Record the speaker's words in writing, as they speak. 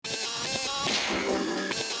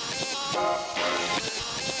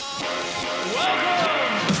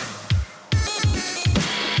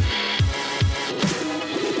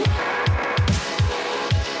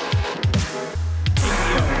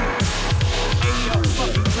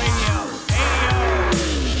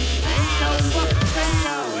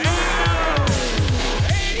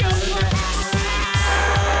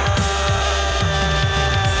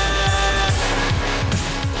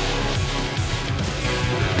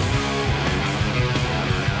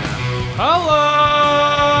Hello!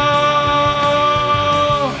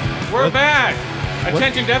 We're back.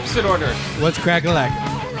 Attention deficit order. What's crack-a-lack?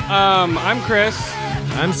 I'm Chris,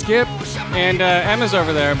 I'm Skip. and Emma's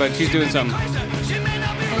over there, but she's doing something.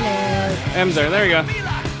 Hello. Emma's there you go.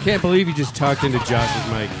 Can't believe you just talked into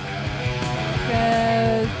Josh's mic.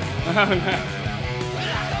 Chris.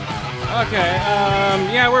 Okay,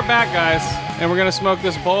 yeah, we're back, guys. And we're gonna smoke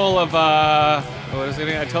this bowl of, what is it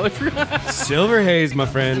again? I totally forgot. Silver Haze, my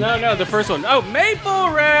friend. No, the first one. Oh, Maple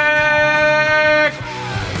Rick!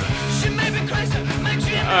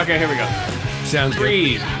 Okay, here we go. Sounds good.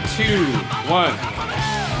 3, 2, 1.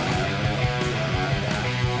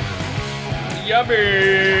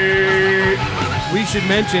 Yummy! We should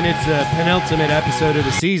mention it's a penultimate episode of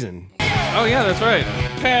the season. Oh, yeah, that's right.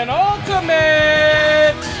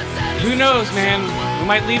 Penultimate! Who knows, man? We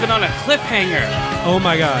might leave it on a cliffhanger. Oh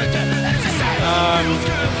my god.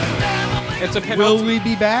 It's a Will penultimate. we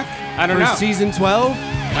be back? I don't for know. season 12?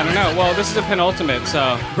 I don't know. Well, this is a penultimate,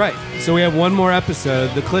 so Right. So we have one more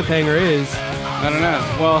episode. The cliffhanger is... I don't know.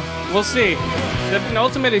 Well, we'll see. The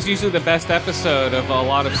penultimate is usually the best episode of a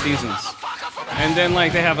lot of seasons. And then,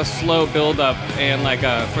 like, they have a slow build-up and, like,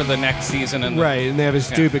 for the next season. And Right, and they have a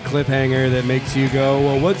stupid cliffhanger that makes you go,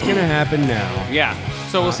 well, what's going to happen now? Yeah.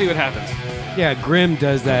 So we'll see what happens. Yeah, Grimm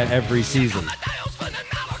does that every season.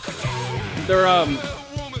 They're,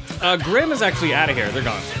 Grimm is actually out of here. They're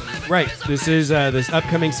gone. Right, this is, this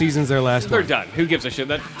upcoming season's their last They're one. done. Who gives a shit?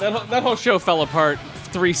 That whole show fell apart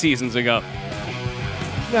 3 seasons ago.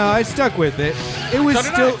 No, I stuck with it. It was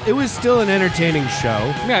So did still an entertaining show.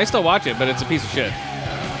 Yeah, I still watch it, but it's a piece of shit.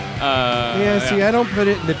 See, I don't put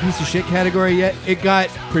it in the piece of shit category yet. It got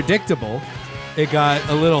predictable. It got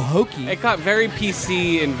a little hokey. It got very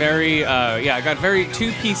PC and very, it got very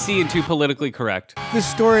too PC and too politically correct. The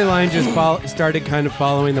storyline just started kind of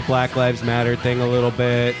following the Black Lives Matter thing a little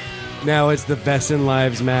bit. Now it's the Vesson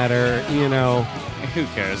Lives Matter, you know. Who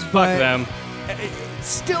cares? Fuck But- them.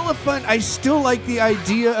 Still I still like the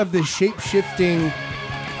idea of the shape-shifting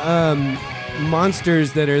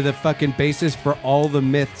monsters that are the fucking basis for all the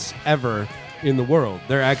myths ever in the world.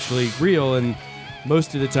 They're actually real, and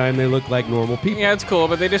most of the time they look like normal people. Yeah, it's cool,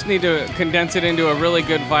 but they just need to condense it into a really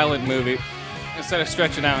good violent movie instead of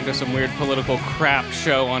stretching out into some weird political crap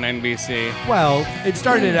show on NBC. Well, it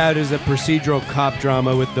started out as a procedural cop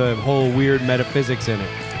drama with the whole weird metaphysics in it.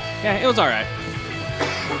 Yeah, it was all right.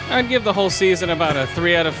 I'd give the whole season about a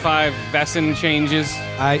 3 out of 5 Vesson changes.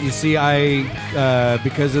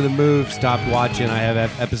 Because of the move, stopped watching. I have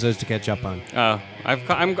episodes to catch up on.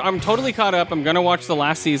 I'm totally caught up. I'm gonna watch the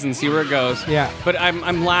last season, see where it goes. Yeah. But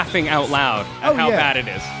I'm laughing out loud at how bad it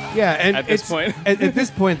is. Yeah, and At this point. at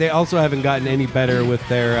this point, they also haven't gotten any better with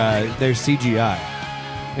their CGI.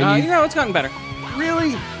 And It's gotten better.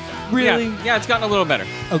 really. Yeah, it's gotten a little better.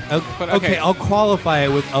 But okay. Okay, I'll qualify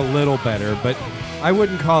it with a little better, but I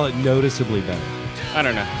wouldn't call it noticeably better. I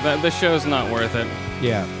don't know. The show's not worth it.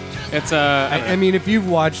 Yeah. It's I mean, if you've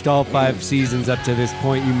watched all 5 seasons up to this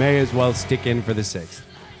point, you may as well stick in for the 6th.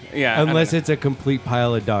 yeah. I Unless don't know. it's a complete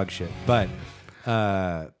pile of dog shit. But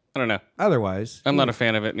I don't know. otherwise, I'm not a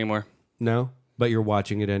fan of it anymore. no. But you're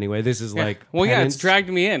watching it anyway. This is like Well, yeah, penance. it's dragged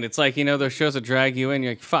me in. It's like, those shows that drag you in.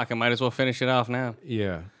 You're like, fuck, I might as well finish it off now.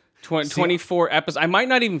 Yeah. 24 episodes. I might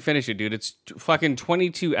not even finish it, dude. It's fucking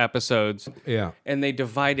 22 episodes. Yeah. And they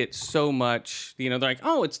divide it so much. They're like,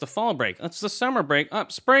 oh, it's the fall break. It's the summer break.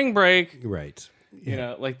 Spring break. Right.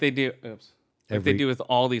 Like they do. Oops. Like they Every- do with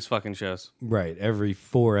all these fucking shows. Right. Every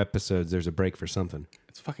 4 episodes, there's a break for something.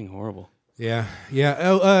 It's fucking horrible. Yeah. Yeah.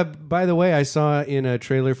 Oh, by the way, I saw in a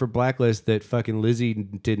trailer for Blacklist that fucking Lizzie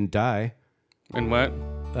didn't die. And what?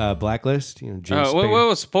 Blacklist, James Spader.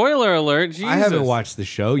 Whoa, spoiler alert. Jesus. I haven't watched the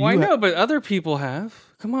show. Well, I know, but other people have.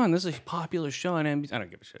 Come on, this is a popular show on NBC. I don't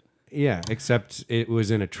give a shit. Yeah, except it was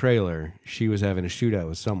in a trailer. She was having a shootout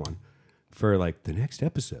with someone for like the next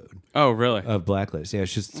episode Oh, really? of Blacklist. Yeah,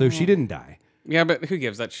 so she didn't die. Yeah, but who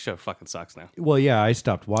gives? That show fucking sucks now. Well, yeah, I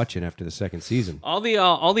stopped watching after the 2nd season. All the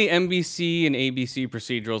NBC and ABC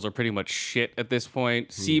procedurals are pretty much shit at this point.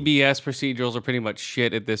 CBS procedurals are pretty much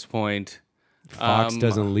shit at this point. Fox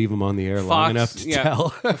doesn't leave them on the air long enough to tell.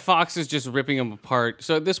 Fox is just ripping them apart.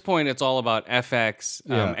 So at this point, it's all about FX,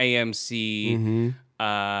 AMC,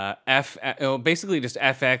 basically just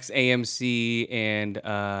FX, AMC, and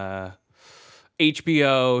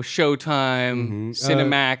HBO, Showtime,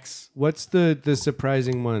 Cinemax, What's the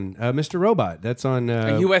surprising one? Mr. Robot. That's on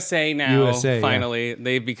USA now. USA, yeah. Finally,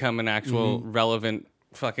 they've become an actual relevant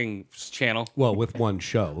fucking channel. Well, with one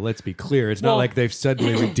show. Let's be clear. It's not Well- like they've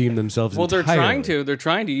suddenly redeemed themselves Well, they're entirely. trying to. They're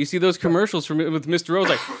trying to. You see those commercials with Mr. Rose,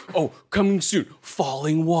 like, oh, coming soon,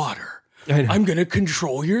 falling water. I know. I'm gonna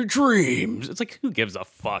control your dreams. It's like, who gives a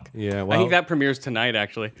fuck? Yeah, I well- think that premieres tonight.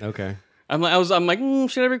 Actually, Okay. I'm like,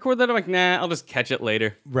 should I record that? I'm like, nah, I'll just catch it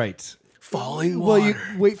later. Right. Falling Well, you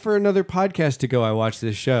wait for another podcast to go. I watched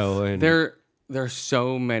this show, and There's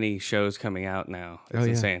so many shows coming out now. It's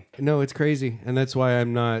insane. No, it's crazy, and that's why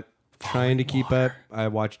I'm not trying to keep up. I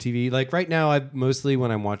watch TV. Like right now, I mostly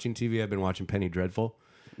when I'm watching TV, I've been watching Penny Dreadful.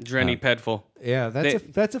 Drenny Pedful. Yeah,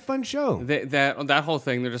 that's a fun show. That whole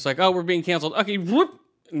thing, they're just like, oh, we're being canceled. Okay, whoop,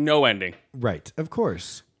 no ending. Right, of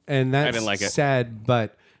course, and that's didn't like it. sad,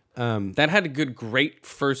 but That had a great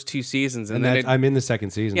first 2 seasons, and and then that, I'm in the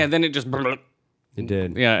second season. then it just It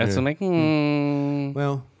did. yeah. It's like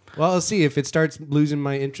Well, I'll see if it starts losing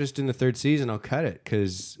my interest in the third season. I'll cut it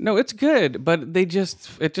because no, it's good, but it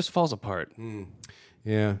just falls apart.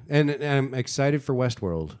 yeah, and I'm excited for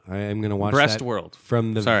Westworld. I am going to watch Breastworld. that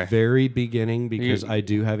from the Sorry. very beginning because I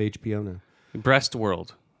do have HBO now. Breast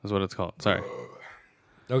World is what it's called. Sorry.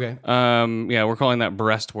 Okay. Yeah, we're calling that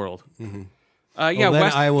Breast World. Yeah, Well,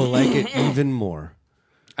 then I will like it even more.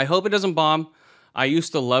 I hope it doesn't bomb. I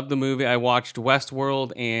used to love the movie. I watched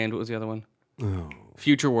Westworld and what was the other one?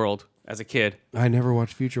 Future World as a kid. I never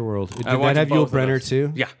watched Future World. Did I that watched have Yul both of Brenner those.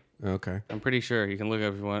 too? Yeah, Okay. I'm pretty sure. You can look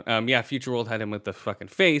up if you want. Yeah, Future World had him with the fucking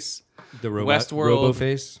face. The robot, Westworld.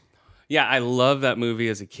 Roboface. Yeah, I love that movie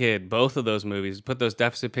as a kid. Both of those movies. Put those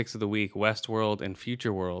deficit picks of the week: Westworld and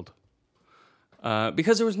Future World.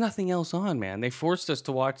 Because there was nothing else on, man. They forced us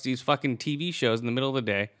to watch these fucking TV shows in the middle of the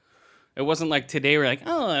day. It wasn't like today we're like,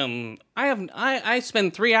 I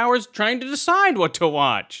spend 3 hours trying to decide what to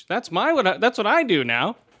watch. That's what I do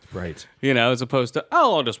now. Right. You know, as opposed to,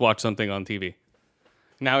 I'll just watch something on TV.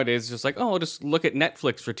 Nowadays, it's just like, I'll just look at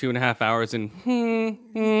Netflix for 2.5 hours and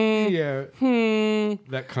Yeah.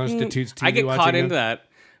 That constitutes TV I get watching caught now? into that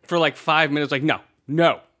for like 5 minutes. Like,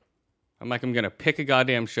 no. I'm like, I'm gonna pick a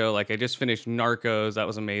goddamn show. Like, I just finished Narcos. That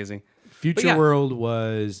was amazing. Future yeah. World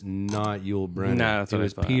was not Yul Brenner. No, that's it what I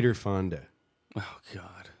was thought. Peter Fonda. Oh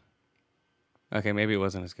God. Okay, maybe it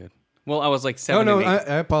wasn't as good. Well, I was like Oh 7 no, and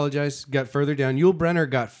 8. I apologize. Got further down. Yul Brenner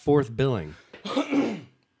got fourth billing,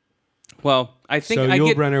 Well, I think so I Yul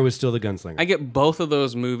get Brenner was still the gunslinger. I get both of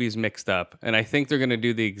those movies mixed up, and I think they're gonna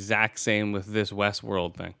do the exact same with this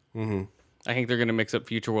Westworld thing. Mm-hmm. I think they're gonna mix up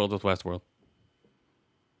Future World with Westworld.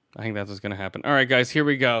 I think that's what's gonna happen. All right, guys, here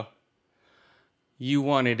we go. You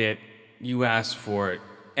wanted it. You asked for it.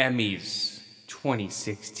 Emmys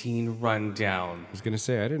 2016 rundown. was gonna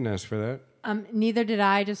say I didn't ask for that. Neither did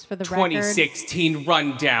I, just for the record. 2016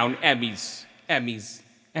 rundown. Emmys.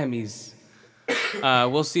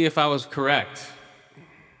 We'll see if I was correct.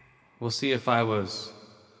 We'll see if I was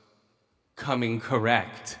coming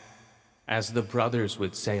correct, as the brothers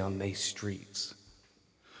would say on they streets.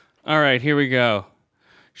 All right, here we go.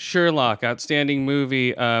 Sherlock, outstanding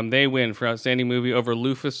movie. They win for outstanding movie over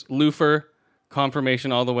Lucifer,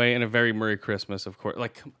 Confirmation All the Way, and A Very Merry Christmas, of course.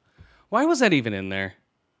 Like, why was that even in there?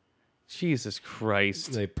 Jesus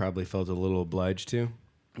Christ. They probably felt a little obliged to.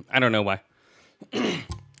 I don't know why.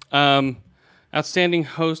 Outstanding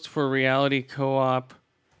host for reality co-op.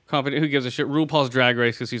 Who gives a shit? RuPaul's Drag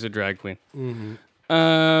Race because he's a drag queen.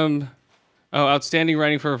 Mm-hmm. Outstanding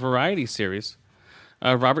writing for a variety series.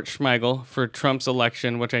 Robert Schmeigel for Trump's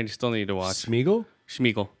election, which I still need to watch. Smeagol?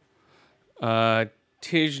 Schmeigel. Tij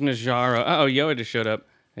Najara. Yoa just showed up,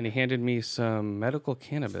 and he handed me some medical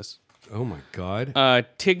cannabis. Oh my God.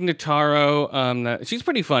 Tig Notaro. She's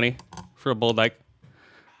pretty funny for a bull dyke.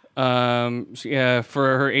 For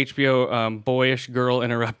her HBO Boyish Girl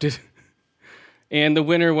Interrupted. And the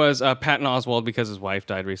winner was Patton Oswalt because his wife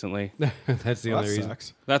died recently. That's the only reason.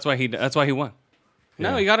 Sucks. That's why he won.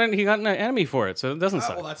 No, he got an Emmy for it, so it doesn't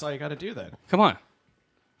suck. Well, that's all you got to do then. Come on.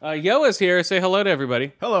 Yoa's here. Say hello to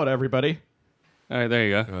everybody. Hello to everybody. All right, there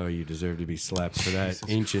you go. Oh, you deserve to be slapped for that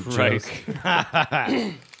ancient Christ.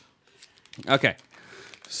 joke. Okay.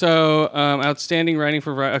 So, outstanding writing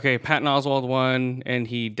for... Okay, Patton Oswalt won, and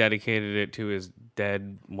he dedicated it to his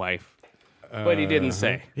dead wife. But he didn't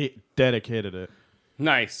say. He dedicated it.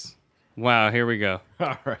 Nice. Wow, here we go.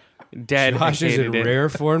 All right. Josh is in Dedicated it. rare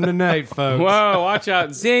form tonight, folks. Whoa, watch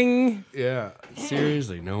out. Zing. Yeah,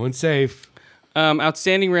 seriously, no one's safe.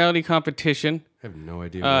 Outstanding reality competition. I have no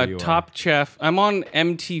idea where you Top Chef. I'm on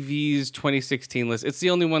MTV's 2016 list. It's the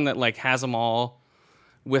only one that like has them all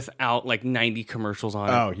without like 90 commercials on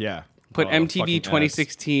it. Oh, yeah. Put Oh, fucking MTV ads.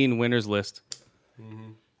 2016 winners list.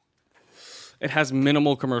 It has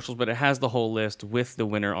minimal commercials, but it has the whole list with the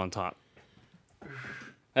winner on top.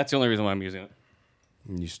 That's the only reason why I'm using it.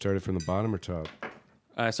 are. You started from the bottom or top?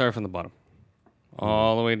 I started from the bottom.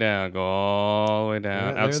 All the way down. Go all the way down.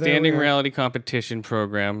 Yeah, there we Outstanding are. reality competition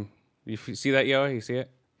program. You see that, Yoa? You see it?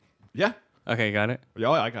 Yeah. Okay, you got it? Yeah,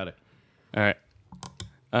 I got it. All right.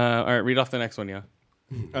 All right, read off the next one, yeah.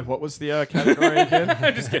 And what was the category again?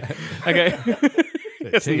 I'm just kidding. Okay.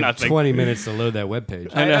 It's Take nothing. 20 minutes to load that webpage.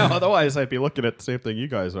 I know. Otherwise, I'd be looking at the same thing you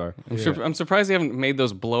guys are. I'm surprised they haven't made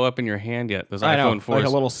those blow up in your hand yet. Those I know. iPhone 4s. Like a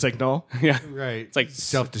little signal. Yeah. Right. It's like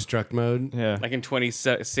self-destruct mode. Yeah. Like in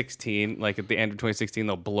 2016, like at the end of 2016,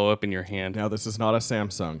 they'll blow up in your hand. Now, this is not a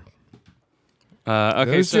Samsung. Okay,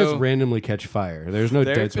 Those so just randomly catch fire. There's no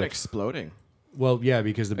They've dead been switch. exploding. Well, yeah,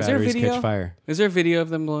 because the is there a batteries video? catch fire. Is there a video of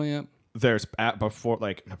them blowing up? There's not before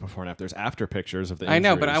and after. There's after pictures of the I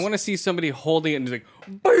know, but I injuries. want to see somebody holding it and just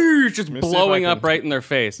like, "Boosh," just me see if blowing I up can- right in their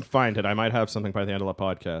face. Find it. I might have something by the end of the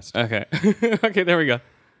podcast. Okay. Okay, there we go.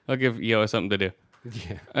 I'll give Yoa something to do.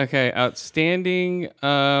 Yeah. Okay, outstanding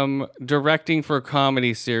directing for a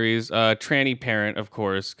comedy series. Tranny Parent, of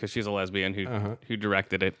course, because she's a lesbian who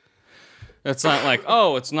directed it. It's not like,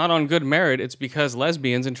 oh, it's not on good merit. It's because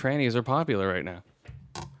lesbians and trannies are popular right now.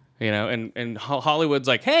 You know, and Hollywood's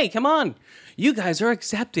like, hey, come on. You guys are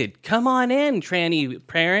accepted. Come on in, tranny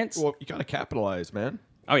parents. Well, you got to capitalize, man.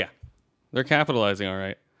 Oh, yeah. They're capitalizing, all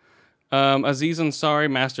right. Aziz Ansari,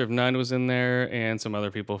 Master of None, was in there, and some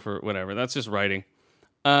other people for whatever. That's just writing.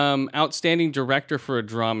 Outstanding director for a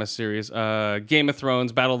drama series. Game of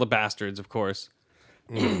Thrones, Battle of the Bastards, of course.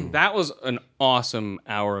 That was an awesome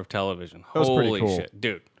hour of television. That was pretty Holy cool. shit,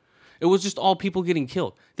 dude. It was just all people getting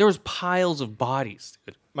killed. There was piles of bodies,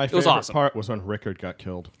 dude. My It was favorite awesome. part was when Rickard got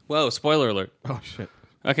killed. Whoa, spoiler alert. Oh, shit.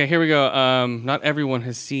 Okay, here we go. Not everyone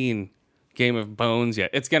has seen Game of Bones yet.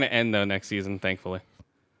 It's going to end, though, next season, thankfully.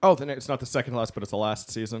 Oh, then it's not the second last, but it's the last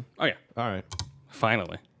season. Oh, yeah. All right.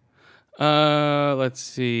 Finally. Let's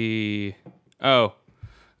see. Oh,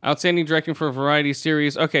 outstanding directing for a variety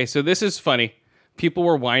series. Okay, so this is funny. People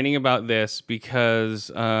were whining about this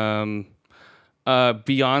because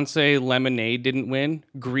Beyonce Lemonade didn't win.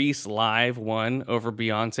 Grease Live won over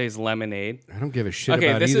Beyonce's Lemonade. I don't give a shit Okay,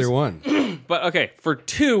 about this either is- one. But okay,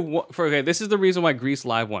 this is the reason why Grease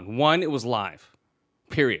Live won. One, it was live.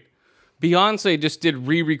 Period. Beyonce just did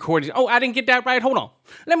re-recording. Oh, I didn't get that right. Hold on.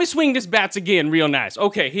 Let me swing this bats again real nice.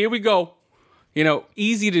 Okay, here we go. You know,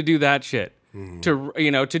 easy to do that shit. To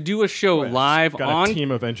do a show live Got on a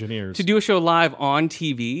team of engineers. to do a show live on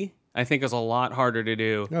TV, I think is a lot harder to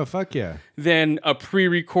do Oh, fuck yeah. than a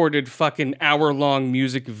pre-recorded fucking hour-long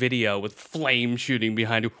music video with flame shooting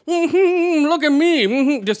behind you. Look at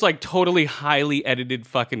me. Just like totally highly edited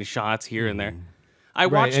fucking shots here and there. I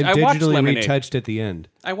Right, watched and I watched digitally Lemonade. retouched at the end.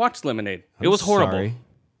 I watched Lemonade. It was horrible. sorry.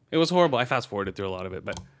 It was horrible. I fast-forwarded through a lot of it,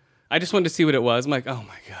 but I just wanted to see what it was. I'm like, oh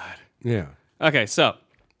my God. Yeah. Okay, so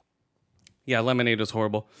yeah, Lemonade was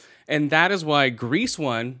horrible, and that is why Grease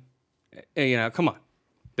won. You know, come on,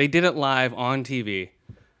 they did it live on TV.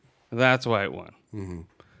 That's why it won,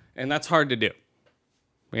 and that's hard to do.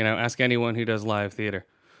 You know, ask anyone who does live theater.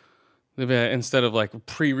 Instead of like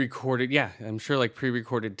pre-recorded, yeah, I'm sure like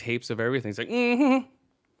pre-recorded tapes of everything. It's like,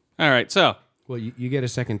 All right, so Well, you get a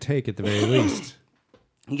second take at the very least.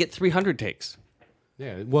 you get 300 takes.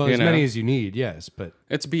 Yeah. Well, You as know? many as you need, yes, but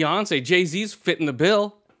It's Beyonce. Jay-Z's fitting the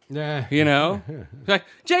bill. nah. You know? Like,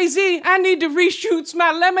 Jay-Z, I need to reshoot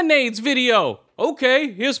my Lemonades video.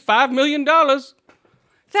 Okay, here's $5 million.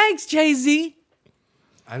 Thanks, Jay-Z.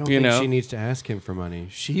 I don't You think know? she needs to ask him for money.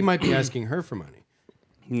 She might be asking her for money.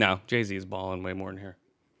 No, Jay-Z is balling way more than her.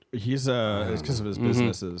 He's it's because of his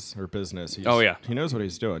business. Oh, yeah. He knows what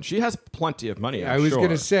he's doing. She has plenty of money. I I'm was sure.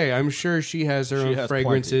 gonna say, I'm sure she has her own has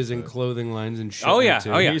fragrances plenty, and but- clothing lines and shit. Oh, like yeah.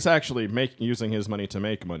 too. Oh, yeah. He's actually using his money to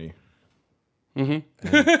make money.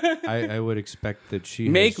 I would expect that she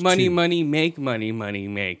Make has money, too. money, make money, money,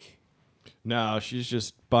 make. No, she's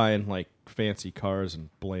just buying like fancy cars and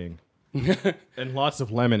bling, and lots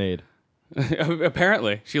of lemonade.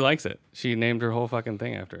 Apparently, she likes it. She named her whole fucking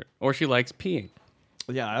thing after it. Or she likes peeing.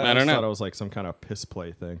 Yeah, I, don't always know. thought it was like some kind of piss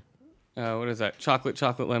play thing. What is that? Chocolate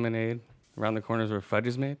lemonade. Around the corners where fudge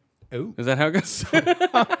is made. Oh. Is that how it goes?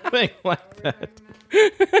 Thing like that.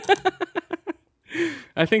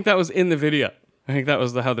 I think that was in the video. I think that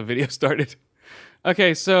was how the video started.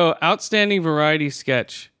 Okay, so outstanding variety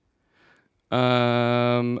sketch.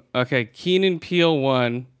 Okay, Keenan Peele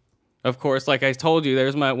won. Of course, like I told you,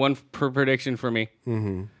 there's my one prediction for me.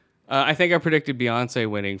 Mm-hmm. I think I predicted Beyonce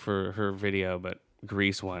winning for her video, but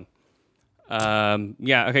Grease won.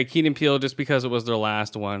 Yeah, okay, Keenan Peele, just because it was their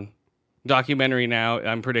last one. Documentary now,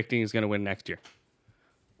 I'm predicting he's going to win next year.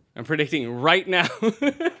 I'm predicting right now.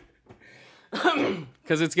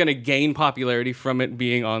 Because it's going to gain popularity from it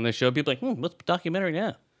being on the show. People are like, what's the documentary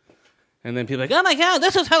now? And then people are like, oh my God,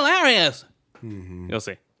 this is hilarious. You'll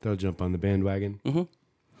see. They'll jump on the bandwagon.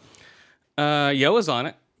 Yo is on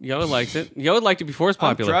it. Yo liked it. Yo liked it before it's I'm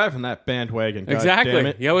popular. driving that bandwagon. God Exactly. damn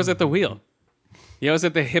it. Yo was at the wheel. Yo was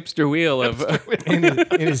at the hipster wheel of. in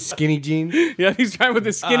his skinny jeans, Yeah, he's driving with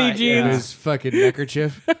the skinny and jeans. his fucking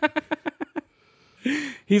neckerchief.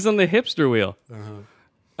 He's on the hipster wheel.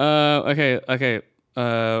 Okay.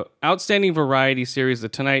 Outstanding variety series: The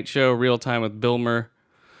Tonight Show, Real Time with Bill Maher,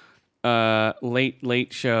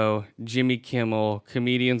 Late Show, Jimmy Kimmel,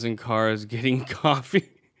 Comedians in Cars, Getting Coffee,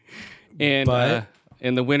 and But-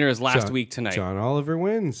 the winner is Last John- Week Tonight. John Oliver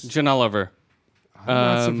wins. John Oliver. I'm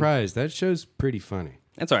not surprised. That show's pretty funny.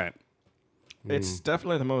 That's all right. It's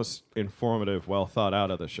definitely the most informative, well thought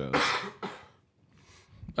out of the shows.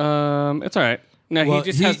 It's all right. No, Well, he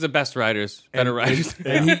just he- has the best writers, better writers.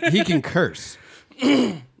 And he can curse.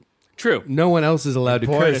 True. No one else is allowed to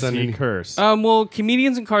Boy, curse does on he any. curse. Well,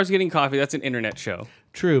 Comedians in Cars Getting Coffee, that's an internet show.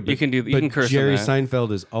 True, but You can but curse on Jerry that.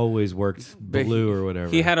 Seinfeld has always worked But blue or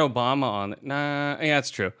whatever. He had Obama on it. Nah, yeah, that's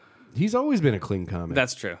true. He's always been a clean comic.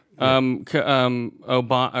 That's true.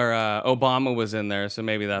 Obama was in there, so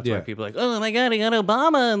maybe that's why Yeah. people are like, oh my god, he got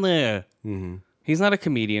Obama in there. Mm-hmm. He's not a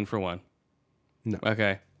comedian for one. No.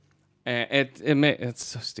 Okay. It's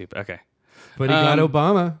so stupid. Okay. but he got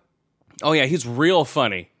Obama. Oh yeah, he's real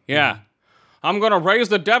funny. Yeah. I'm gonna raise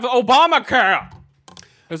the Obamacare.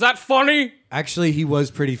 Is that funny? Actually, he was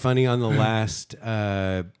pretty funny on the last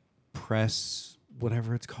press,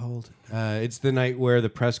 whatever it's called. It's the night where the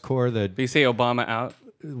press corps, the Did you say Obama out?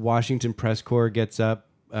 Washington press corps gets up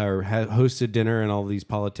or hosts a dinner and all these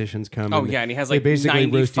politicians come. Oh yeah, and he has they like basically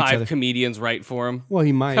roast each 95 other. comedians write for him. Well,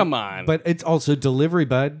 he might. Come on. But it's also delivery,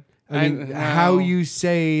 bud. I mean, know. how you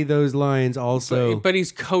say those lines also. But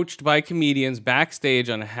he's coached by comedians backstage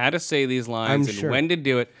on how to say these lines I'm and sure. when to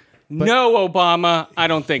do it. No, Obama, I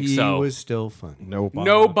don't think he so. was still funny. No Obama.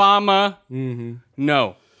 No, Obama.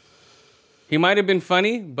 No. He might have been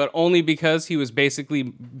funny, but only because he was basically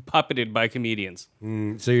puppeted by comedians.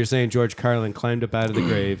 So you're saying George Carlin climbed up out of the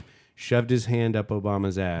grave, shoved his hand up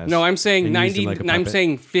Obama's ass. No, I'm saying and used 90. him like a I'm puppet?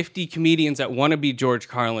 saying 50 comedians that want to be George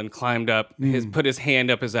Carlin climbed up, put his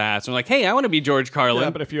hand up his ass, and like, "Hey, I want to be George Carlin." Yeah,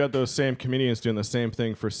 but if you had those same comedians doing the same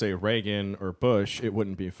thing for, say, Reagan or Bush, it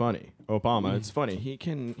wouldn't be funny. Obama, it's funny. He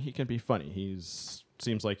can be funny.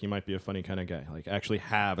 Seems like he might be a funny kind of guy. Like actually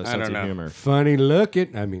have a sense don't of know. humor. Funny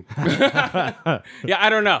looking. I mean, Yeah, I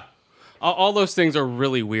don't know. All those things are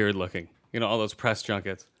really weird looking. You know, all those press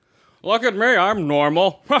junkets. Look at me, I'm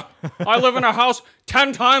normal. I live in a house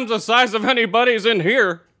 10 times the size of anybody's in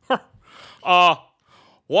here.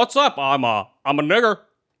 What's up? I'm a nigger.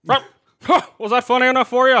 Was that funny enough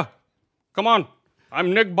for you? Come on.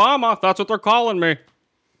 I'm Nick Bama. That's what they're calling me.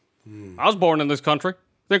 I was born in this country.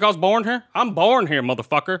 Think I was born here? I'm born here,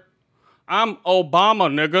 motherfucker. I'm Obama,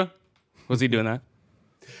 nigga. Was he doing that?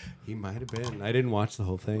 he might have been. I didn't watch the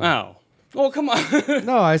whole thing. Oh. Well, come on.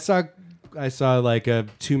 No, I saw like a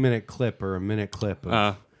 2-minute clip or a minute clip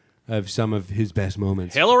of some of his best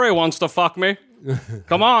moments. Hillary wants to fuck me.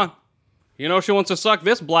 Come on. You know she wants to suck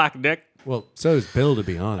this black dick. Well, so does Bill, to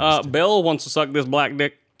be honest. Bill wants to suck this black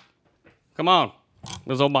dick. Come on.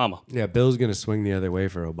 There's Obama. Yeah, Bill's gonna swing the other way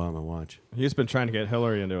for Obama. Watch. He's been trying to get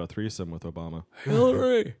Hillary into a threesome with Obama.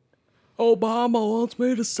 Hillary, Obama wants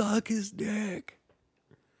me to suck his dick.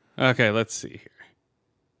 Okay, let's see here.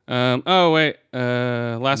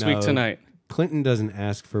 Last week No. tonight. Clinton doesn't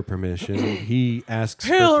ask for permission. He asks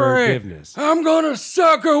for Hillary, forgiveness. I'm gonna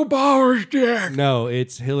suck Obama's dick. No,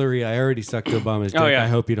 it's Hillary. I already sucked Obama's dick. Oh, yeah. I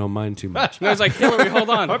hope you don't mind too much. No, he's like, Hillary, hold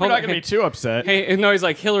on. Hope hold you're not on. gonna be too upset. Hey, no, he's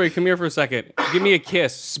like, Hillary, come here for a second. Give me a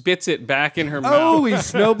kiss. Spits it back in her Oh, mouth. he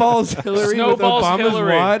snowballs Hillary Snowballs with Obama's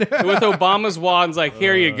Hillary wad. with Obama's wad. And's like,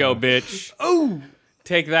 here you go, bitch. Oh,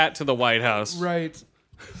 take that to the White House. Right.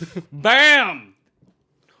 Bam,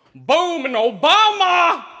 boom, and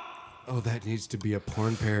Obama. Oh, that needs to be a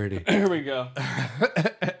porn parody. Here we go.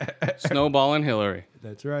 Snowball and Hillary.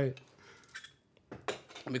 That's right.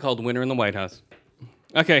 It'll be called Winter in the White House.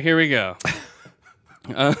 Okay, here we go.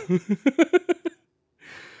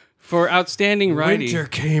 For outstanding writing. Winter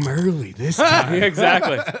came early this time. Yeah,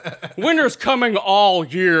 exactly. Winter's coming all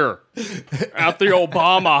year at the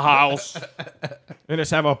Obama house. And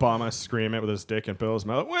just have Obama scream it with his dick in Bill's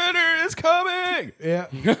mouth. Winter is coming! Yeah.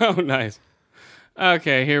 Oh, nice.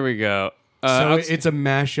 Okay, here we go. So it's a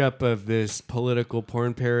mashup of this political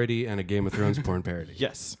porn parody and a Game of Thrones porn parody.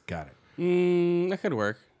 Yes. Got it. that could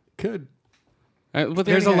work. Could. But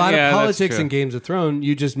There's a lot yeah, of that's politics true. in Games of Thrones.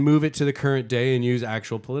 You just move it to the current day and use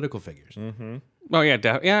actual political figures. Oh,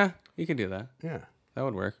 yeah, yeah, you can do that. Yeah. That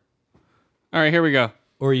would work. All right, here we go.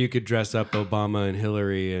 Or you could dress up Obama and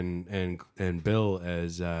Hillary and Bill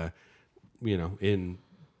as, in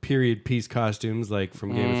period piece costumes like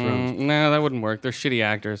from Game of Thrones. No, that wouldn't work. They're shitty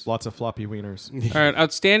actors. Lots of floppy wieners. All right,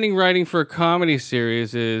 outstanding writing for a comedy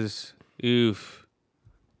series is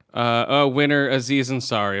winner Aziz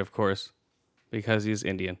Ansari, of course, because he's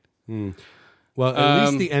Indian. Well, at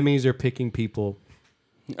least the Emmys are picking people.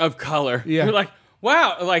 Of color. Yeah. You're like,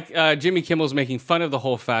 wow. Like Jimmy Kimmel's making fun of the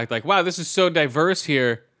whole fact. Like, wow, this is so diverse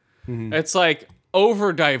here. It's like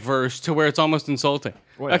over diverse to where it's almost insulting.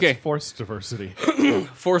 Wait, Okay, it's forced diversity.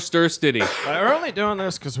 forced diversity. We're only doing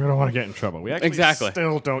this because we don't want to get in trouble. We actually Exactly.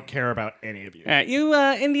 still don't care about any of you. You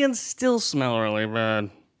Indians still smell really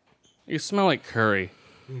bad. You smell like curry.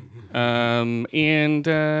 And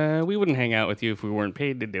we wouldn't hang out with you if we weren't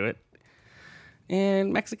paid to do it.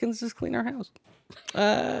 And Mexicans just clean our house.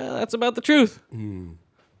 That's about the truth. You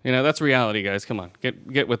know, that's reality, guys. Come on,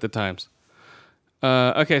 get with the times.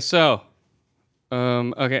 Okay,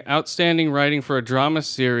 outstanding writing for a drama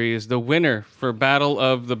series. The winner for Battle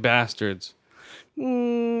of the Bastards.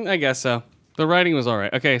 I guess so. The writing was all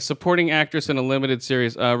right. Okay, supporting actress in a limited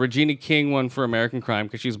series. Regina King won for American Crime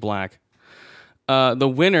because she's black.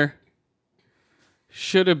 The winner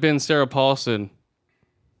should have been Sarah Paulson.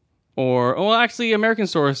 Actually, American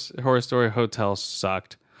Horror Story Hotel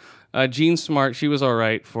sucked. Jean Smart, she was all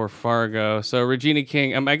right for Fargo. So Regina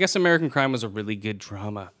King, I guess American Crime was a really good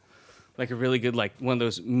drama. Like a really good, like one of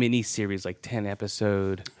those mini series, like 10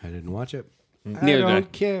 episode. I didn't watch it. Neither I did I.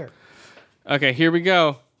 don't care. Okay, here we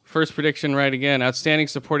go. First prediction right again. Outstanding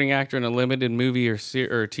supporting actor in a limited movie or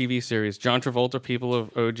TV series. John Travolta, People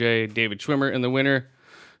of O.J., David Schwimmer. And the winner,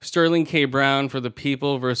 Sterling K. Brown for The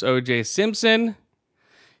People versus O.J. Simpson.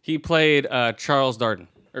 He played Chris Darden.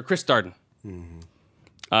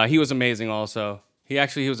 He was amazing also. He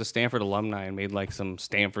was a Stanford alumni and made like some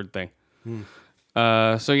Stanford thing.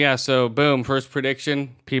 So boom, first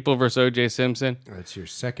prediction, People versus O.J. Simpson. That's your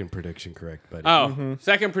second prediction, correct, buddy? Oh,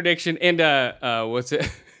 second prediction, and what's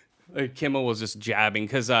it? Like Kimmel was just jabbing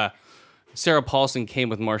because Sarah Paulson came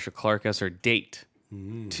with Marcia Clark as her date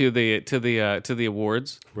to the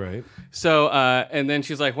awards. Right. So and then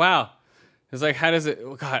she's like, "Wow," it's like, "How does it?"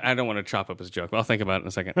 Oh, God, I don't want to chop up his joke, but I'll think about it in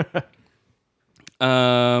a second.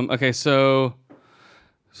 Okay, so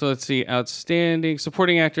let's see. Outstanding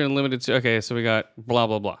supporting actor in a limited. Okay, so we got blah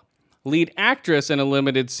blah blah. Lead actress in a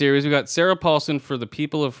limited series. We got Sarah Paulson for The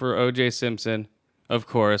People for O.J. Simpson. Of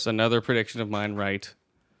course, another prediction of mine right.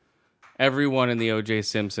 Everyone in the O.J.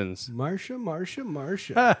 Simpsons.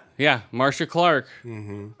 Marsha. Yeah, Marcia Clark.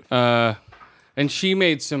 And she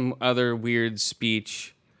made some other weird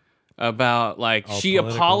speech about like she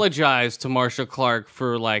political. apologized to Marcia Clark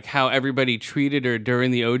for like how everybody treated her during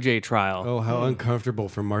the OJ trial. Oh, how uncomfortable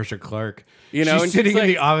for Marsha Clark. You know, she's and sitting she's in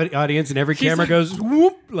the audience, and every camera like- goes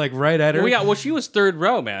whoop, like right at her. Well, yeah, well, she was third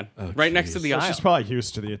row, man, right next to jeez. the aisle. She's probably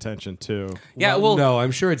used to the attention too. Yeah, well, no,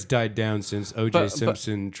 I'm sure it's died down since O.J. But-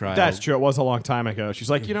 Simpson trial. That's true. It was a long time ago. She's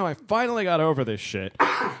like, I finally got over this shit.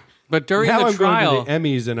 but during Now the I'm trial, going to the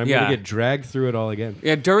Emmys, and I'm Yeah. going to get dragged through it all again.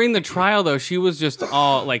 yeah, during the trial though, she was just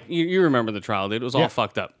all like, you remember the trial, dude? It was all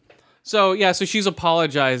fucked up. So yeah, so she's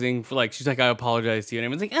apologizing for like, she's like, I apologize to you, and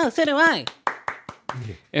everyone's like, oh, so do I.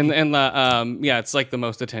 And it's like the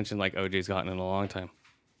most attention like OJ's gotten in a long time,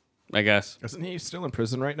 I guess. Isn't he still in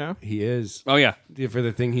prison right now? He is. Oh yeah, For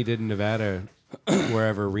the thing he did in Nevada,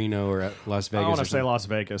 wherever, Reno or at Las Vegas. I want or to say something. Las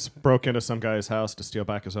Vegas. Broke into some guy's house to steal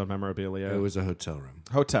back his own memorabilia. It was a hotel room.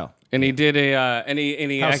 Hotel. and he did a and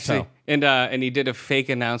he House actually tell. and he did a fake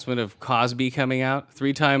announcement of Cosby coming out,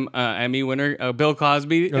 3-time Emmy winner Bill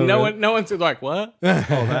Cosby, and really? no one's like what, That's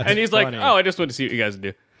and he's funny. like, oh, I just want to see what you guys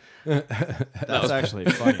do. That's actually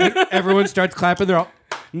funny. Everyone starts clapping. They're all,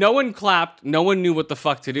 No one clapped. No one knew what the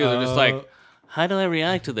fuck to do. They're just like, how do I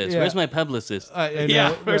react to this? yeah. Where's my publicist?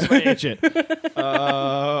 Yeah, where's my agent?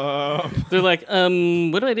 They're like,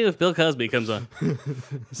 what do I do if Bill Cosby comes on?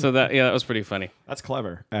 So that was pretty funny. That's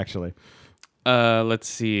clever, actually. Let's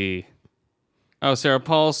see. Oh, Sarah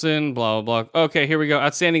Paulson, blah, blah, blah. Okay, here we go.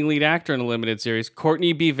 Outstanding lead actor in a limited series.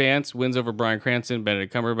 Courtney B. Vance wins over Bryan Cranston,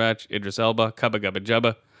 Benedict Cumberbatch, Idris Elba, Cubba Gubba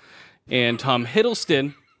Jubba, and Tom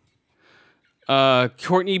Hiddleston.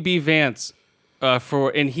 Courtney B. Vance,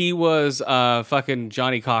 and he was fucking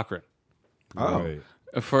Johnny Cochran. right.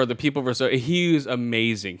 For The People versus, he was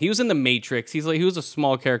amazing. He was in The Matrix. He was a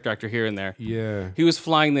small character actor here and there. Yeah. He was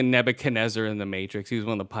flying the Nebuchadnezzar in The Matrix. He was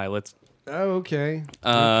one of the pilots. Oh, okay.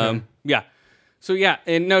 Yeah. So yeah,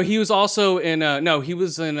 and no, he was also in. He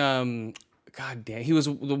was in. God damn, he was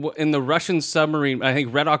in the Russian submarine. I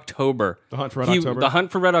think Red October. The Hunt for Red October? The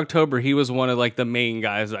Hunt for Red October. He was one of like the main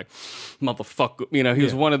guys. Like, motherfucker. You know, he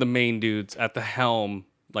was one of the main dudes at the helm,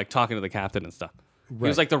 like talking to the captain and stuff. He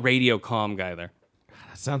was like the radio comm guy there.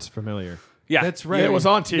 That sounds familiar. Yeah. That's right. Yeah, it was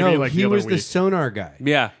on TV No, like the he other was the week. sonar guy.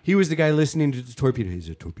 Yeah. He was the guy listening to the torpedo. He's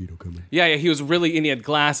a torpedo coming. Yeah, he was really, and he had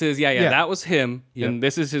glasses. Yeah, Yeah. that was him. Yep. And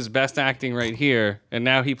this is his best acting right here. And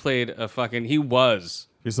now he played he was.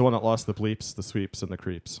 He's the one that lost the bleeps, the sweeps, and the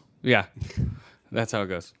creeps. Yeah. That's how it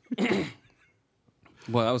goes.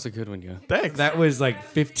 Well, that was a good one, yeah. Thanks. That was like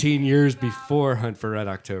 15 years before Hunt for Red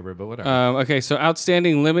October, but whatever. Okay, so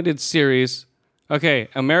outstanding limited series. Okay,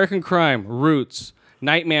 American Crime, Roots,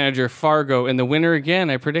 Night Manager, Fargo, and the winner again,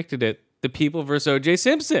 I predicted it, The People vs. O.J.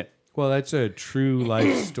 Simpson. Well, that's a true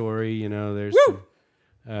life story. You know, there's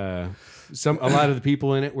a lot of the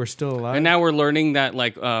people in it were still alive. And now we're learning that,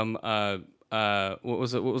 like, what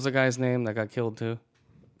was it? What was the guy's name that got killed too?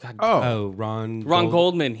 Ron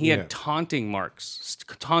Goldman. He Yeah. had taunting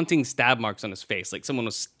stab marks on his face, like someone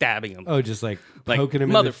was stabbing him. Oh, just like like poking him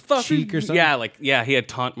in the motherfucker, cheek or something. Yeah, he had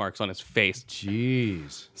taunt marks on his face.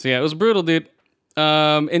 Jeez. So yeah, it was brutal, dude.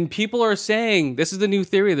 And people are saying this is the new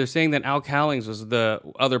theory. They're saying that Al Cowlings was the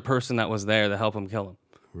other person that was there to help him kill him.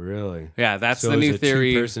 Really? Yeah, that's So the it was new a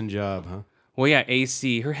theory. two-person job, huh? Well, yeah,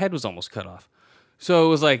 AC, her head was almost cut off. So it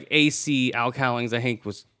was like AC, Al Cowlings, I think,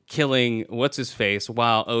 was killing what's his face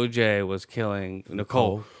while OJ was killing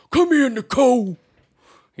Nicole. Come here, Nicole.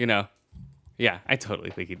 You know, yeah, I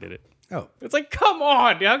totally think he did it. Oh, It's like, come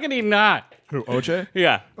on, how can he not? Who, OJ?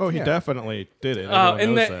 Yeah. Oh, he Yeah. definitely did it. Oh, Everyone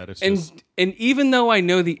and knows the- that. It's and just, and even though I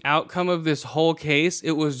know the outcome of this whole case,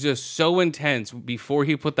 it was just so intense before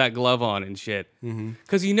he put that glove on and shit.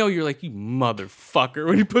 Because you're like, you motherfucker.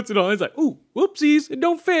 When he puts it on, it's like, ooh, whoopsies, it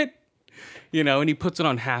don't fit. And he puts it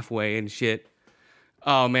on halfway and shit.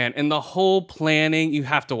 Oh man, and the whole planning, you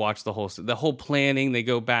have to watch the whole planning. They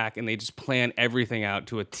go back and they just plan everything out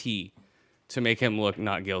to a T to make him look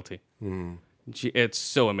not guilty. It's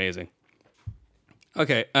so amazing.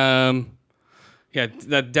 Okay, yeah,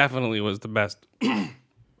 that definitely was the best TV.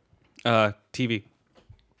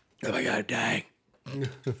 Oh my god, dang.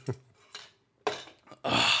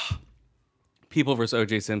 People vs.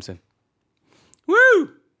 O.J. Simpson.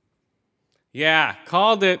 Woo! Yeah,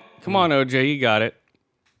 called it. Come on, OJ, you got it.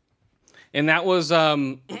 And that was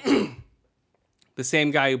the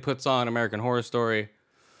same guy who puts on American Horror Story,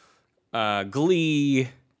 Glee.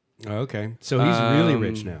 okay. So he's really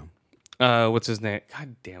rich now. What's his name?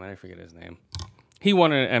 God damn it, I forget his name. He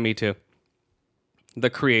won an Emmy too. The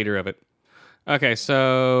creator of it. Okay,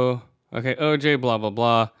 so OJ, blah blah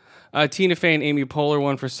blah. Tina Fey and Amy Poehler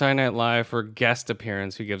won for Saturday Night Live for guest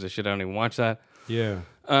appearance. Who gives a shit? I don't even watch that. Yeah.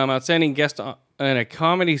 Outstanding guest in a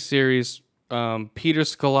comedy series. Peter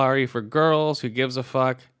Scolari for Girls. Who gives a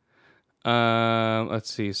fuck?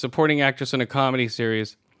 Let's see. Supporting actress in a comedy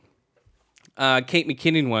series. Kate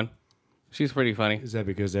McKinnon won. She's pretty funny. Is that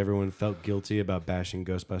because everyone felt guilty about bashing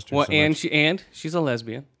Ghostbusters? Well, so and much? she's a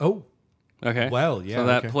lesbian. Oh, Okay. Well, yeah, So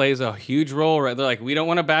that okay. plays a huge role, right? They're like, we don't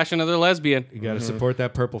want to bash another lesbian. you got to support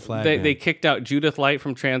that purple flag. They, man. they kicked out Judith Light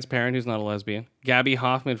from Transparent, who's not a lesbian. Gabby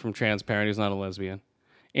Hoffman from Transparent, who's not a lesbian.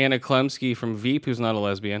 Anna Klemsky from Veep, who's not a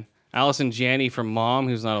lesbian. Allison Janney from Mom,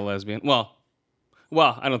 who's not a lesbian. Well,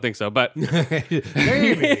 I don't think so, but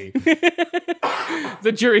Maybe.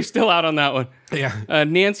 the jury's still out on that one. Yeah.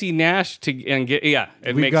 Nancy Nash it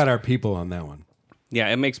We've makes got our people on that one.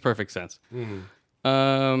 it makes perfect sense.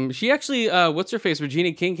 She actually, what's her face?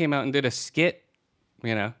 Regina King came out and did a skit.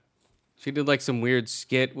 She did like some weird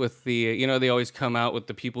skit with the, they always come out with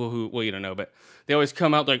the people who, well, you don't know, but they always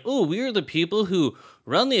come out like, oh, we're the people who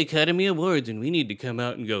run the Academy Awards and we need to come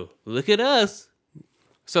out and go, look at us.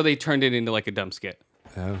 So they turned it into like a dumb skit.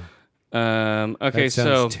 Oh. Okay, That sounds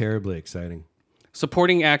so terribly exciting.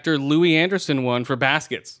 supporting actor Louis Anderson won for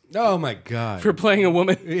Baskets Oh my god. for playing a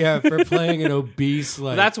woman. yeah, for playing an obese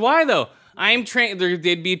like. That's why though.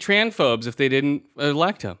 They'd be transphobes if they didn't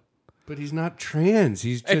elect him. But he's not trans.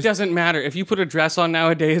 He's It just. doesn't matter. If you put a dress on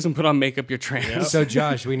nowadays and put on makeup, you're trans. So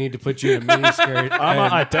Josh, we need to put you in a miniskirt. I'm and-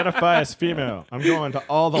 gonna identify as female. I'm going to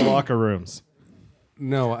all the locker rooms.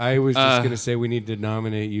 No, I was just gonna say we need to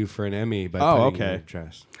nominate you for an Emmy by putting you in a okay.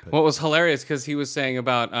 dress. But- What was hilarious because he was saying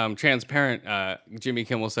about Transparent. Jimmy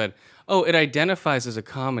Kimmel said, "Oh, it identifies as a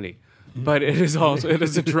comedy, but it is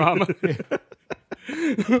a drama,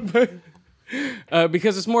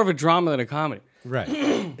 because it's more of a drama than a comedy." Right.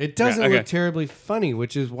 It doesn't okay. look terribly funny,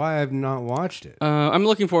 which is why I've not watched it. I'm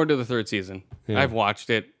looking forward to the third season. Yeah. I've watched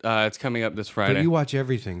it. It's coming up this Friday. But you watch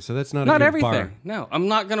everything, so that's not a Not good everything. bar. No, I'm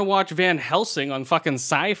not gonna watch Van Helsing on fucking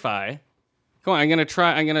Sci-Fi. Come on, I'm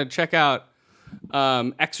gonna check out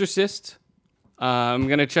Exorcist. I'm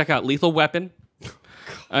gonna check out Lethal Weapon.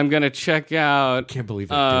 I'm gonna check out Can't believe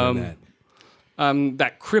they're doing that.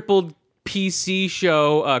 that crippled PC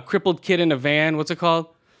show, Crippled Kid in a Van. What's it called?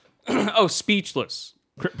 Oh, Speechless.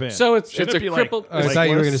 So it's Shouldn't a it be crippled. I thought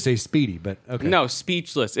you were legless? going to say Speedy, but okay. No,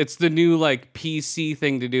 speechless. It's the new like PC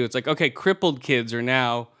thing to do. It's like, okay, crippled kids are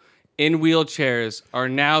now in wheelchairs, are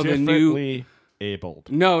now the new. Differently abled.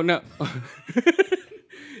 No.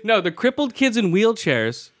 No, the crippled kids in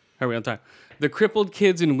wheelchairs. Are we on time? The crippled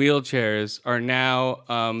kids in wheelchairs are now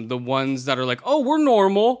the ones that are like, oh, we're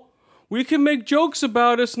normal. We can make jokes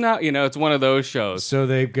about us now. You know, it's one of those shows. So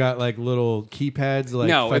they've got like little keypads like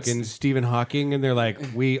No, it's- fucking Stephen Hawking, and they're like,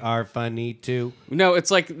 we are funny too. No,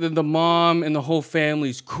 it's like the mom and the whole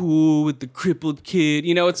family's cool with the crippled kid.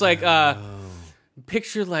 You know, it's like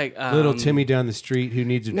picture like Little Timmy down the street who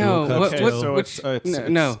needs a No, dual cup what, Okay, what, still. so which, it's-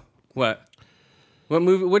 no, what? What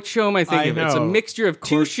movie? What show am I thinking I of? It's a know. mixture of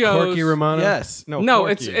two shows. Corky Romano? Yes. No. No,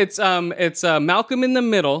 Porky. it's Malcolm in the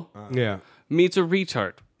Middle Yeah. meets a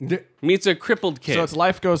retard meets a crippled kid. So it's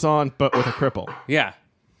Life Goes On, but with a cripple. Yeah,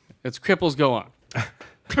 it's Cripples Go On.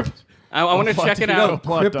 I want to check it you out. know.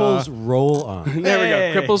 But, Cripples roll on. There we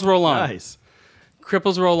Hey, go. Cripples Roll On. Nice.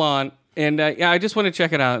 Cripples Roll On. And yeah, I just want to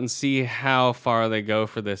check it out and see how far they go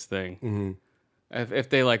for this thing. Mm-hmm. If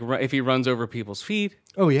they like, if he runs over people's feet.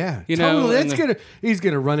 Oh yeah, You know, totally. and He's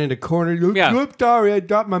gonna run into corner. Yeah. Oops, sorry, I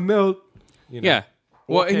dropped my milk. You know. Yeah.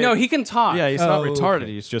 Well, Okay. no, he can talk. Yeah, he's not Oh, retarded.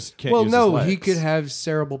 okay. He's just can't Well, use no, his he legs. could have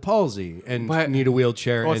cerebral palsy and But- need a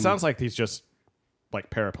wheelchair. Well, it and, sounds like he's just like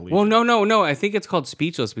paraplegic. Well, no. I think it's called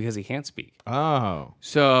speechless because he can't speak. Oh,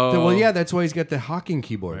 So. Well, yeah, that's why he's got the Hawking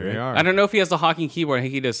keyboard. there Right? you are. I don't know if he has the Hawking keyboard. I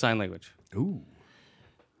think he does sign language. Ooh,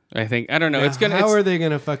 I don't know. It's gonna. How It's, are they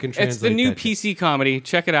gonna fucking translate? it's the new that shit? PC comedy.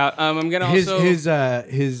 Check it out. I'm gonna His also.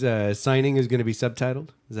 his signing is gonna be subtitled.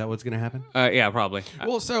 Is that what's gonna happen? Yeah, probably.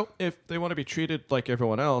 Well, so if they want to be treated like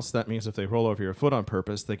everyone else, that means if they roll over your foot on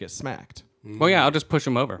purpose, they get smacked. Well, yeah, I'll just push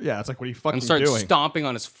him over Yeah, it's like, what are you fucking and start doing? stomping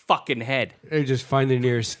on his fucking head. They just find the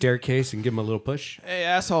nearest staircase and give him a little push. Hey,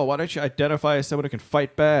 asshole, why don't you identify as someone who can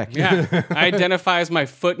fight back? Yeah, I identify as my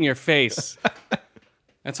foot in your face.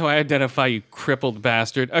 That's how I identify, you crippled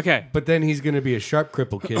bastard. Okay. But then he's gonna be a sharp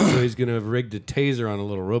cripple kid, so he's gonna have rigged a taser on a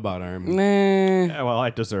little robot arm. Nah, Yeah, well, I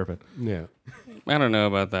deserve it. Yeah. I don't know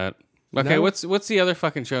about that. Okay, No? what's the other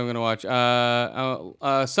fucking show I'm gonna watch?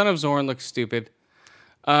 Son of Zorn looks stupid.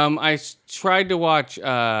 Tried to watch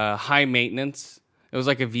High Maintenance. It was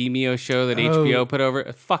like a Vimeo show that HBO put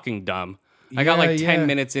over. Fucking dumb. I got Yeah, like 10 yeah.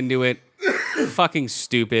 minutes into it. Fucking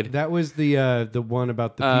stupid. That was the one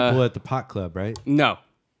about the people at the pot club, right? No.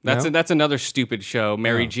 No? That's another stupid show.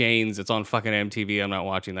 Mary Jane's. It's on fucking MTV. I'm not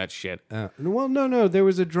watching that shit. Well, no. There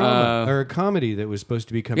was a drama or a comedy that was supposed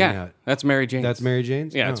to be coming Yeah, out. that's Mary Jane's. That's Mary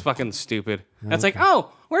Jane's? Yeah, Oh. it's fucking stupid. That's like,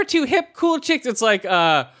 oh, we're two hip, cool chicks. It's like,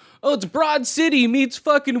 oh, it's Broad City meets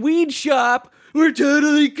fucking Weed Shop. We're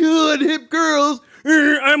totally cool and hip girls.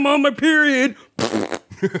 I'm on my period.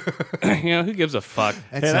 You know, who gives a fuck? That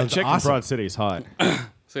Hey, that sounds chick in awesome. Broad City's hot.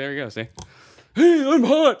 So there you go, see? Hey, I'm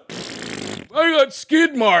hot. I got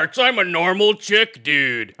skid marks. I'm a normal chick,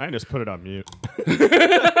 dude. I can just put it on mute.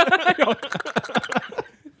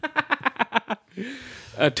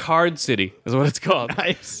 Tard City is what it's called.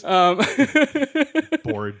 Nice.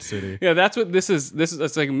 Bored City. Yeah, that's what this is.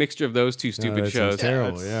 It's like a mixture of those two stupid That shows. sounds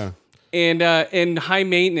terrible, that's- yeah. And High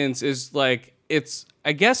Maintenance is like it's.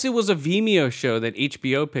 I guess it was a Vimeo show that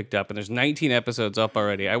HBO picked up, and there's 19 episodes up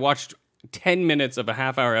already. I watched 10 minutes of a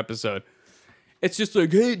half-hour episode. It's just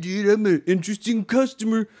like, hey, dude, I'm an interesting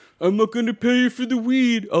customer. I'm not gonna pay you for the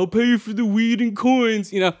weed. I'll pay you for the weed and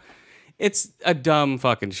coins. You know, it's a dumb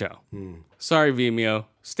fucking show. Sorry, Vimeo.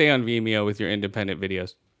 Stay on Vimeo with your independent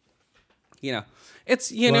videos. You know,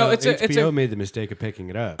 it's Well, it's HBO a made the mistake of picking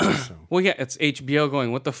it up. So. well, yeah, it's HBO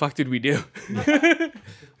going. What the fuck did we do?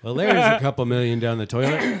 Well, there's a couple million down the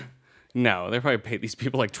toilet. No, they probably paid these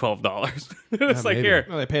people like $12. It's like maybe. here.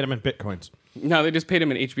 No, they paid him in bitcoins. No, they just paid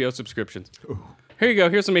him in HBO subscriptions. Here you go.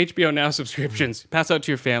 Here's some HBO Now subscriptions. Pass out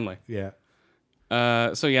to your family. Yeah.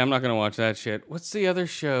 So yeah, I'm not gonna watch that shit. What's the other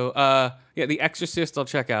show? Yeah, The Exorcist. I'll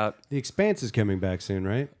check out. The Expanse is coming back soon,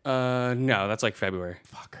 right? No, that's like February.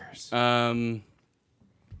 Fuckers.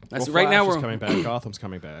 That's Well, right now. Flash is We're coming back. Gotham's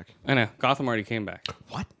coming back. I know Gotham already came back.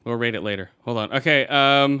 What? We'll rate it later. Hold on.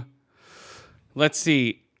 Okay. Let's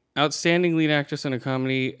see. Outstanding lead actress in a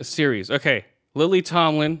comedy series. Okay. Lily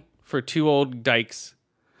Tomlin for Two Old Dykes.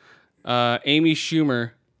 Amy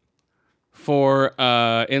Schumer for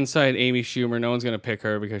Inside Amy Schumer. No one's gonna pick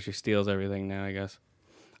her because she steals everything now, I guess.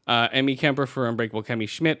 Emmy Kemper for Unbreakable Kimmy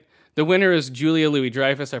Schmidt. The winner is Julia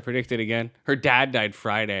Louis-Dreyfus. I predicted again. Her dad died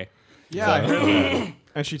Friday. Yeah, I heard that.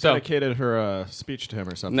 And she dedicated her speech to him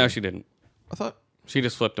or something. No, she didn't. I thought. She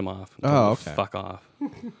just flipped him off. Oh, okay. Fuck off.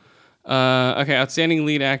 Okay, outstanding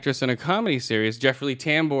lead actress in a comedy series. Jeffrey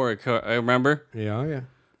Tambor, remember? Yeah, oh yeah.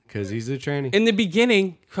 Because he's a tranny. In the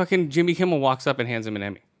beginning, fucking Jimmy Kimmel walks up and hands him an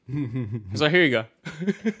Emmy. He's like, here you go.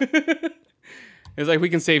 It's like, we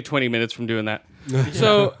can save 20 minutes from doing that.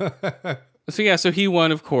 So he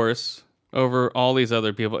won, of course, over all these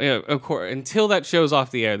other people. Yeah, of course. Until that show's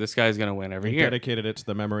off the air, this guy's going to win every He year. dedicated it to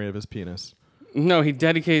the memory of his penis. No, he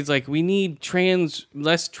dedicates, like, we need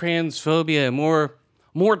less transphobia,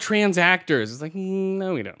 more trans actors. It's like,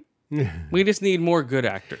 no, we don't. We just need more good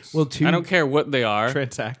actors. Well, I don't care what they are.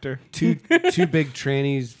 Trans actor. Two big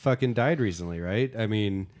trannies fucking died recently, right? I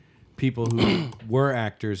mean, people who were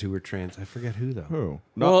actors who were trans. I forget who though. Who?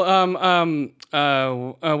 Well,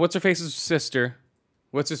 what's her face's sister?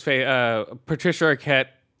 What's his face? Patricia Arquette.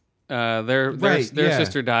 Their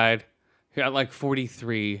sister died. He got like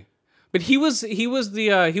 43. But he was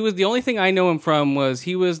the only thing I know him from was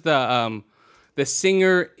he was the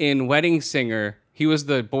singer in Wedding Singer. He was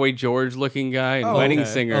the Boy George looking guy in Wedding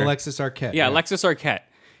Singer. Alexis Arquette. Yeah, Alexis Arquette.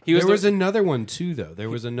 There was another one too, though. There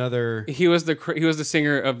was another. He was the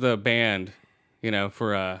singer of the band,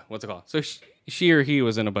 for what's it called? So she or he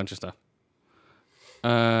was in a bunch of stuff.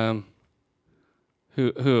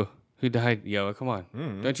 Who died? Yo, come on!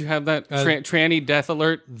 Don't you have that tranny death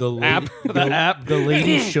alert app? The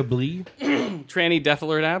Lady Chablis. Tranny death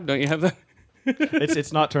alert app? Don't you have that?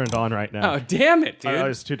 It's not turned on right now. Oh, damn it, dude! I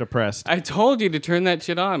was too depressed. I told you to turn that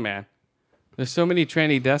shit on, man. There's so many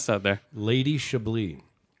tranny deaths out there. Lady Chablis.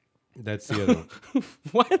 That's the other one.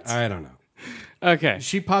 What? I don't know. Okay.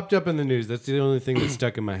 She popped up in the news. That's the only thing that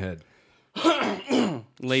stuck in my head.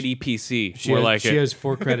 Lady PC. She has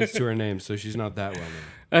 4 credits to her name, so she's not that well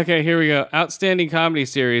known. Okay, here we go. Outstanding comedy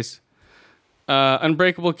series.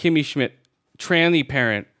 Unbreakable Kimmy Schmidt. Tranny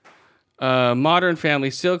Parent. Modern Family.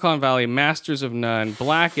 Silicon Valley. Masters of None.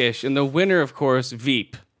 Blackish. And the winner, of course,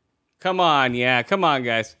 Veep. Come on,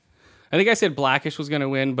 guys. I think I said Blackish was going to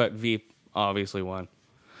win, but Veep obviously won.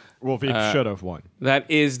 Well, Veep should have won.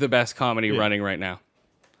 That is the best comedy running right now.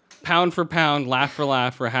 Pound for pound, laugh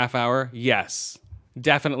for a half hour. Yes,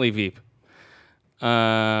 definitely Veep.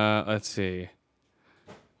 Let's see.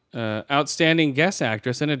 Outstanding guest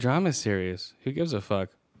actress in a drama series. Who gives a fuck?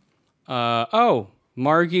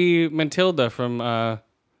 Margie Matilda from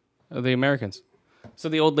The Americans. So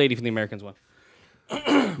the old lady from The Americans won.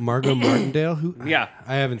 Margot Martindale, who Yeah.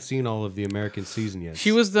 I haven't seen all of the American season yet.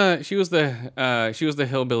 She was the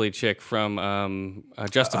hillbilly chick from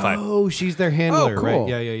Justified. Oh, she's their handler, Oh, right? cool.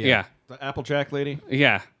 Yeah. The Applejack lady.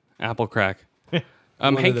 Yeah, Apple Crack.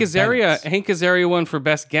 One Hank of the Azaria. best. Hank Azaria won for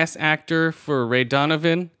Best Guest Actor for Ray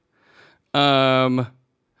Donovan.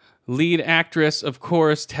 Lead actress, of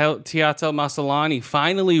course, Tiata Maslany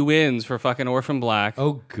finally wins for fucking Orphan Black.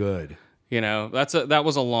 Oh, good. That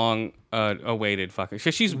was a long awaited fucking.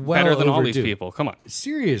 She's Well better than all these overdue. people. Come on.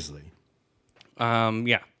 Seriously.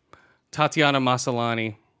 Yeah. Tatiana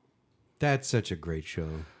Maslany. That's such a great show.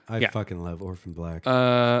 I fucking love Orphan Black.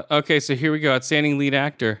 Okay, so here we go. Outstanding lead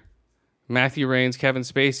actor. Matthew Raines, Kevin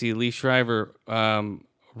Spacey, Lee Shriver, Bob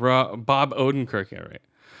Odenkirk. Yeah, right.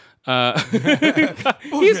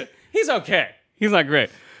 He's okay. He's not great.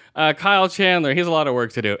 Kyle Chandler, he has a lot of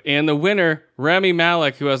work to do. And the winner, Rami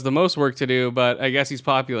Malek, who has the most work to do, but I guess he's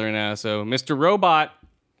popular now. So Mr. Robot.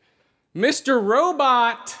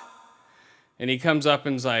 And he comes up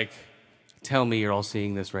and's like, tell me you're all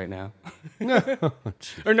seeing this right now.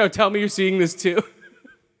 Or no, tell me you're seeing this too.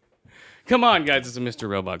 Come on, guys. It's a Mr.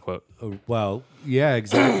 Robot quote. Oh, well, yeah,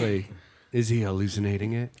 exactly. Is he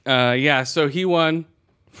hallucinating it? Yeah, so he won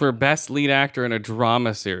for Best Lead Actor in a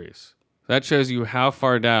Drama Series. That shows you how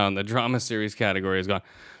far down the drama series category has gone.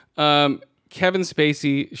 Kevin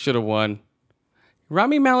Spacey should have won.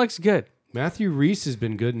 Rami Malek's good. Matthew Reese has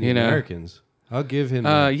been good in The Americans. I'll give him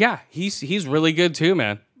that. Yeah, he's really good too,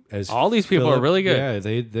 man. As All these people are really good. Yeah,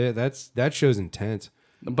 that show's intense.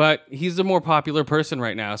 But he's the more popular person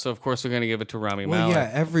right now, so of course we're going to give it to Rami Well, Malek.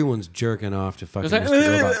 yeah, everyone's jerking off to fucking It's like,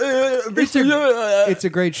 Mr. Robot. It's a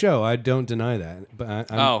great show. I don't deny that.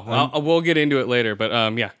 But we'll get into it later. But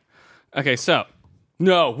yeah. Okay, so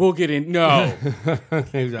no, we'll get in. No,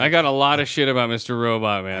 I got a lot of shit about Mr.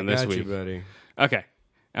 Robot, man, this week. buddy. Okay,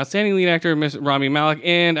 outstanding lead actor, Rami Malek,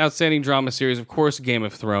 and outstanding drama series, of course, Game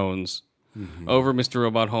of Thrones, over Mr.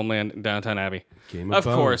 Robot, Homeland, Downton Abbey. Game of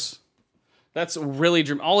Thrones. Course. That's really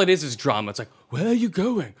all it is drama. It's like, where are you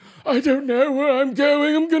going? I don't know where I'm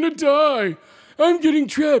going. I'm gonna die. I'm getting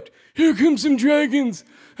trapped. Here come some dragons.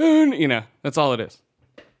 And, that's all it is,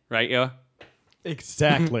 right? Yeah.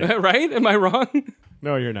 Exactly. Right? Am I wrong?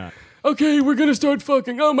 No, you're not. Okay, we're gonna start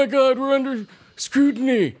fucking. Oh my god, we're under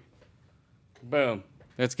scrutiny. Boom.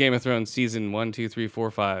 That's Game of Thrones season 1, 2, 3,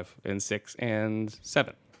 4, 5, and 6, and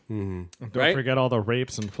 7. Don't Right? forget all the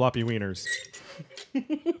rapes and floppy wieners.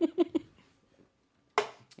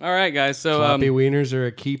 All right, guys. So, Floppy wieners are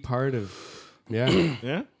a key part of, yeah,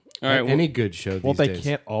 Yeah. all right. any good show these Well, they days.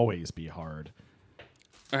 can't always be hard.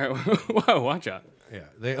 All right. Whoa, watch out. Yeah,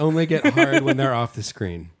 they only get hard when they're off the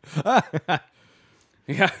screen.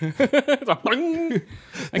 Yeah. It's a bling.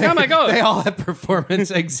 I got my go. They all have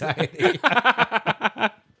performance anxiety.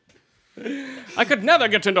 I could never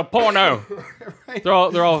get into porno. They're all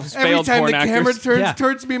Every failed time porn the actors. camera turns Yeah.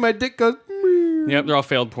 towards me, my dick goes. Yep, they're all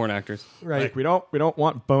failed porn actors. Right. Like we don't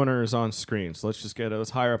want boners on screen, so let's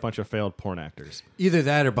hire a bunch of failed porn actors. Either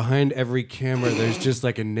that or behind every camera, there's just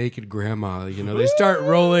like a naked grandma. You know, they start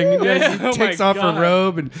rolling. And Yeah, she oh takes my off God. her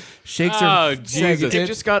robe and shakes Oh, her Jesus. saggy They tits.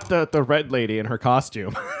 just got the red lady in her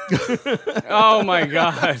costume, Oh my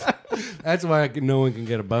God. That's why no one can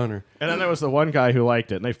get a boner. and then there was the one guy who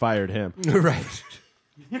liked it, and they fired him. Right.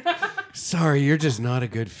 Sorry, you're just not a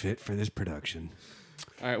good fit for this production.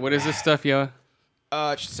 All right, what is this stuff, yo?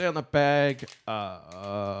 It should say on the bag.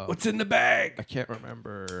 What's in the bag? I can't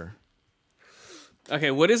remember.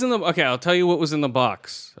 Okay, what is in the? Okay, I'll tell you what was in the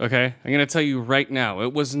box. Okay, I'm gonna tell you right now.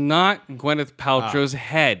 It was not Gwyneth Paltrow's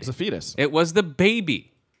head. It's a fetus. It was the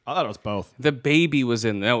baby. I thought it was both. The baby was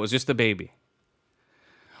in there. No, it was just the baby.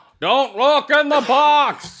 Don't look in the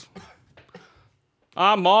box.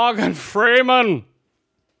 I'm Morgan Freeman.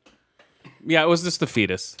 Yeah, it was just the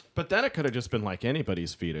fetus. But then it could have just been like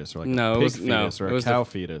anybody's fetus, or like No, a it pig was- fetus, no, or it a was cow the-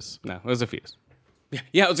 fetus. No, it was a fetus.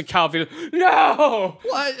 Yeah, it was a cow fetus. No.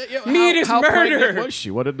 What? Meat is murder. pregnant was she?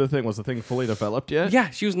 What did the thing? Was the thing fully developed yet? Yeah,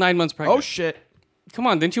 she was 9 months pregnant. Oh shit! Come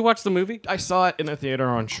on, didn't you watch the movie? I saw it in a theater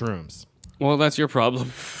on shrooms. Well, that's your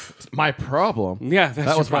problem. My problem. Yeah, that's that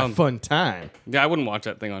your was problem. my fun time. Yeah, I wouldn't watch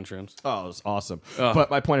that thing on shrooms. Oh, it was awesome. Ugh. But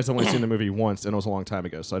my point is, I've only seen the movie once, and it was a long time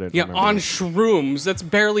ago, so I didn't. Yeah, remember on it. shrooms. That's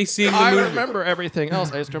barely seeing the I movie. remember everything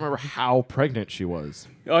else. I just don't remember how pregnant she was.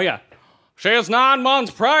 Oh yeah, she is 9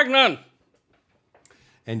 months pregnant.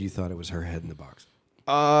 And you thought it was her head in the box.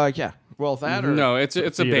 Yeah. Well, that or No, it's a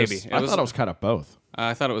fetus. baby. I thought it was kind of both.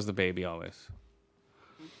 I thought it was the baby always,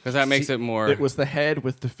 because that makes it more. It was the head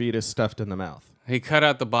with the fetus stuffed in the mouth. He cut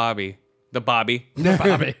out the bobby. The bobby.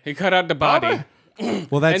 Bobby. He cut out the body.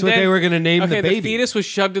 Well, that's And what then- they were going to name okay, the baby. fetus was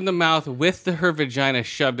shoved in the mouth with her vagina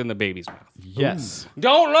shoved in the baby's mouth. Yes.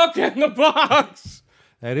 Don't look in the box.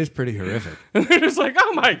 That is pretty horrific. They're just like,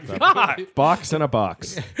 oh my God. Box in a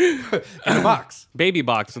box. In a box. Baby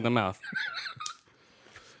box in the mouth.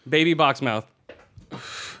 Baby box mouth.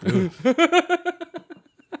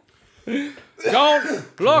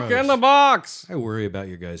 Don't look in the box. I worry about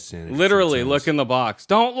your guys' sanity. Literally, sometimes. look in the box.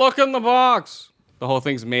 Don't look in the box. The whole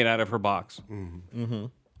thing's made out of her box. Mm-hmm. All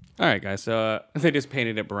right, guys. So they just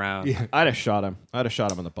painted it brown. Yeah. I'd have shot him. I'd have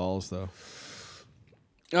shot him in the balls, though.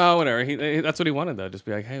 Oh, whatever. That's what he wanted, though. Just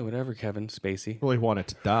be like, hey, whatever, Kevin Spacey. Well, he wanted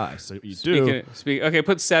to die, so you Speaking do. okay,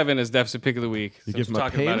 put 7 as deficit pick of the week. You since give him we're a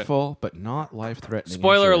talking about it. painful but not life-threatening.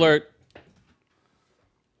 Spoiler injury. alert.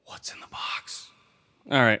 What's in the box?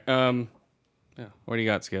 All right. Yeah. What do you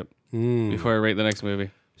got, Skip? Before I rate the next movie.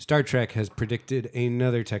 Star Trek has predicted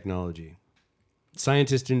another technology.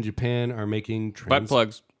 Scientists in Japan are making Butt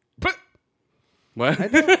plugs. What?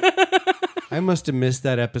 I must have missed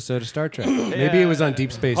that episode of Star Trek. Maybe it was on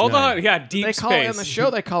Deep Space Hold Nine. on. Yeah, deep They call it in space. the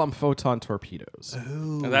show. They call them photon torpedoes.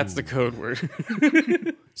 That's the code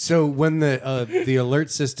word. So when the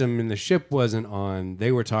alert system in the ship wasn't on,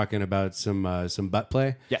 they were talking about some butt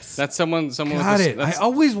play. Yes. That's someone. Got with it. I that's-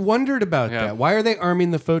 always wondered about Yeah. that. Why are they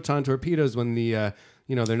arming the photon torpedoes when they're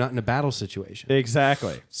not in a battle situation?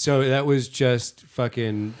 exactly. So that was just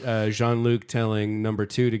fucking Jean-Luc telling number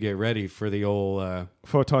 2 to get ready for the old.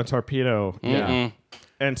 Photon torpedo. Yeah.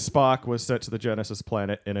 And Spock was sent to the Genesis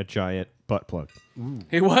planet in a giant butt plug.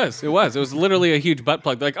 It was. It was literally a huge butt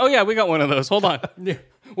plug. They're like, oh yeah, we got one of those. Hold on.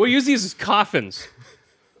 We'll use these as coffins.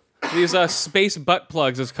 These space butt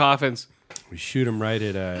plugs as coffins. We shoot them right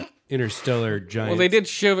at interstellar giants. Well, they did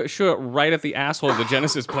show it right at the asshole of the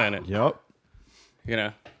Genesis planet. Yep. You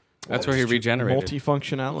know, that's where he regenerated.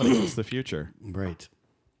 Multifunctionality is the future. Right.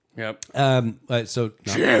 Yep.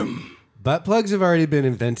 Jim. Butt plugs have already been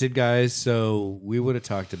invented, guys, so we would have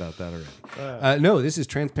talked about that already. No, this is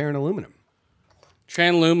transparent aluminum.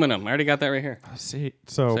 Tranluminum. I already got that right here. See,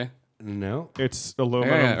 so See? No. it's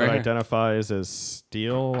aluminum Yeah, right that here. identifies as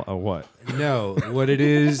steel. A what? No. What it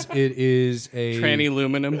is a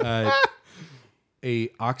Trannyluminum. a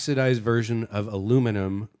oxidized version of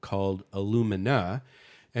aluminum called alumina,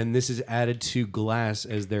 and this is added to glass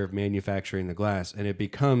as they're manufacturing the glass, and it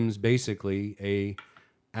becomes basically a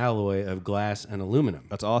alloy of glass and aluminum.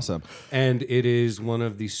 That's awesome. And it is one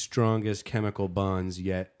of the strongest chemical bonds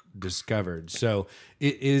yet discovered. So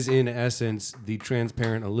it is in essence the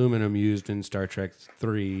transparent aluminum used in Star Trek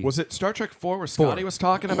 3. Was it Star Trek 4 where Scotty was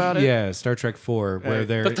talking about it? Yeah, Star Trek 4, where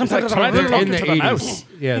they're in the mouse. 80s.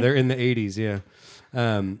 Yeah, they're in the 80s, yeah.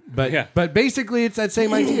 But basically it's that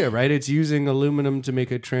same idea, right? It's using aluminum to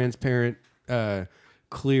make a transparent,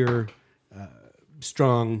 clear,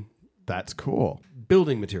 strong That's cool.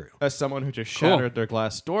 building material. As someone who just shattered their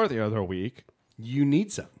glass door the other week, You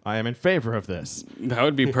need some. I am in favor of this. That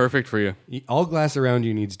would be perfect for you. All glass around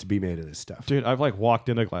you needs to be made of this stuff. Dude, I've like walked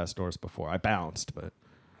into glass doors before. I bounced, but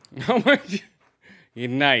Oh my! You're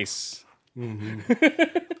nice. All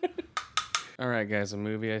right, guys. A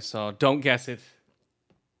movie I saw. Don't guess it.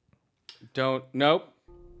 Don't. Nope.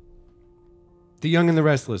 The Young and the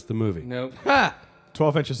Restless, the movie. Nope.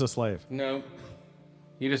 12 Inches a Slave. Nope.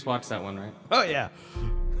 You just watched that one, right? Oh, yeah.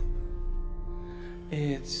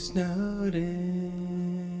 It snowed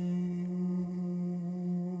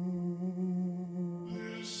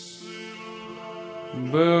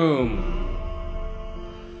Boom.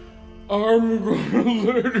 I'm gonna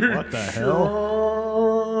let it What the hell?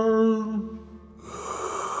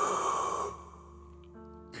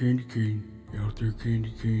 Candy cane, out there,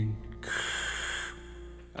 candy cane.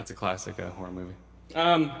 That's a classic horror movie.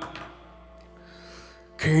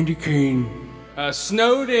 Candy cane.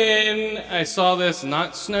 Snowed in. I saw this.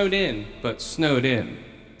 Not snowed in, but snowed in.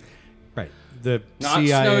 Right. The Not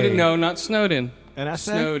CIA. snowed in. No, not snowed in. An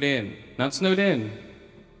essay? Snowed in. Not snowed in.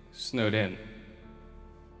 Snowed in.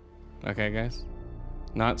 Okay, guys?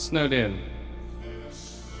 Not snowed in.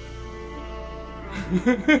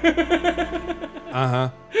 Uh-huh.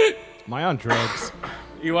 Am I on drugs?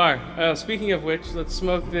 You are. Speaking of which, let's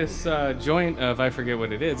smoke this joint of, I forget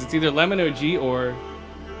what it is. It's either lemon OG or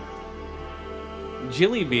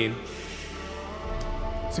Jilly Bean.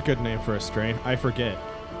 It's a good name for a strain. I forget.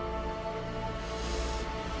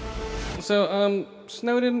 So,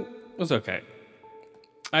 Snowden was okay.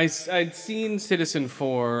 I'd seen Citizen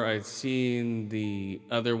 4. I'd seen the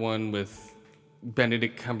other one with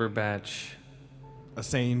Benedict Cumberbatch.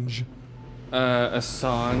 Assange.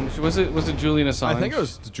 Assange. Was it Julian Assange? I think it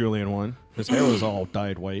was the Julian one. His hair was all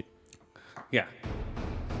dyed white. Yeah.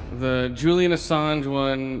 The Julian Assange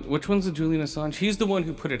one. Which one's the Julian Assange? He's the one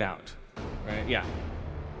who put it out. Right? Yeah.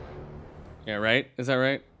 Yeah, right? Is that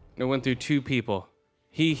right? It went through two people.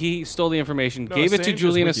 He stole the information, gave it to Assange is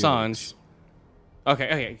Julian WikiLeaks. Assange.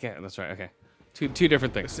 Okay, yeah, that's right. Okay. Two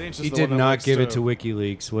different things. Assange is He the did one that not likes give it to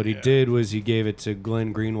WikiLeaks. What he did was he gave it to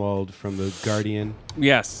Glenn Greenwald from The Guardian.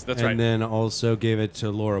 Yes, that's and right. then also gave it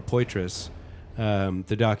to Laura Poitras,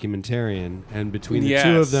 the documentarian. And between the two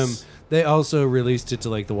Yes. of them, they also released it to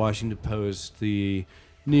like the Washington Post, the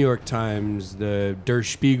New York Times, the Der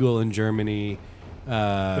Spiegel in Germany,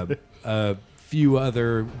 a few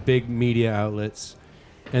other big media outlets.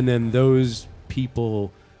 And then those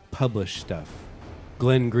people publish stuff.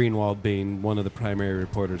 Glenn Greenwald being one of the primary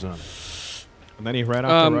reporters on it. And then he ran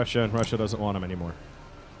off to Russia, and Russia doesn't want him anymore.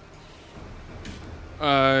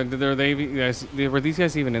 Were these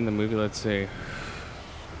guys even in the movie? Let's see.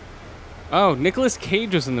 Oh, Nicolas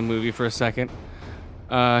Cage was in the movie for a second.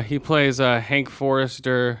 He plays Hank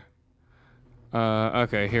Forrester.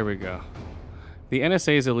 Okay, here we go. The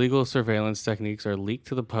NSA's illegal surveillance techniques are leaked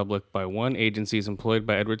to the public by one agency employed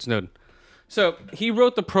by Edward Snowden. So he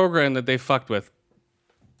wrote the program that they fucked with.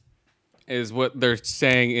 Is what they're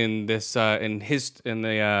saying in this in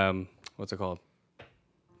the what's it called?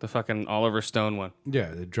 The fucking Oliver Stone one.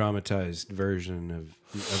 Yeah, the dramatized version of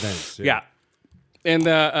events. Yeah. And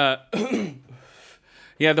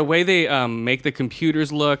yeah, the way they make the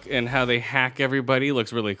computers look and how they hack everybody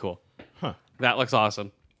looks really cool. Huh. That looks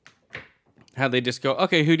awesome. How they just go,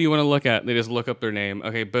 okay, who do you want to look at? They just look up their name.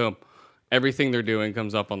 Okay, boom. Everything they're doing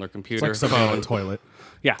comes up on their It's computer. like something on a toilet.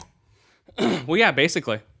 Yeah. Well, yeah,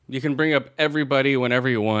 basically. You can bring up everybody whenever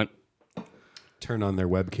you want. Turn on their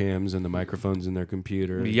webcams and the microphones in their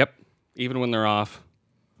computer. Yep. Even when they're off.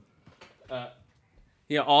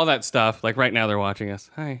 Yeah, all that stuff. Like right now they're watching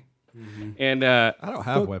us. Hi. Mm-hmm. And I don't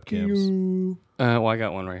have webcams. well, I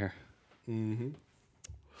got one right here. Mm-hmm.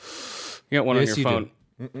 You got one Yes, on you your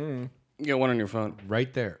phone. You got one on your phone.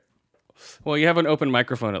 Right there. Well, you have an open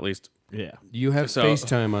microphone at least. Yeah. You have So-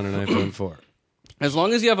 FaceTime on an iPhone 4. As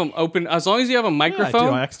long as you have them open, as long as you have a Yeah, I do.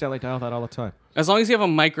 microphone, I accidentally dial that all the time. as long as you have a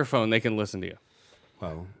microphone, they can listen to you.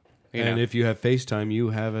 Well, You and know. if you have FaceTime, you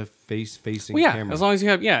have a face-facing Well, yeah, camera. as long as you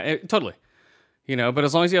have, totally. You know, but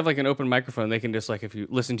as long as you have like an open microphone, they can just like if you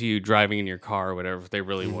listen to you driving in your car or whatever, if they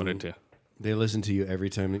really wanted to. They listen to you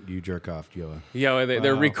every time that you jerk off, Yoa. Yeah,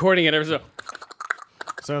 they're recording it every so.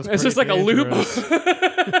 Sounds It's just like pretty a loop.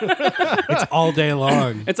 dangerous. It's all day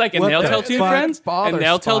long. It's like, and What they'll the tell two fuck? friends, Bother and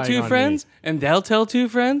they'll tell spying two on friends, and they'll tell two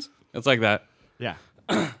friends. It's like that. Yeah.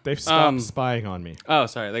 They've stopped spying on me. Oh,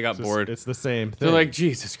 sorry, they got It's- bored. It's the same thing. They're like,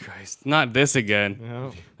 Jesus Christ, not this again.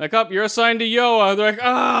 No. Like, up, you're assigned to Yoa. They're like,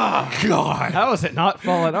 God. How is it not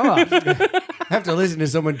falling off? I have to listen to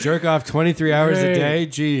someone jerk off 23 hours a Great. day?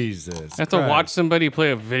 Jesus. I have to watch somebody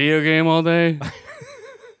play a video game all day.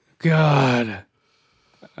 God,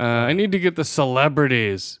 I need to get the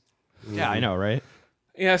celebrities. Yeah, I know, right?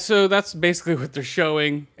 Yeah, so that's basically what they're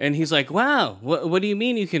showing. And he's like, wow, what do you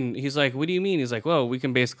mean you can? He's like, what do you mean? He's like, well, we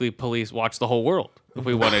can basically watch the whole world if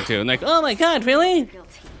we wanted to. And like, oh my God, really?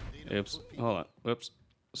 Oops, hold on. Whoops.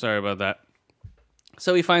 Sorry about that.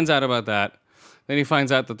 So he finds out about that. Then he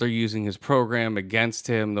finds out that they're using his program against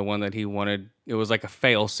him, the one that he wanted. It was like a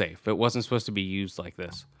fail-safe. It wasn't supposed to be used like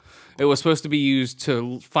this. It was supposed to be used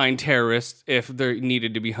to find terrorists if they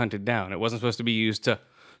needed to be hunted down. It wasn't supposed to be used to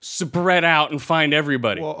spread out and find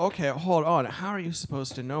everybody. Well, okay, hold on. How are you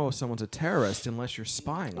supposed to know if someone's a terrorist unless you're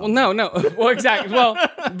spying on Well, no. Well, exactly. Well,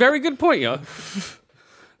 very good point, yo.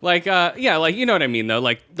 Like, yeah, like, you know what I mean, though.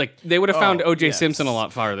 Like they would have found O.J. yes. Simpson a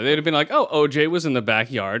lot farther. They'd have been like, oh, O.J. was in the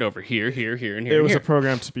backyard over here, and here, It and was here. a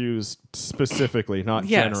program to be used specifically, not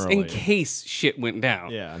Yes, generally. in case shit went down.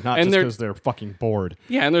 Yeah, not and just they're because they're fucking bored.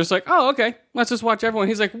 Yeah, and they're just like, oh, okay, let's just watch everyone.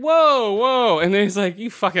 He's like, whoa, and then he's like, you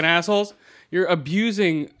fucking assholes, you're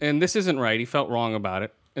abusing, and this isn't right. He felt wrong about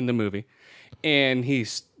it in the movie, and he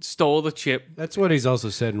stole the chip. That's what he's also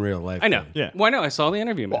said in real life. I know. Yeah. Why no? I saw the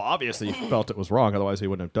interview. Man. Well, obviously he felt it was wrong, otherwise he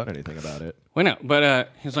wouldn't have done anything about it. Why no? But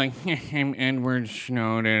he's like, I'm Edward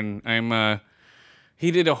Snowden. He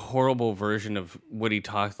did a horrible version of what he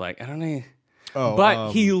talked like. I don't know. Oh,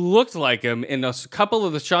 But he looked like him in a couple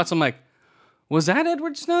of the shots. I'm like, was that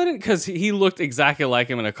Edward Snowden? Because he looked exactly like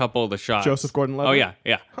him in a couple of the shots. Joseph Gordon-Levitt? Oh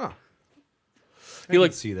yeah. I He can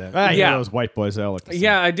looked. see that. Yeah. Those white boys they all look the same.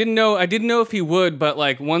 Yeah, I didn't know if he would, but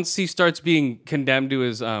like once he starts being condemned to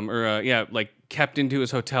his like kept into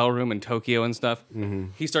his hotel room in Tokyo and stuff,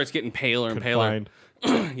 he starts getting paler and Confined.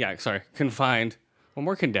 paler. Yeah, sorry, confined. Well,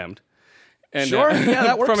 more condemned. And, Sure, yeah,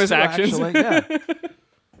 that works from his too, actions. actually,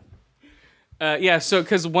 yeah. Yeah, so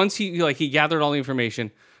because once he gathered all the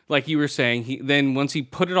information, like you were saying, then once he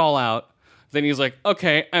put it all out, then he's like,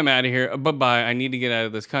 okay, I'm out of here. Bye bye. I need to get out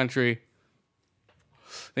of this country.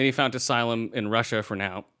 Then he found asylum in Russia for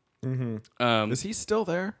now. Is he still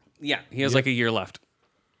there? Yeah, he has like a year left.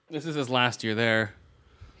 This is his last year there.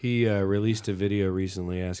 He released a video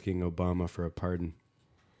recently asking Obama for a pardon.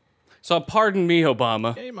 So pardon me,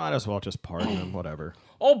 Obama. Yeah, you might as well just pardon him, whatever.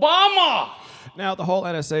 Obama! Now, the whole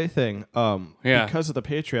NSA thing, Yeah. because of the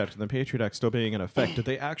Patriot Act and the Patriot Act still being in effect, did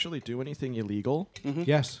they actually do anything illegal?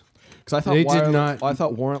 Yes. Because I thought They did not- I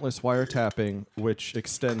thought warrantless wiretapping, which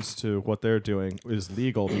extends to what they're doing, is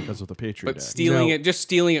legal because of the Patriot But Act. No. just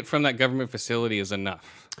stealing it from that government facility is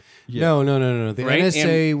enough. No. The Right?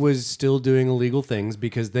 NSA was still doing illegal things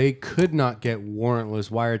because they could not get warrantless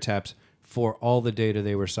wiretaps for all the data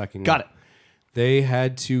they were sucking Got up. it. They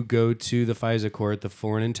had to go to the FISA court, the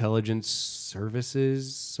Foreign Intelligence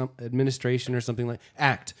Services Administration or something like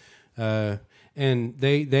Act. And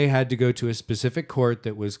they had to go to a specific court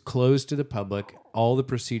that was closed to the public. All the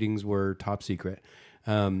proceedings were top secret.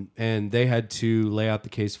 And they had to lay out the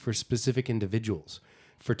case for specific individuals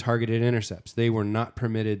for targeted intercepts. They were not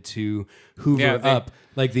permitted to hoover Yeah, they- up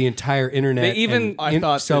like the entire internet They even- and I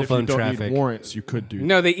thought cell that if you phone don't traffic. need warrants, you could do that.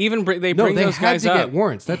 No, they even bring No, bring they those had guys to up. get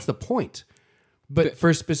warrants. That's the point. But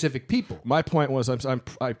for specific people. My point was,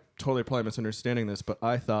 I totally probably misunderstanding this, but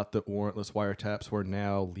I thought that warrantless wiretaps were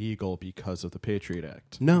now legal because of the Patriot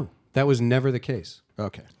Act. No, that was never the case.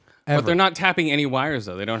 Okay. But they're not tapping any wires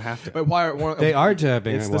though. They don't have to. But They are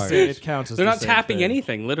tapping It's on the wires. same. It counts as They're the not same tapping thing.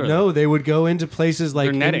 anything, literally. No, they would go into places like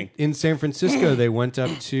They're netting. in San Francisco. They went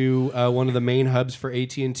up to one of the main hubs for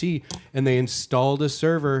AT&T, and they installed a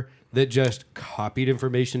server that just copied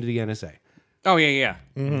information to the NSA. Oh yeah.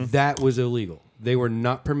 That was illegal. They were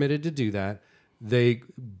not permitted to do that. They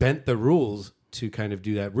bent the rules to kind of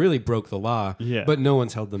do that. Really broke the law. Yeah. But no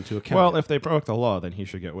one's held them to account. Well, if they broke the law, then he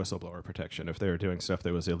should get whistleblower protection if they were doing stuff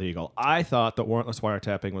that was illegal. I thought that warrantless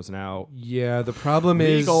wiretapping was now yeah, the problem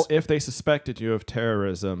legal is if they suspected you of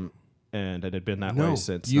terrorism, and it had been that way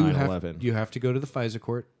since 9/11. You have to go to the FISA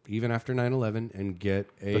court even after 9/11 and get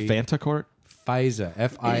a The Fanta court? FISA,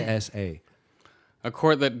 FISA. A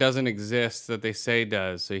court that doesn't exist that they say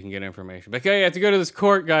does, so you can get information. But okay, you have to go to this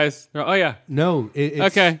court, guys. Oh yeah. No, it's,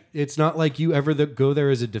 Okay. It's not like you ever go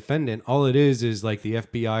there as a defendant. All it is like the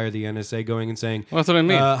FBI or the NSA going and saying, Well, that's what I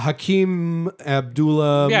mean. Hakeem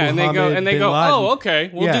Abdullah. Yeah, and they Muhammad go, bin Laden. oh,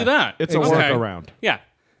 okay, we'll Yeah. do that. It's a Okay. workaround. Yeah.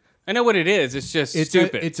 I know what it is. It's just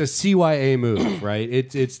stupid. It's a CYA move, right?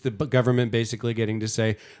 It's the government basically getting to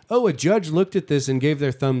say, oh, a judge looked at this and gave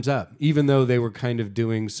their thumbs up, even though they were kind of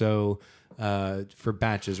doing so for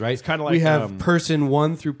batches, right? It's kind of like we have person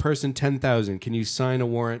 1 through person 10,000. Can you sign a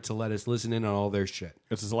warrant to let us listen in on all their shit?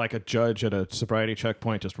 This is like a judge at a sobriety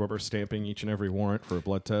checkpoint just rubber stamping each and every warrant for a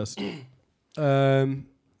blood test.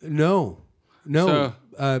 No,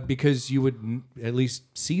 because you would at least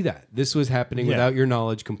see that this was happening without your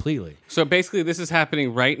knowledge completely. So basically, this is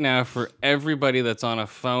happening right now for everybody that's on a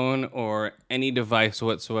phone or any device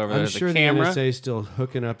whatsoever. I'm There's sure a the camera. NSA is still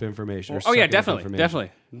hooking up information. Or Oh yeah, sucking up definitely, information.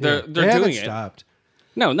 definitely. They're They doing haven't it. stopped.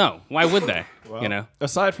 No. Why would they? Well, you know.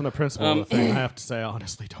 aside from the principle of the thing, I have to say I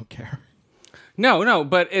honestly don't care. No,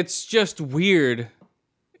 but it's just weird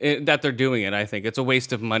that they're doing it. I think it's a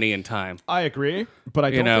waste of money and time. I agree, but I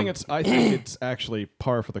don't know. think it's. I think it's actually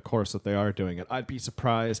par for the course that they are doing it. I'd be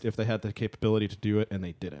surprised if they had the capability to do it and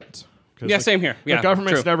they didn't. 'Cause Yeah, the- same here. Yeah, the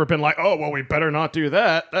government's true. never been like, oh, well, we better not do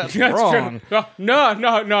that. That's That's wrong. true. No,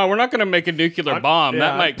 we're not going to make a nuclear bomb. yeah,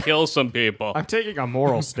 That might kill some people. I'm taking a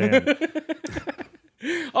moral stand.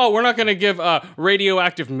 Oh, we're not going to give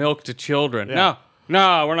radioactive milk to children. Yeah.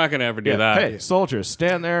 No, we're not going to ever do that. Hey, soldiers,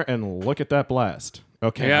 stand there and look at that blast.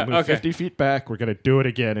 Okay, Yeah, I'll move okay. 50 feet back. We're going to do it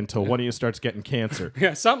again until one of you starts getting cancer.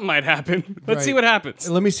 Yeah, something might happen. Let's see Right. what happens.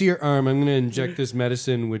 Let me see your arm. I'm going to inject this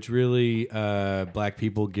medicine, which really, black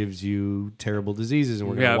people gives you terrible diseases, and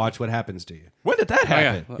we're going to Yeah. watch what happens to you. When did that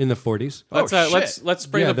happen? yeah. In the 40s, Let's shit. let's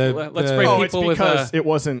spray Yeah, let's spray Oh, it's people with because it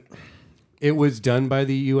wasn't. it was done by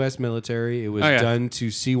the U.S. military. It was Oh, yeah. done to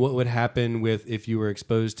see what would happen with if you were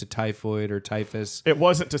exposed to typhoid or typhus. It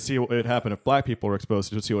wasn't to see what would happen if black people were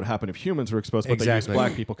exposed, to see what would happen if humans were exposed, but they Exactly. use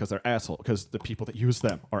black people because they're assholes, because the people that use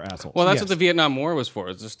them are assholes. Well, that's Yes. what the Vietnam War was for.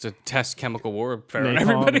 It's just to test chemical warfare on Napalm,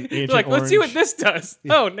 everybody. Agent Like, let's see what Orange. this does.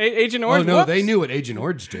 Oh, Agent Orange. Oh no, whoops. they knew what Agent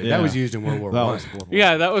Orange did. Yeah. That was used in World War that One. was World War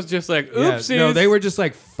Yeah, that was just like, Yeah, oopsies. no, they were just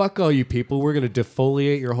like, "Fuck all you people. We're going to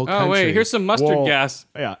defoliate your whole country." Oh wait, here's some mustard Well, gas.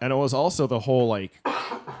 Yeah, and it was also the whole like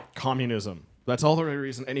communism. That's all the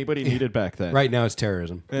reason anybody needed back then. right now it's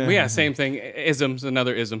terrorism. Yeah, same thing. Isms,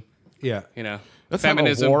 another ism. Yeah. You know, That's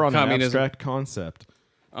feminism, not a war on an communism. abstract concept.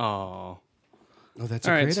 Oh, Oh, that's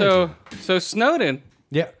all a right. great So, idea. Snowden.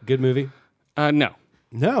 Yeah, good movie. No,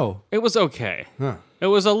 No. it was okay. Huh. It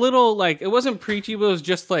was a little like it wasn't preachy, but it was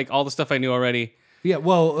just like all the stuff I knew already. Yeah,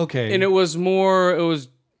 well, okay. And it was more.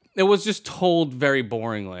 It was just told very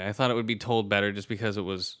boringly. I thought it would be told better just because it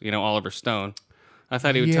was Oliver Stone. I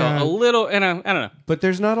thought he would Yeah. tell a little, and I don't know. But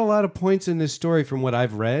there's not a lot of points in this story from what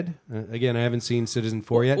I've read. Again, I haven't seen Citizen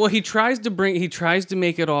 4 yet. Well, he tries to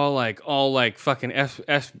make it all like fucking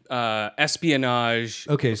espionage.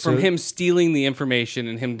 Okay, so- from him stealing the information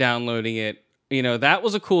and him downloading it. That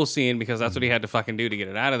was a cool scene because that's what he had to fucking do to get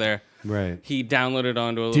it out of there. Right. He downloaded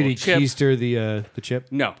onto a Did little he chip. keister the chip?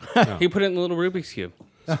 No, he put it in the little Rubik's cube.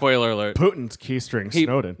 Spoiler alert. Putin's keystring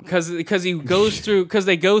Snowden. Because he goes through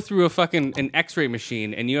they go through an X-ray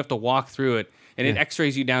machine and you have to walk through it and it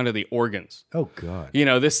X-rays you down to the organs. Oh God.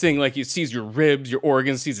 This thing like it sees your ribs, your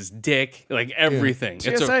organs, sees his dick, like everything.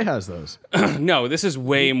 It's TSA has those. no, this is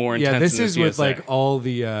way more intense. Yeah, this than is the with TSA. like all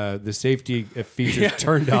the safety features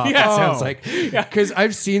turned off. Yeah. It sounds Oh. like because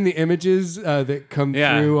I've seen the images that come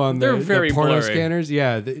Yeah. through on They're the very porno blurry. scanners.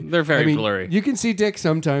 Yeah, They're very blurry. You can see dick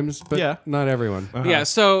sometimes, but Yeah. not everyone. Yeah,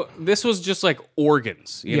 so this was just like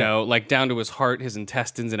organs, you Yeah. know, like down to his heart, his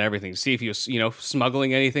intestines, and everything. See if he was,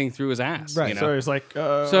 smuggling anything through his ass. Right. You know? So he's like,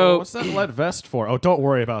 So- what's that lead vest for? Oh, don't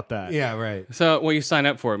worry about that. Yeah, right. So, well, you sign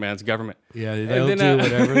up for it, man. It's government. Yeah, they'll then, do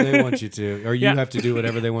whatever they want you to, or you Yeah. have to do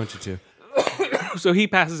whatever they want you to. So he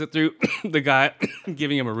passes it through the guy,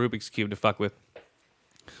 giving him a Rubik's Cube to fuck with.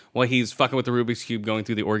 While he's fucking with the Rubik's Cube going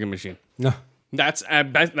through the organ machine. No. That's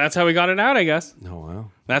how he got it out, I guess. Oh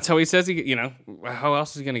wow. That's how he says how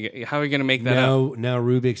else is he gonna get? How are you gonna make that out? Now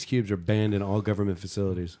Rubik's cubes are banned in all government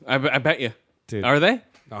facilities. I bet you. Dude. Are they?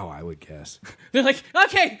 Oh, I would guess. They're like,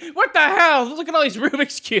 okay, what the hell? Look at all these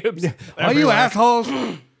Rubik's cubes. Are you assholes?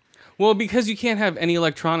 Well, because you can't have any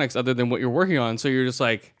electronics other than what you're working on, so you're just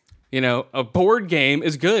like, a board game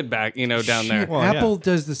is good back, down there. Well, Apple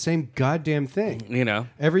does the same goddamn thing.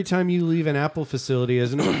 Every time you leave an Apple facility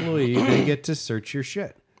as an employee, they get to search your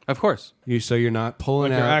shit. Of course. So you're not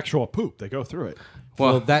pulling Like out your actual poop. They go through it.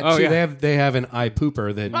 Well, that oh, too. yeah. They have an eye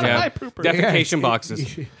pooper that Yeah. Eye pooper. Defecation Yeah.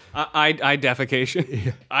 boxes. I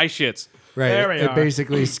defecation. Eye shits. right. There we It are.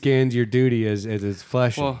 basically scans your duty as its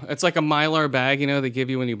flesh. Well, it's like a Mylar bag, they give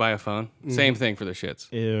you when you buy a phone. Same thing for the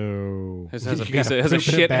shits. Ew. It has a You piece gotta of, has a poop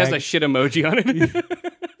in a shit has bag. a shit emoji on it.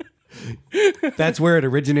 That's where it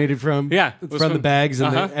originated from. Yeah, it was from the from- bags,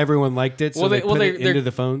 and uh-huh. everyone liked it, so they put it they're- into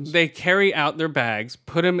the phones. They carry out their bags,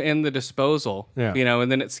 put them in the disposal, Yeah.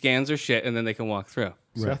 and then it scans their shit, and then they can walk through.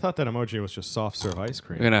 See, I thought that emoji was just soft serve ice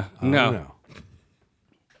cream. No. No.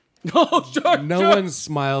 Oh, sure, No sure. one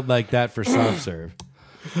smiled like that for soft serve.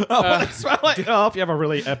 If you have a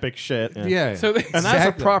really epic shit. Yeah. So they- And that's a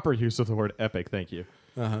Exactly. proper use of the word epic. Thank you.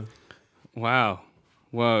 Wow.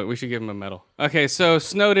 Whoa, we should give him a medal. Okay, so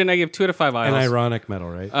Snowden, I give 2 out of 5 An aisles. ironic medal,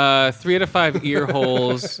 right? 3 out of 5 ear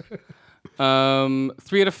holes.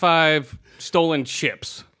 3 out of 5 stolen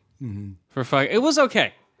chips. For 5. It was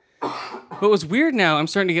okay. But what's weird now, I'm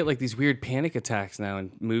starting to get like these weird panic attacks now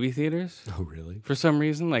in movie theaters Oh, really? for some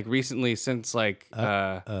reason. Like recently, since like,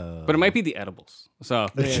 but it might be the edibles. So,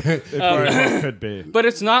 It very well could be. but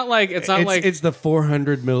it's not like It's the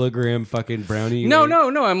 400 milligram fucking brownie. you no,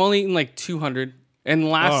 ate. no. I'm only eating like 200. And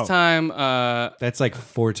last Oh. time, That's like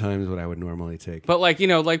 4 times what I would normally take. but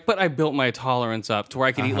but I built my tolerance up to where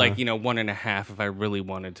I could eat like 1.5 if I really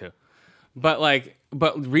wanted to. But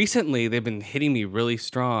recently they've been hitting me really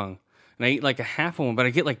strong, and I eat like a half of one. But I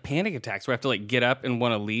get like panic attacks where I have to like get up and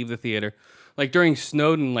want to leave the theater. Like during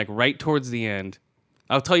Snowden, like right towards the end,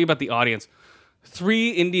 I'll tell you about the audience.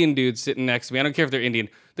 3 Indian dudes sitting next to me. I don't care if they're Indian.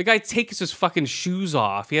 The guy takes his fucking shoes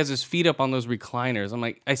off. He has his feet up on those recliners. I'm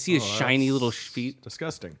like, I see his shiny little feet.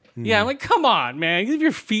 Disgusting. Yeah, I'm like, come on, man. Leave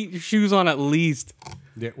your shoes on at least.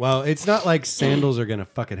 Yeah, well, it's not like sandals are going to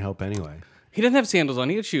fucking help anyway. He didn't have sandals on.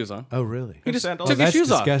 He had shoes on. Oh, really? He just sandals- took Oh, his that's shoes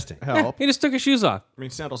disgusting. Help. He just took his shoes off. I mean,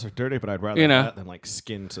 sandals are dirty, but I'd rather You know. that than like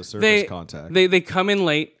skin to surface They contact. they come in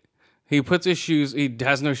late. He puts his shoes. He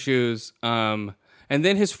has no shoes. And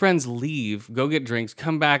then his friends leave, go get drinks,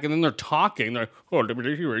 come back, and then they're talking. They're I'm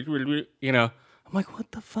like,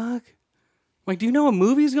 what the fuck? I'm like, do you know a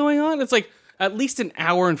movie's going on? It's like at least an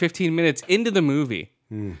hour and 15 minutes into the movie.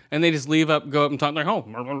 And they just leave up, go up and talk like, oh,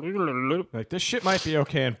 Like, this shit might be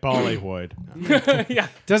okay in Bollywood. yeah.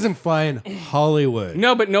 Doesn't fly in Hollywood.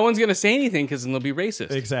 No, but no one's gonna say anything because then they'll be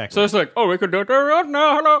racist. Exactly. So it's like, oh, we could do it right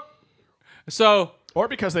now. Hello. So, Or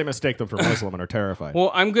because they mistake them for Muslim and are terrified.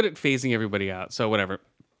 well, I'm good at phasing everybody out, so whatever.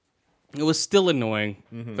 It was still annoying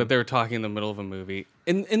that they were talking in the middle of a movie,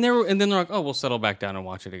 and then they're like, oh, we'll settle back down and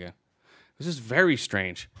watch it again. It was just very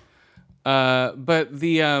strange. But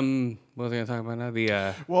the what was I gonna talk about now?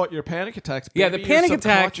 The Well, your panic attacks. Yeah, the maybe panic you're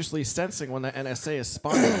attack- subconsciously sensing when the NSA is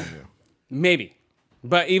spying on you. maybe,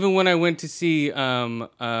 but even when I went to see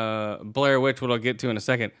Blair Witch, what I'll get to in a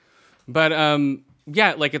second, but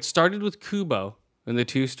yeah, like it started with Kubo and the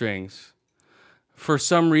 2 strings. For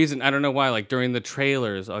some reason, I don't know why. Like during the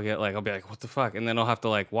trailers, I'll be like, what the fuck, and then I'll have to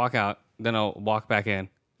like walk out, then I'll walk back in,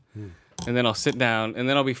 and then I'll sit down, and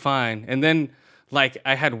then I'll be fine, and then. Like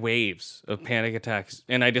I had waves of panic attacks,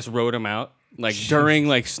 and I just wrote them out like during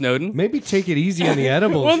like Snowden. Maybe take it easy on the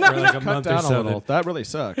edibles Well, no, for like no. a Cut month or down a so. little. That really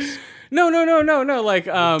sucks. No. Like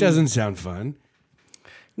Doesn't sound fun.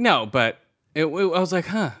 no, but I was like,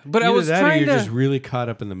 huh. But I Either was that or trying you're to. just really caught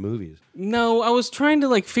up in the movies. No, I was trying to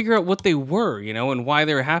like figure out what they were, and why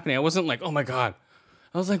they were happening. I wasn't like, oh my god.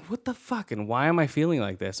 I was like, what the fuck, and why am I feeling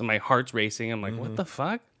like this? And my heart's racing. I'm like, what the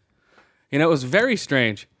fuck? It was very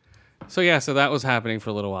strange. So yeah, so that was happening for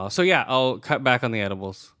a little while. So yeah, I'll cut back on the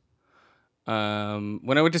edibles.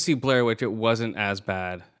 When I went to see Blair Witch, it wasn't as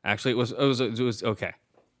bad. Actually, it was okay.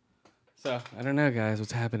 So I don't know, guys,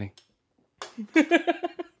 what's happening?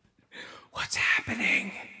 What's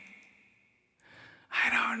happening? I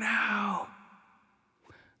don't know.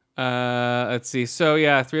 Let's see. So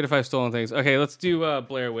yeah, 3 out of 5 stolen things. Okay, let's do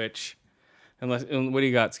Blair Witch. What do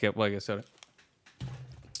you got, Skip? Well, I guess soda.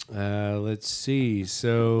 Let's see.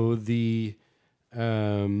 So the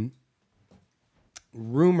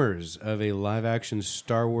rumors of a live-action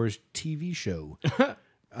Star Wars TV show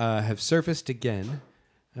have surfaced again.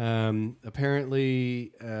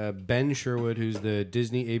 Apparently, Ben Sherwood, who's the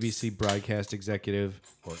Disney ABC broadcast executive,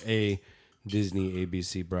 or a Disney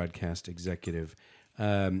ABC broadcast executive,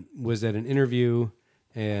 was at an interview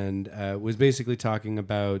and was basically talking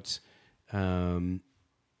about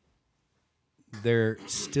they're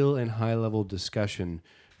still in high-level discussion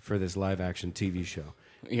for this live-action TV show.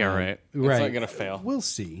 Yeah, right. It's right. not gonna fail. We'll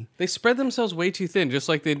see. They spread themselves way too thin, just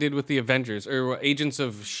like they did with the Avengers or Agents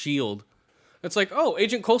of S.H.I.E.L.D. It's like, oh,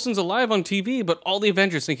 Agent Coulson's alive on TV, but all the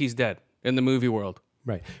Avengers think he's dead in the movie world.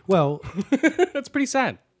 Right. Well, That's pretty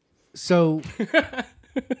sad. so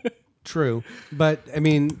true, but I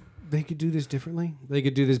mean, they could do this differently. They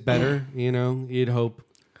could do this better. You'd hope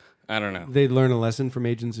I don't know. they'd learn a lesson from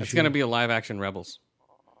Agents of It's S.H.I.E.L.D. gonna be a live action Rebels.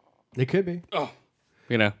 It could be. Oh,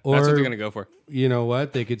 You know, Or- that's what they're gonna go for. You know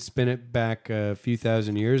what? They could spin it back a few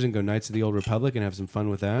thousand years and go Knights of the Old Republic and have some fun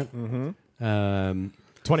with that. Mm-hmm.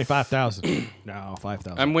 25,000. No,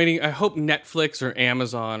 5,000. I'm waiting. I hope Netflix or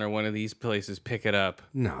Amazon or one of these places pick it up.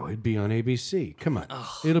 No, it'd be on ABC. Come on,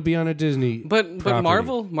 it'll be on a Disney. But property.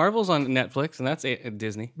 Marvel's on Netflix, and that's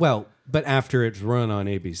Disney. Well, but after it's run on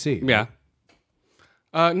ABC. Yeah.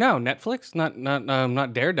 No, Netflix,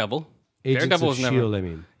 not Daredevil. Agents Daredevil of was never. S.H.I.E.L.D., I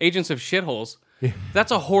mean. Agents of Shitholes.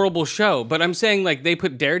 That's a horrible show. But I'm saying like they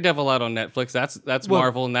put Daredevil out on Netflix. That's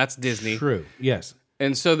Marvel and that's Disney. True. Yes.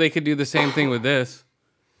 And so they could do the same thing with this.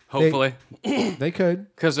 Hopefully, They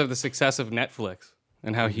could. because of the success of Netflix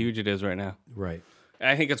and how huge it is right now. Right.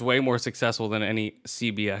 I think it's way more successful than any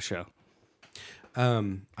CBS show.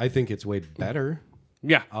 I think it's way better.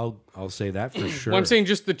 Yeah. I'll say that for sure. Well, I'm saying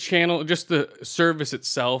just the channel, just the service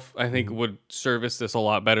itself, I think would service this a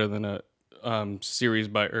lot better than a series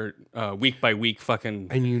week by week fucking.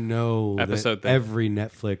 and you know episode that thing. every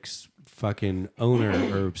Netflix fucking owner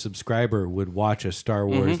or subscriber would watch a Star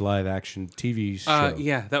Wars live action TV show.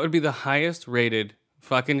 Yeah, that would be the highest rated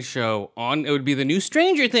fucking show on. It would be the new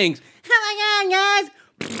Stranger Things. Oh my god,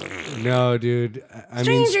 guys! No, dude. I mean,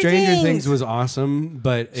 Stranger Stranger Things. Things was awesome,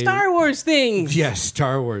 but Star Wars things. yes,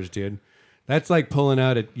 Star Wars, dude. That's like pulling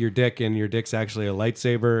out your dick, and your dick's actually a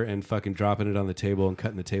lightsaber, and fucking dropping it on the table and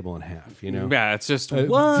cutting the table in half. You know, Yeah, it's just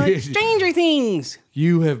what Stranger Things.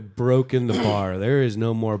 you have broken the bar. There is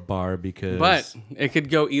no more bar because. But it could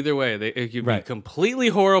go either way. It could be Right. completely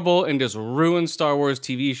horrible and just ruin Star Wars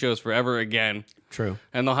TV shows forever again. True.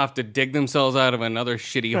 And they'll have to dig themselves out of another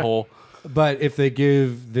shitty hole. But if they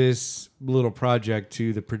give this little project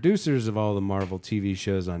to the producers of all the Marvel TV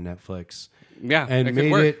shows on Netflix Yeah, and it could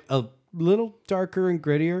made work. it a little darker and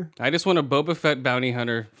grittier, I just want a Boba Fett bounty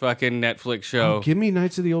hunter fucking Netflix show. give me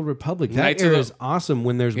Knights of the Old Republic. That Knights of era the- is awesome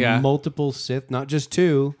when there's Yeah. multiple Sith, not just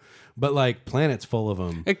two, but like planets full of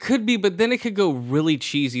them. It could be, but then it could go really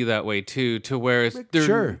cheesy that way too, to where it's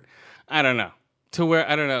Sure. I don't know. To where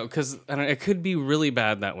I don't know, because it could be really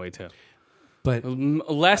bad that way too. But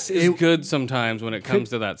Less is good sometimes when it comes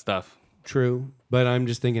to that stuff. true. But I'm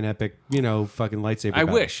just thinking epic, fucking lightsaber. I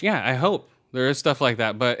battle. wish, yeah, I hope there is stuff like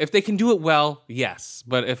that. But if they can do it well, yes.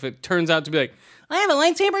 But if it turns out to be like, I have a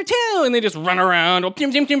lightsaber too, and they just run around,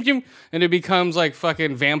 and it becomes like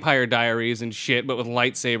fucking Vampire Diaries and shit, but with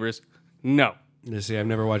lightsabers, no. You see, I've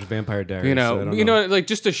never watched Vampire Diaries. You so I know, don't like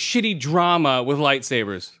just a shitty drama with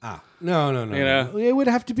lightsabers. No. You know? It would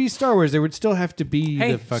have to be Star Wars. There would still have to be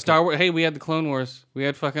Hey, the fucking. Star Wars. Hey, we had the Clone Wars. We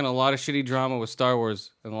had fucking a lot of shitty drama with Star Wars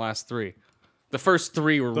in the last 3. The first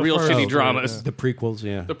 3 were real first shitty three, dramas. The prequels,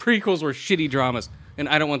 yeah. The prequels were shitty dramas, and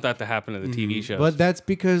I don't want that to happen to the TV shows. But that's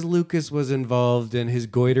because Lucas was involved and his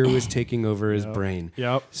goiter was taking over his brain.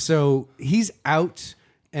 Yep. So he's out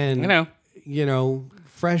and, I know.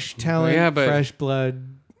 fresh talent, Yeah, but- fresh blood.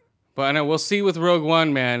 But I know we'll see with Rogue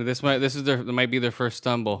One, man. This might be their first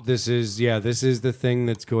stumble. This is the thing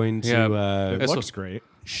that's going to Yeah. It This looks was- great.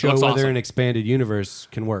 show looks whether awesome. an expanded universe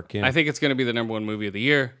can work. Yeah. I think it's going to be the #1 movie of the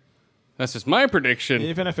year. That's just my prediction.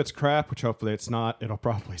 Even if it's crap, which hopefully it's not, it'll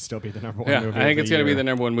probably still be the number 1 Yeah, movie. I think of it's going to be the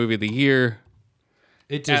year. #1 movie of the year.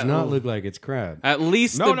 it does at- not look like it's crap. At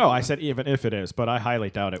least No, I said even if it is, but I highly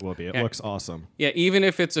doubt it will be. It Yeah. looks awesome. Yeah, even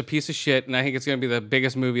if it's a piece of shit, and I think it's going to be the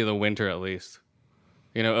biggest movie of the winter at least.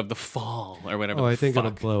 Of the fall or whatever. Oh, I think fuck.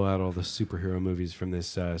 it'll blow out all the superhero movies from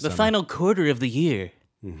this The summer. final quarter of the year.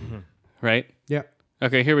 Right? Yeah.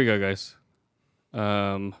 Okay, here we go, guys.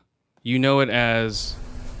 You know it as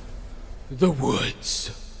The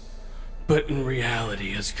Woods, but in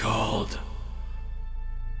reality is called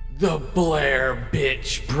The Blair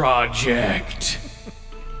Bitch Project.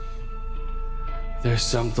 There's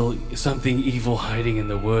something evil hiding in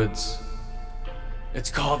the woods.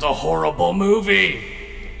 It's called a horrible movie.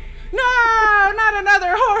 No, not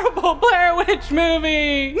another horrible Blair Witch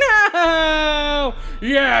movie. No.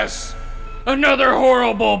 Yes, another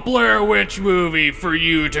horrible Blair Witch movie for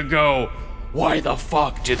you to go, why the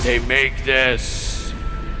fuck did they make this?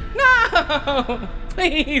 No,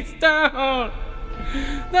 please don't.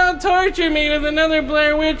 Don't torture me with another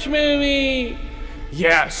Blair Witch movie.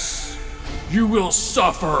 Yes, you will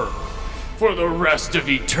suffer for the rest of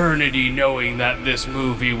eternity knowing that this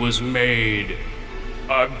movie was made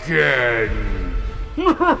again.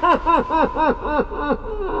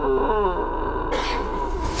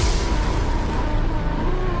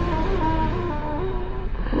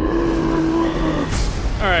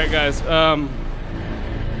 All right, guys.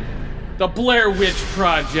 The Blair Witch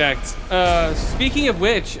Project. Speaking of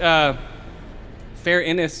which, Fair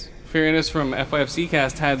Innes from FYFC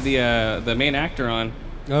Cast had the main actor on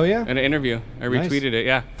Oh yeah. in an interview. I Nice. retweeted it.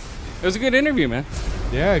 Yeah, it was a good interview, man.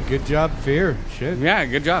 Yeah, good job, Fear. Shit. Yeah,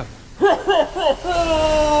 good job. I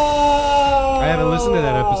haven't listened to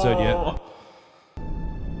that episode yet.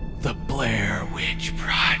 The Blair Witch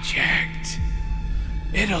Project.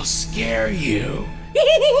 It'll scare you.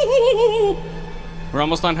 We're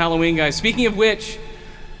almost on Halloween, guys. Speaking of which,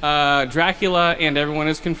 Dracula and everyone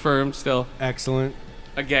is confirmed still. Excellent.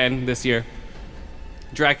 Again this year.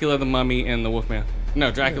 Dracula, the Mummy, and the Wolfman.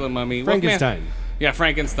 No, Dracula, Mummy, Frankenstein. Wolfman. Yeah,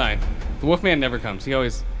 Frankenstein. The Wolfman never comes. He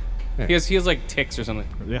always... He has like ticks or something.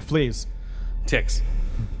 Yeah, fleas. Ticks.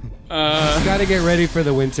 Just gotta get ready for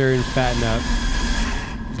the winter and fatten up.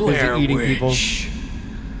 Blair eating Witch. people.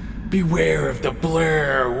 Beware of the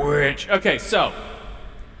Blair Witch. Okay, so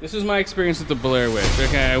this is my experience with the Blair Witch.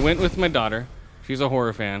 Okay, I went with my daughter. She's a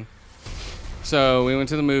horror fan. So we went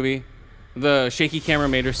to the movie. The shaky camera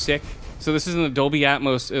made her sick. So this is in the Dolby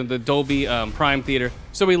Atmos, the Dolby Prime Theater.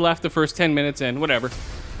 So we left the first 10 minutes in, whatever.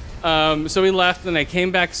 So we left, and I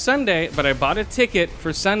came back Sunday, but I bought a ticket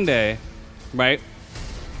for Sunday, right,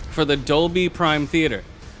 for the Dolby Prime Theater.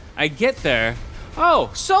 I get there.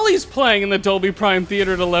 Oh, Sully's playing in the Dolby Prime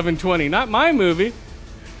Theater at 11:20. Not my movie.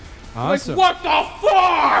 Awesome. Like, what the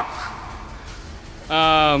fuck?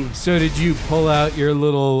 So did you pull out your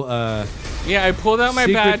little Yeah, I pulled out my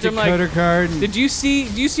secret badge. I'm decoder like, card and do you see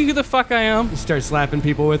who the fuck I am? start slapping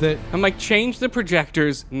people with it? I'm like, change the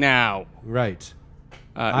projectors now. Right.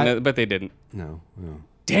 No, but they didn't. No.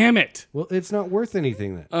 Damn it. Well, it's not worth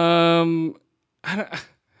anything then.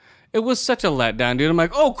 It was such a letdown, dude. I'm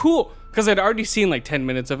like, oh, cool. Because I'd already seen like 10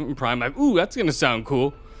 minutes of it in Prime. I'm like, ooh, that's going to sound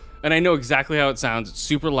cool. And I know exactly how it sounds. It's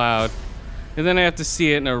super loud. And then I have to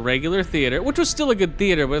see it in a regular theater, which was still a good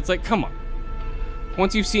theater, but it's like, come on.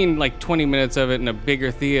 Once you've seen like 20 minutes of it in a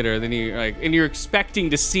bigger theater, then you're expecting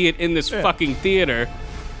to see it in this fucking theater.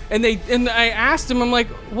 And I asked him, I'm like,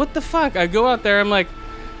 what the fuck? I go out there, I'm like,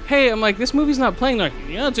 hey, this movie's not playing. They're like,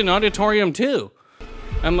 yeah, it's an auditorium too.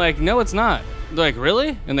 I'm like, no, it's not. They're like,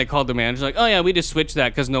 really? And they called the manager, like, oh yeah, we just switched that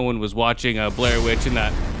because no one was watching Blair Witch and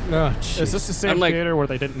that. Oh, Is this the same I'm like- theater where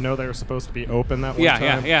they didn't know they were supposed to be open that one Yeah,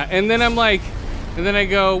 time? yeah. And then I'm like, and then I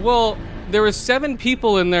go, well, there was 7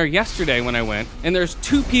 people in there yesterday when I went, and there's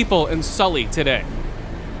 2 people in Sully today.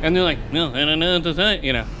 And they're like, no, I don't know what to say.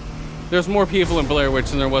 You know, there's more people in Blair Witch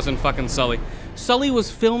than there was in fucking Sully. Sully was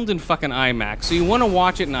filmed in fucking IMAX, so you want to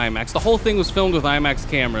watch it in IMAX. The whole thing was filmed with IMAX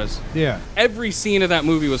cameras. Yeah. Every scene of that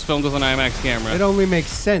movie was filmed with an IMAX camera. It only makes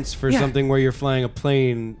sense for Yeah. something where you're flying a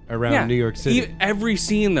plane around New York City. Every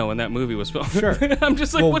scene, though, in that movie was filmed. Sure. I'm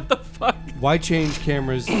just like, Well, what the fuck? Why change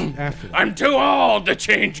cameras after that? I'm too old to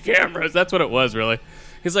change cameras. That's what it was, really.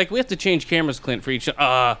 He's like, we have to change cameras, Clint, for each.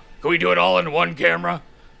 Can we do it all in one camera?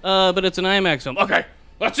 But it's an IMAX film. Okay,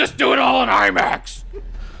 let's just do it all in IMAX.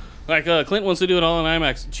 Like, Clint wants to do it all in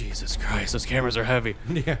IMAX. Jesus Christ, those cameras are heavy.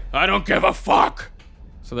 Yeah. I don't give a fuck.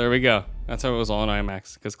 So there we go. That's how it was all in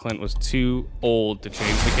IMAX, because Clint was too old to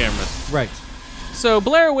change the cameras. Right. So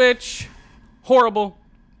Blair Witch, horrible.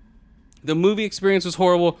 The movie experience was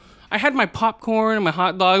horrible. I had my popcorn and my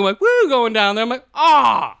hot dog. I'm like, woo, going down there. I'm like,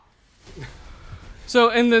 ah. So,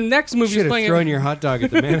 and the next movie Should was have playing. thrown your hot dog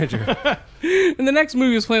at the manager. And the next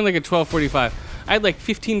movie was playing like at 12:45. I had like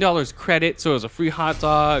 $15 credit, so it was a free hot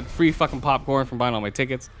dog, free fucking popcorn from buying all my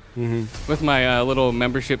tickets with my little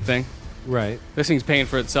membership thing. Right. This thing's paying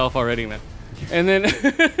for itself already, man. And then,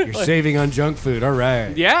 You're saving on junk food. All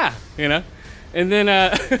right. yeah, you know. And then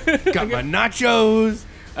Got my nachos.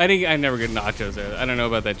 I never get nachos there. I don't know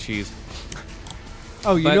about that cheese.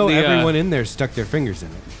 Oh, you But know the, everyone in there stuck their fingers in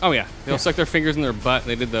it. Oh yeah, they'll suck their fingers in their butt.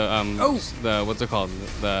 They did the the what's it called,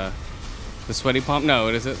 the sweaty palm? No,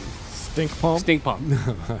 what is it? Stink palm? Stink palm.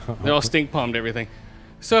 They all stink palmed everything.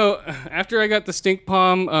 So after I got the stink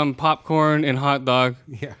palm popcorn and hot dog,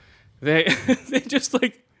 Yeah. they just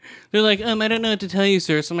like they're like I don't know what to tell you,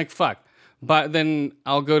 sir. So I'm like fuck. But then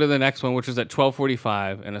I'll go to the next one, which was at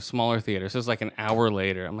 12:45 in a smaller theater. So it's like an hour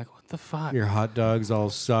later. I'm like, what the fuck? Your hot dog's all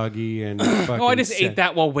soggy and fucking Oh, I just ate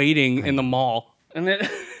that while waiting in the mall. And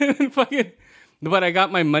then fucking. But I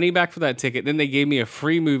got my money back for that ticket. Then they gave me a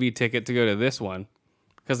free movie ticket to go to this one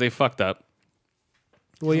because they fucked up.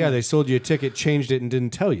 Well, yeah, they sold you a ticket, changed it, and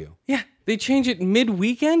didn't tell you. Yeah, they change it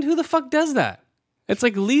mid-weekend? Who the fuck does that? It's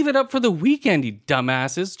like, leave it up for the weekend, you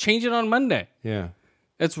dumbasses. Change it on Monday. Yeah.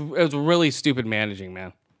 It was really stupid managing,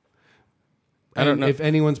 man. I don't know. If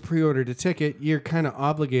anyone's pre-ordered a ticket, you're kind of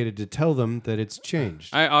obligated to tell them that it's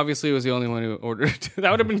changed. I obviously was the only one who ordered it.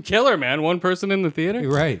 That would have been killer, man. One person in the theater.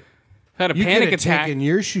 You're right. Had a You panic could have attack. taken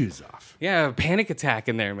your shoes off. Yeah, a panic attack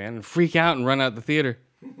in there, man. And freak out and run out the theater.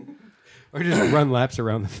 Or just run laps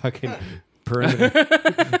around the fucking perimeter.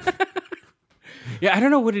 Yeah, I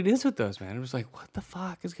don't know what it is with those, man. It was like, what the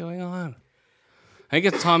fuck is going on? I think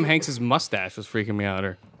it's Tom Hanks's mustache was freaking me out,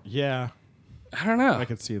 or Yeah, I don't know. I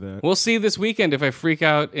could see that. We'll see this weekend if I freak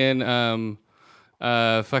out in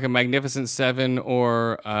fucking Magnificent Seven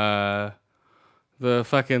or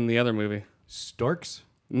the other movie. Storks?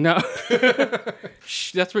 No,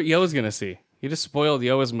 Shh, that's what Yo's gonna see. You just spoiled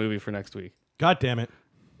Yoa's movie for next week. God damn it.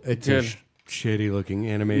 It's Good. a shitty looking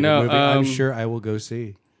animated No, movie. I'm sure I will go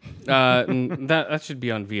see. That should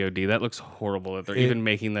be on VOD. That looks horrible that they're even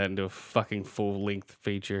making that into a fucking full length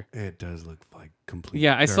feature. It does look like complete.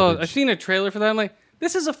 Yeah, I've seen a trailer for that. I'm like,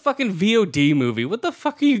 this is a fucking VOD movie. What the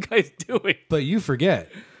fuck are you guys doing? But you forget,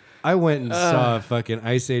 I went and saw fucking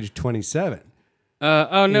Ice Age 27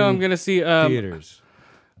 Oh no, I'm gonna see theaters.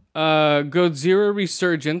 Godzilla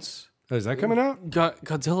Resurgence. Oh, is that coming out?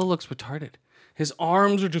 Godzilla looks retarded. His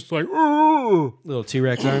arms are just like, "Ugh." Little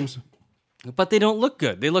T-Rex arms. But they don't look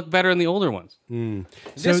good. They look better in the older ones.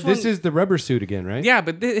 So this is the rubber suit again, right? Yeah,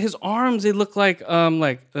 but his arms, they look like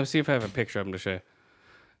let's see if I have a picture of him to show you.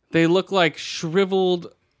 They look like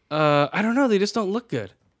shriveled, I don't know, they just don't look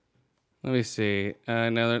good. Let me see.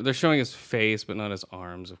 No, they're showing his face, but not his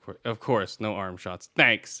arms, of course. Of course, no arm shots.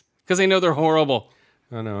 Thanks. Because they know they're horrible.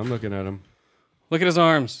 Oh no, I'm looking at them. Look at his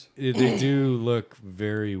arms. They do look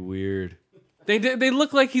very weird. They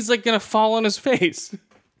look like he's like going to fall on his face.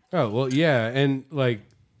 Oh well, yeah, and like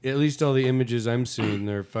at least all the images I'm seeing,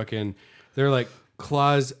 they're like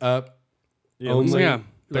claws up Yeah, it looks only. yeah.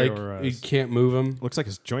 Like They're, you can't move them. Looks like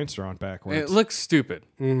his joints are on backwards. It looks stupid.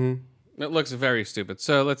 Mm-hmm. It looks very stupid.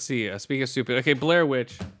 So let's see. Speaking of stupid, okay, Blair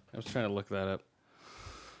Witch. I was trying to look that up.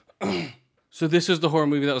 So this is the horror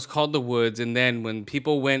movie that was called The Woods, and then when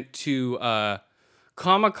people went to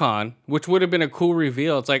Comic-Con, which would have been a cool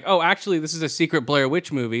reveal, it's like, oh, actually, this is a secret Blair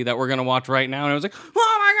Witch movie that we're gonna watch right now, and I was like,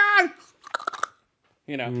 oh my god,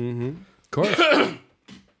 you know. Of course.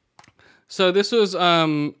 So this was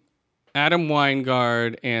Adam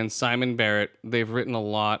Weingard and Simon Barrett. They've written a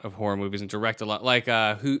lot of horror movies and directed a lot. Like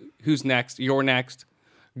Who's Next? You're Next.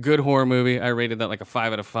 Good horror movie. I rated that like a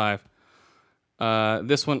 5 out of 5.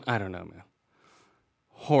 This one, I don't know, man.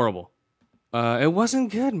 Horrible. It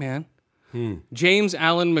wasn't good, man. James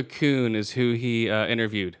Allen McCune is who he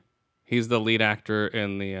interviewed. He's the lead actor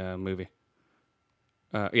in the movie.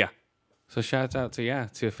 Yeah. So shouts out to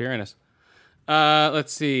Feariness.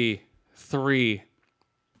 Let's see. 3.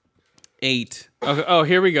 8. Okay, oh,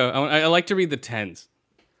 here we go. I like to read the 10s.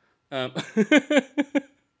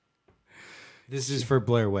 This is for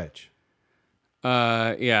Blair Witch.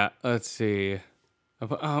 Yeah, let's see.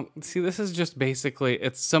 See, this is just basically,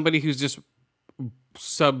 it's somebody who's just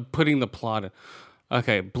putting the plot in.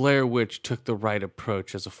 Okay, Blair Witch took the right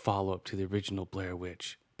approach as a follow-up to the original Blair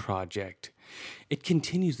Witch Project. It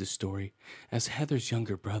continues the story as Heather's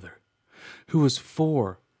younger brother, who was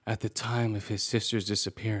 4 at the time of his sister's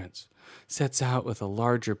disappearance, sets out with a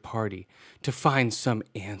larger party to find some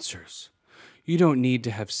answers. You don't need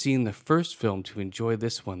to have seen the first film to enjoy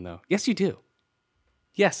this one, though. Yes, you do.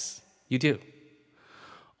 Yes, you do.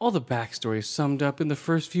 All the backstory is summed up in the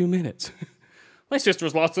first few minutes. My sister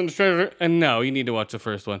was lost in the treasure, and no, you need to watch the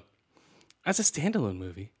first one. As a standalone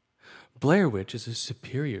movie, Blair Witch is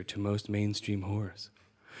superior to most mainstream horrors.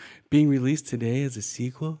 Being released today as a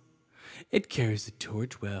sequel, it carries the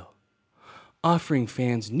torch well, offering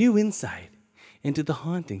fans new insight into the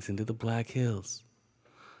hauntings into the Black Hills.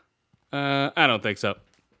 I don't think so.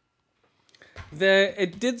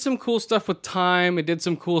 It did some cool stuff with time. It did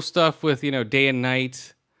some cool stuff with, day and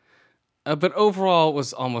night. But overall, it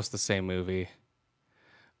was almost the same movie.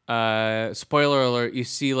 Spoiler alert, you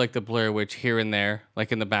see like the Blair Witch here and there,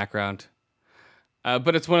 like in the background.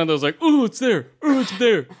 But it's one of those like, oh, it's there. Oh, it's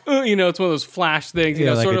there. It's one of those flash things.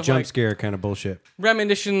 Yeah, like sort a of jump scare kind of bullshit.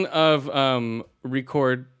 Reminiscent of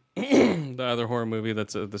Record, the other horror movie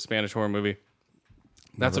that's the Spanish horror movie.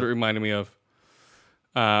 That's what it reminded me of.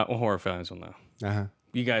 Horror fans will know. Uh-huh.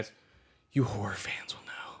 You guys, you horror fans will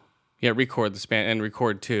know. Yeah, Record and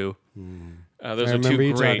Record 2. Those I are remember two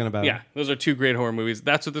you great. talking about Yeah, it. those are two great horror movies.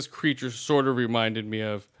 That's what this creature sort of reminded me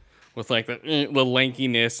of, with like the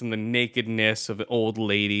lankiness and the nakedness of the old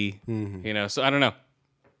lady. So I don't know.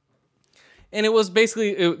 And it was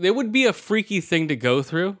basically it would be a freaky thing to go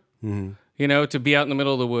through. To be out in the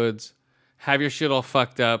middle of the woods, have your shit all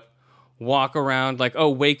fucked up. Walk around like,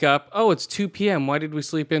 oh, wake up. Oh, it's 2 p.m. Why did we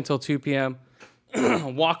sleep until 2 p.m.?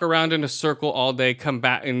 Walk around in a circle all day, come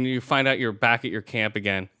back, and you find out you're back at your camp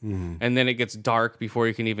again. And then it gets dark before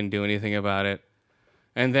you can even do anything about it.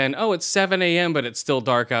 And then, oh, it's 7 a.m., but it's still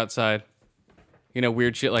dark outside.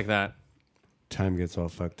 Weird shit like that. Time gets all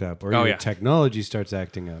fucked up. Or Oh, your yeah. technology starts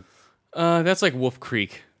acting up. That's like Wolf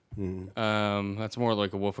Creek. That's more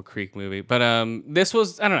like a Wolf of Creek movie. But this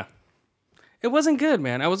was, I don't know. It wasn't good,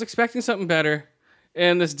 man. I was expecting something better.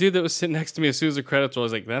 And this dude that was sitting next to me as soon as the credits rolled,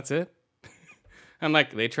 was like, that's it? I'm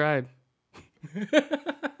like, they tried.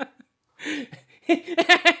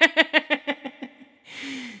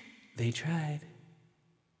 They tried.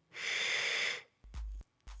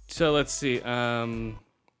 So let's see. 2 out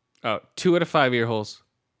of 5 ear holes,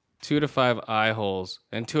 2 out of 5 eye holes,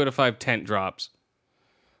 and 2 out of 5 tent drops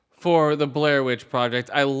for the Blair Witch Project.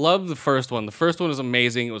 I love the first one. The first one was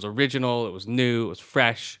amazing. It was original. It was new. It was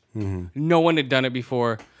fresh. No one had done it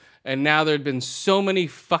before. And now there had been so many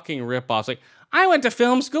fucking ripoffs. Like, I went to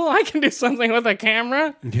film school. I can do something with a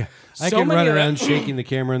camera. Yeah. I So can many run of around that- shaking the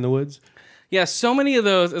camera in the woods. Yeah, so many of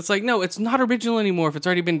those. It's like, no, it's not original anymore if it's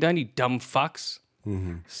already been done, you dumb fucks.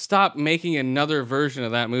 Stop making another version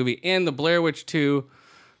of that movie. And the Blair Witch 2,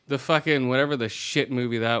 the fucking whatever the shit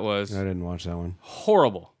movie that was. I didn't watch that one.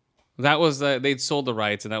 Horrible. That was, they'd sold the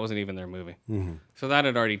rights and that wasn't even their movie. So that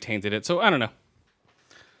had already tainted it. So I don't know.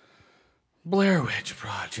 Blair Witch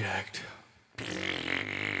Project.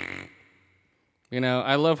 You know,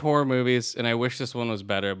 I love horror movies and I wish this one was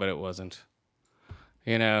better, but it wasn't.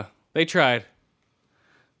 You know, they tried.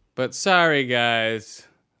 But sorry, guys,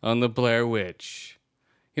 on the Blair Witch.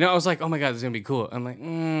 You know, I was like, oh my God, this is going to be cool. I'm like,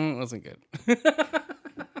 it wasn't good.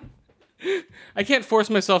 I can't force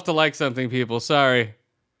myself to like something, people. Sorry.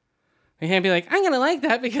 I can't be like, I'm going to like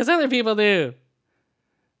that because other people do.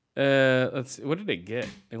 Let's see. What did it get?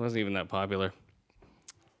 It wasn't even that popular.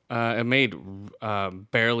 It made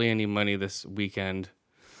barely any money this weekend.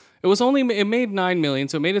 It made $9 million,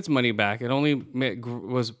 so it made its money back. It only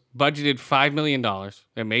was budgeted $5 million.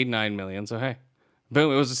 It made $9 million, so hey,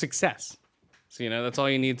 boom, it was a success. So, you know, that's all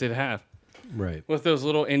you need to have Right. with those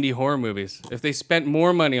little indie horror movies. If they spent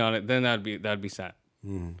more money on it, then that'd be sad.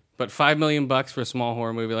 But $5 million for a small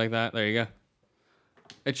horror movie like that, there you go.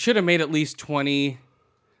 It should have made at least 20.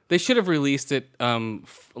 They should have released it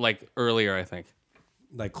like earlier, I think.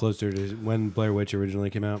 Like closer to when Blair Witch originally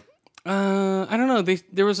came out. I don't know.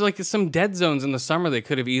 There was like some dead zones in the summer. They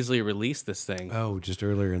could have easily released this thing. Oh, just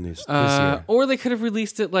earlier in this year. Or they could have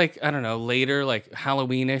released it like, I don't know, later, like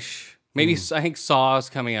Halloweenish. Maybe I think Saw is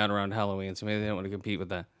coming out around Halloween, so maybe they don't want to compete with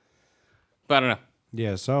that. But I don't know.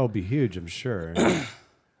 Yeah, Saw will be huge, I'm sure.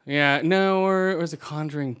 Yeah, no, or was it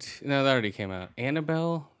Conjuring? No, that already came out.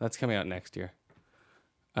 Annabelle, that's coming out next year.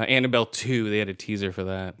 Annabelle 2, they had a teaser for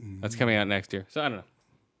that. That's coming out next year. So I don't know.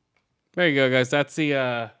 There you go, guys. That's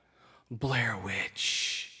the Blair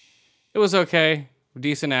Witch. It was okay.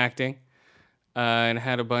 Decent acting. And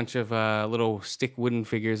had a bunch of little stick wooden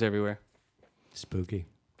figures everywhere. Spooky.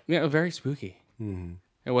 Yeah, very spooky.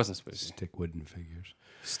 It wasn't spooky. Stick wooden figures.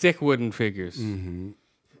 Stick wooden figures.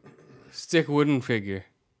 Stick wooden figure.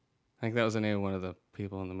 I think that was the name of one of the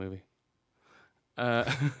people in the movie.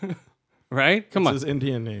 Right? Come on. It's his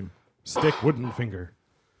Indian name. Stick Wooden Finger.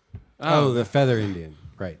 Oh, the Feather Indian.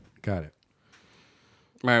 Right. Got it.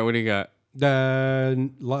 All right, what do you got? The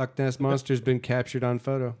Loch Ness Monster's been captured on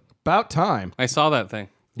photo. About time. I saw that thing.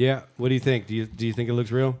 Yeah. What do you think? Do you think it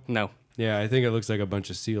looks real? No. Yeah, I think it looks like a bunch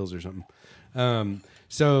of seals or something.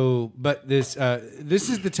 But this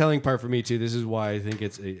is the telling part for me too. This is why I think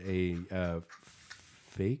it's a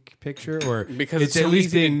fake picture, or Because it's so at least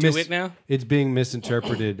easy to being do it now? It's being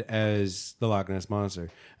misinterpreted as the Loch Ness Monster.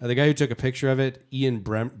 The guy who took a picture of it, Ian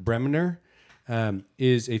Bremner,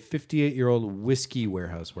 is a 58-year-old whiskey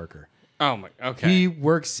warehouse worker. Oh my. Okay. He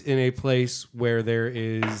works in a place where there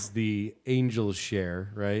is the angel's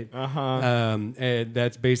share, right? And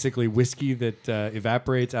that's basically whiskey that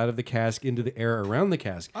evaporates out of the cask into the air around the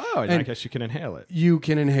cask. Oh, and I guess you can inhale it. You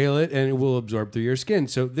can inhale it and it will absorb through your skin.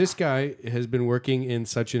 So this guy has been working in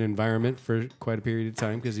such an environment for quite a period of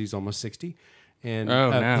time because he's almost 60. And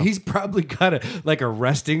now. he's probably got a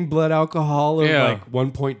resting blood alcohol of like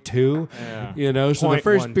 1.2. Yeah. You know, so the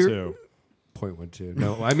first beer... 0.12. 0.12.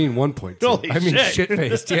 No, I mean 1.2. Holy I mean shit.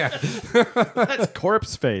 shit-faced, yeah. That's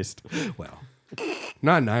corpse faced. Well,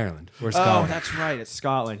 not in Ireland or Oh, Scotland. that's right. It's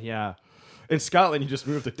Scotland. Yeah. In Scotland, you just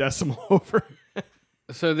move the decimal over.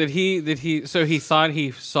 So did he? So he thought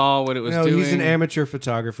he saw what it was No, doing. he's an amateur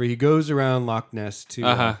photographer. He goes around Loch Ness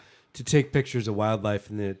Uh-huh. to take pictures of wildlife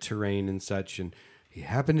and the terrain and such. And he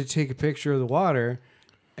happened to take a picture of the water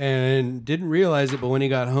and didn't realize it. But when he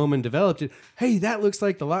got home and developed it, hey, that looks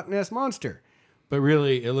like the Loch Ness Monster. But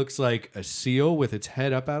really, it looks like a seal with its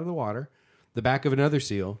head up out of the water, the back of another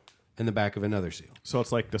seal, and the back of another seal. So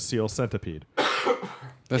it's like the seal centipede.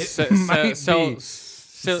 The might be.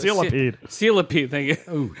 Sealipede. Sealipede, thank you.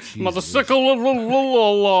 Oh, Mother Jesus.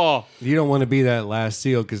 sickle. You don't want to be that last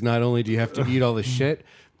seal because not only do you have to eat all the shit,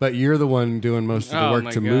 but you're the one doing most of the Oh work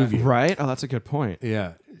my to God. move you. Right? Oh, that's a good point.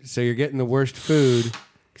 Yeah. So you're getting the worst food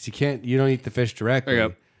because you don't eat the fish directly. There you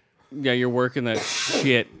go. Yeah, you're working that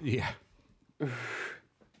shit. Yeah.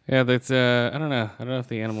 Yeah, that's I don't know. I don't know if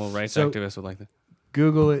the animal rights activists would like that.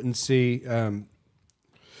 Google it and see.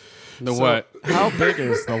 What? How big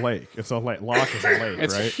is the lake? It's a lake. Loch is a lake,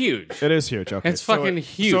 It's right? huge. It is huge. Okay, It's so fucking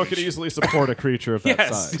huge. So it could easily support a creature of that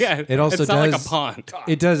Yes, size. yeah. It also it's not like does- a pond.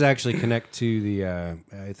 It does actually connect to the.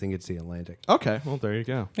 I think it's the Atlantic. Okay, well there you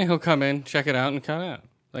go. Yeah, he'll come in, check it out, and cut out.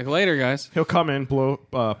 Like later, guys. He'll come in,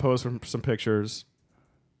 pose for some pictures,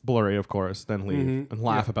 blurry of course, then leave and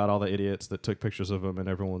laugh about all the idiots that took pictures of him, and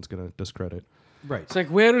everyone's gonna discredit. Right. It's like,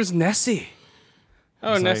 where's Nessie?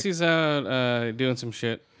 Oh, It's like- Nessie's out doing some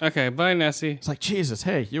shit. Okay, bye, Nessie. It's like, Jesus,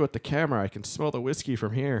 hey, you at the camera, I can smell the whiskey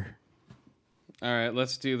from here. All right,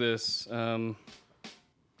 let's do this. The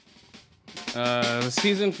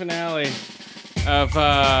season finale of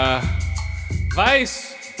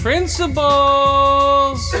Vice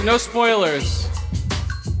Principals. No spoilers.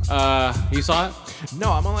 You saw it?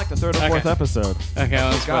 No, I'm on like the third or fourth episode. Okay,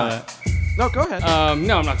 I'll spoil God. that. No, go ahead.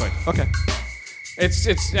 No, I'm not going to. Okay. It's.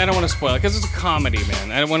 I don't want to spoil it because it's a comedy,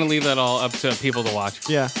 man. I don't want to leave that all up to people to watch.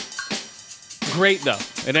 Yeah. Great though.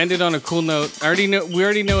 It ended on a cool note. We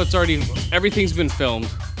already know everything's been filmed.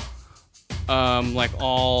 Like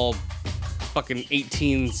all fucking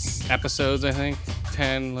 18 episodes, I think.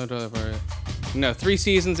 10, whatever. No, 3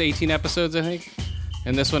 seasons, 18 episodes, I think.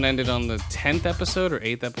 And this one ended on the 10th episode or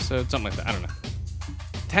 8th episode, something like that. I don't know.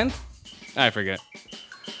 10th? I forget.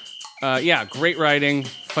 Yeah, great writing,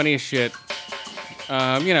 funny as shit.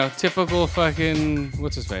 Typical fucking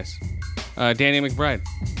what's his face? Danny McBride.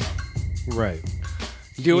 Right.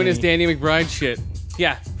 Doing his Danny McBride shit.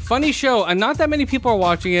 Yeah, funny show. And not that many people are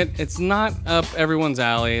watching it. It's not up everyone's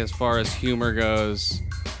alley as far as humor goes.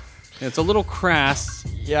 It's a little crass.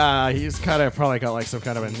 Yeah, he's kind of probably got like some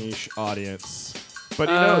kind of a niche audience. But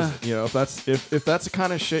he knows, if that's the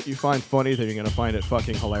kind of shit you find funny, then you're gonna find it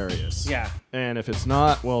fucking hilarious. Yeah. And if it's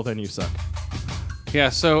not, well, then you suck. Yeah,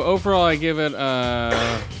 so overall I give it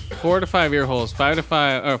 4 to 5 ear holes, 4 to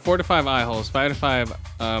 5 eye holes, 5 to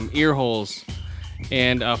 5 ear holes,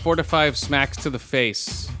 and 4 to 5 smacks to the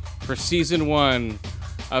face for season 1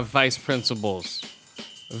 of Vice Principals.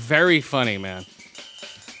 Very funny, man.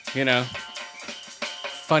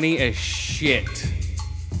 Funny as shit.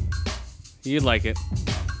 You'd like it.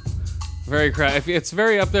 Very It's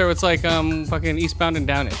very up there. It's like fucking Eastbound and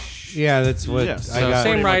Downish. Yeah, that's what Yes. I So got.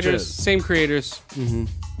 same Pretty much writers, is. same creators. Mm-hmm.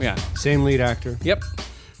 Yeah. Same lead actor. Yep.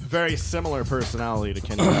 Very similar personality to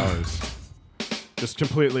Kenny Powers. Just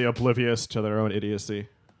completely oblivious to their own idiocy.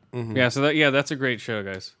 Yeah. So that's a great show,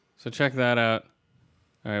 guys. So check that out.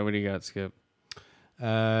 All right, what do you got, Skip?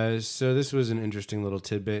 So this was an interesting little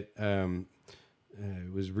tidbit. I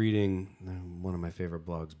was reading one of my favorite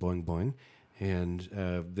blogs, Boing Boing, and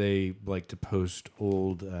they like to post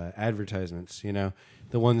old advertisements.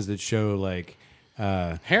 The ones that show like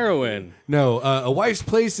Heroin. a wife's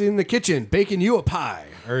place in the kitchen baking you a pie,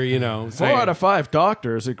 or 4 out of 5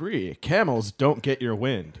 doctors agree camels don't get your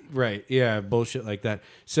wind. right, yeah, bullshit like that.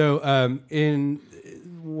 So in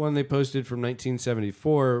one they posted from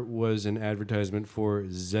 1974 was an advertisement for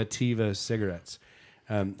Zativa cigarettes.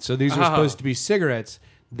 So these were supposed to be cigarettes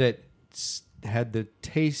that had the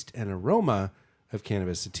taste and aroma of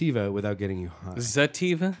cannabis sativa without getting you high.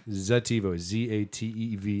 Zativa? Zativa,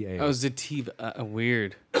 Zateva. Oh, Zativa.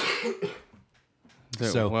 Weird.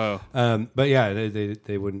 So, whoa. but yeah,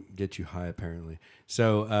 they wouldn't get you high apparently.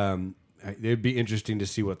 So it'd be interesting to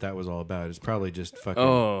see what that was all about. It's probably just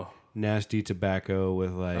fucking nasty tobacco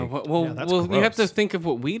with like. that's You have to gross. think of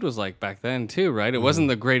what weed was like back then too, right? It wasn't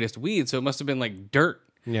the greatest weed, so it must have been like dirt.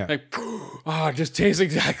 Yeah. Like, it just tastes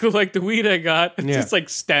exactly like the weed I got. It's Yeah. just like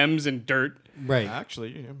stems and dirt. Right. Actually,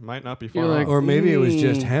 you might not be far You're like, off. Or maybe it was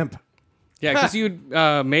just hemp. Yeah, because you'd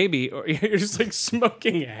maybe, or you're just like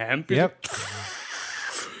smoking hemp. You're Yep.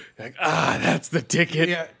 Like, that's the ticket.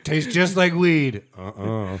 Yeah. Tastes just like weed.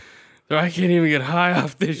 So I can't even get high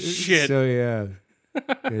off this shit. So yeah.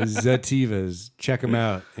 Zativas. Check them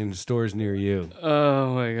out in stores near you.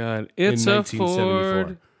 Oh my god. It's in a 1974.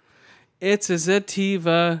 Ford. It's a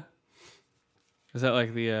Zativa. Is that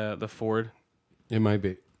like the Ford? It might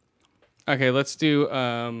be. Okay, let's do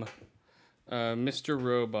Mr.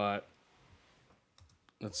 Robot.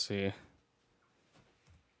 Let's see.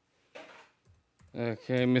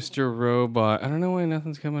 Okay, Mr. Robot. I don't know why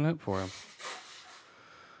nothing's coming up for him.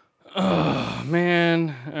 Oh,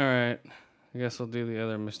 man. All right. I guess I'll do the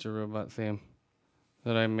other Mr. Robot theme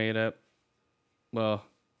that I made up. Well,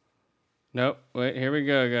 nope. Wait, here we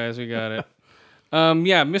go, guys. We got it.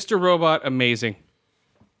 Yeah, Mr. Robot, amazing.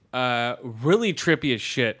 Really trippy as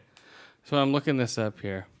shit. So I'm looking this up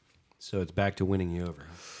here. So it's back to winning you over.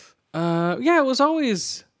 Yeah, it was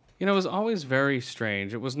always, it was always very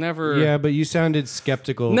strange. It was never. Yeah, but you sounded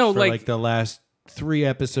skeptical No, for like- like the last 3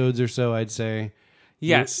 episodes or so, I'd say.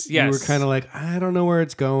 Yes, You were yes. kind of like, I don't know where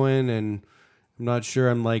it's going, and I'm not sure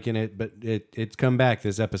I'm liking it, but it's come back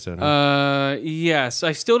this episode. Huh? Yes,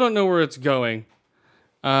 I still don't know where it's going.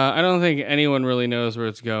 I don't think anyone really knows where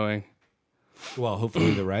it's going. Well,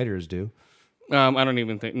 hopefully the writers do. I don't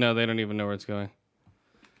even think. No, they don't even know where it's going.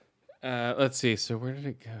 Let's see. So where did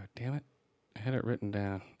it go? Damn it! I had it written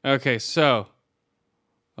down. Okay, so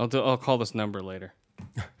I'll call this number later.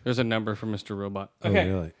 There's a number for Mr. Robot. Okay.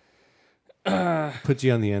 Oh, really? Puts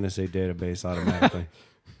you on the NSA database automatically.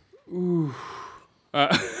 You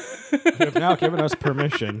have now given us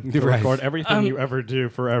permission to Right. record everything you ever do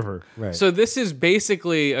forever. Right. So this is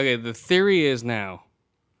basically okay. The theory is now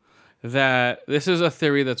that this is a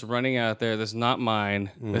theory that's running out there. That's not mine.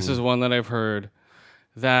 This is one that I've heard.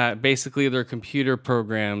 That basically they're computer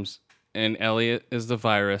programs, and Elliot is the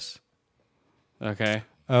virus. Okay.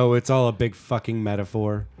 Oh, it's all a big fucking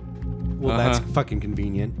metaphor. Well, that's fucking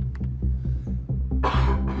convenient.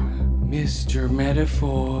 Mr.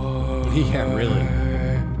 Metaphor. Yeah, really.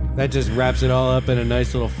 That just wraps it all up in a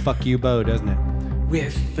nice little fuck you bow, doesn't it?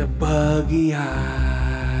 With the buggy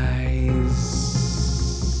eyes.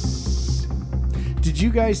 Did you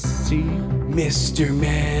guys see? Mr.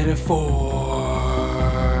 Metaphor.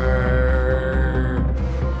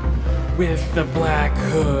 With the black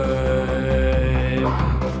hood.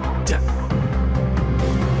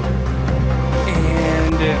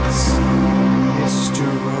 And it's Mr.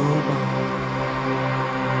 Robot.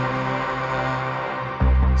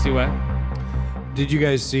 See what? Did you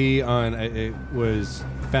guys see on? It was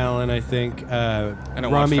Fallon, I think. I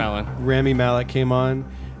don't watch Fallon. Rami Malek came on,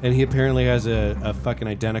 and he apparently has a fucking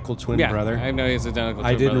identical twin brother. I know he's identical.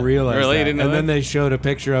 I didn't realize Really? that. You didn't know and that? then they showed a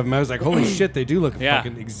picture of him. I was like, holy shit, they do look Yeah.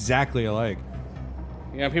 fucking exactly alike.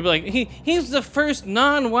 Yeah, people are like he's the first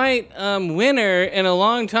non-white winner in a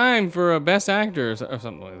long time for a best actor or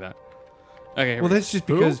something like that. Okay, here Well, we that's just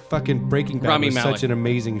because fucking Breaking Bad Rami was Malek. such an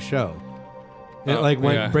amazing show. It Oh, like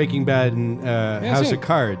went yeah. Breaking Bad and House same. of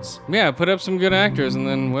Cards. go. Yeah, put up some good actors and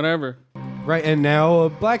then whatever. Right, and now a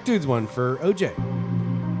black dude's one for OJ.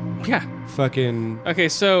 Yeah. Fucking Okay,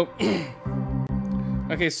 so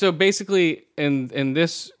basically in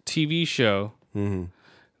this TV show,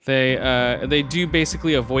 they do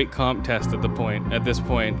basically a Voight comp test at this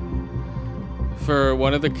point for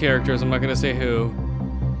one of the characters. I'm not gonna say who.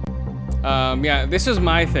 Yeah, this is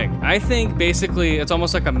my thing. I think basically it's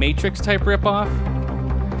almost like a Matrix type ripoff,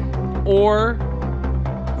 or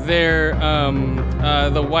they're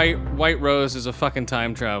the White Rose is a fucking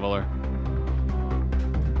time traveler.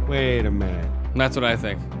 wait a minute. That's what I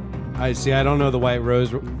think. I see. I don't know the White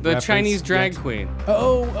Rose. The Chinese drag queen.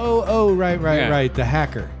 Oh, right, Yeah. right. The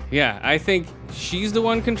hacker. Yeah, I think she's the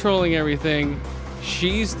one controlling everything.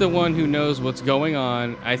 She's the one who knows what's going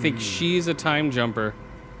on. I think she's a time jumper.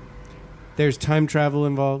 There's time travel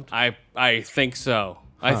involved. I think so.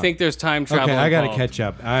 I think there's time travel. Okay, I gotta involved. catch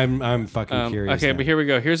up. I'm fucking curious. Okay, now. but here we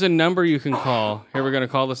go. Here's a number you can call. Here we're gonna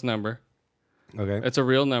call this number. Okay. It's a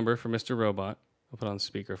real number for Mr. Robot. I'll put it on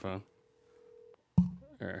speakerphone.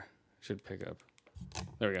 Or should pick up.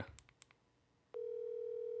 There we go.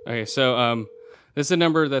 Okay, so this is a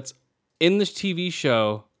number that's in this TV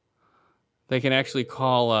show. They can actually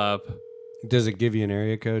call up. Does it give you an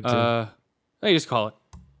area code too? No, you just call it.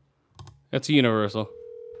 It's a universal,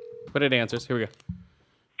 but it answers. Here we go.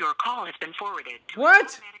 Your call has been forwarded to What? an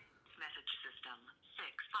automatic message system. 6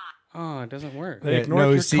 5. Oh, it doesn't work. They Yeah, ignored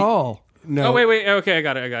no, your see- call. no. Oh wait. Okay, I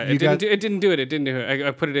got it. You It didn't. got- It didn't do it. It didn't do it.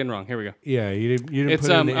 I put it in wrong. Here we go. Yeah, you didn't It's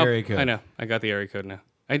put in the up- area code. I know. I got the area code now.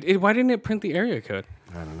 Why didn't it print the area code?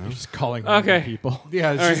 Just calling Okay. random people.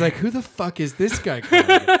 Yeah, she's right. like, who the fuck is this guy calling?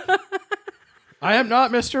 I am not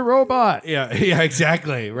Mr. Robot. yeah,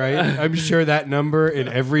 exactly, right? I'm sure that number in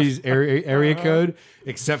every area code,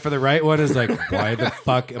 except for the right one, is like, why the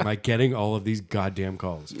fuck am I getting all of these goddamn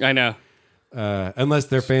calls? I know. Unless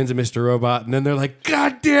they're fans of Mr. Robot, and then they're like,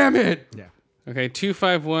 God damn it! Yeah. Okay,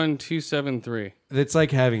 251-273. It's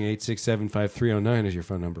like having 8675309 as your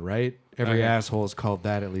phone number, right? Every Okay. asshole has called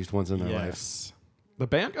that at least once in their life. Yes. The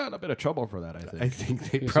band got in a bit of trouble for that, I think. I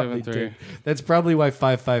think they probably 273. did. That's probably why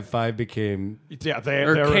 555 became. Yeah,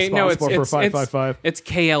 they're Or no, responsible for 555. It's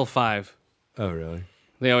KL5. Oh, really?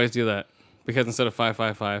 They always do that because instead of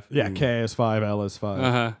 555. Yeah, K is 5, L is 5.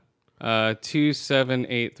 Uh huh.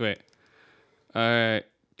 278. Wait. All right.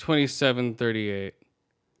 2738.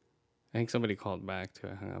 I think somebody called back too.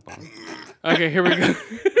 I hung up on them. Okay, here we go.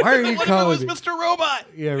 Why are you calling me? Mr. Robot.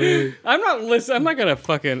 Yeah, really. I'm not listening. I'm not gonna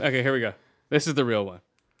fucking. Okay, here we go. This is the real one.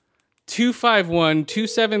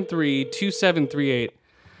 251-273-2738.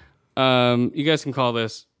 You guys can call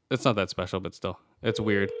this. It's not that special, but still, it's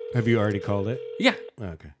weird. Have you already called it? Yeah,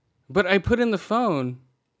 Okay. but I put in the phone.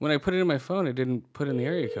 When I put it in my phone, it didn't put in the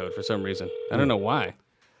area code for some reason. I don't know why.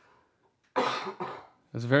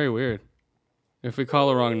 It's very weird. If we call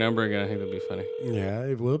the wrong number again, I think that'd be funny. Yeah,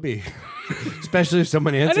 it will be. Especially if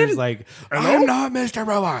someone answers like, I'm not Mr.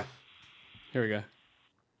 Robot. Here we go.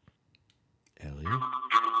 Ellie?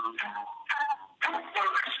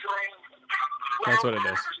 That's what it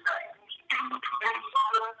is.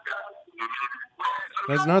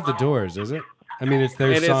 That's not the Doors, is it? I mean, it's their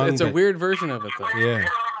It is. song. It's a but- weird version of it, though. Yeah.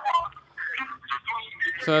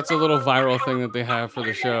 So that's a little viral thing that they have for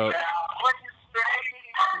the show.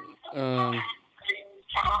 There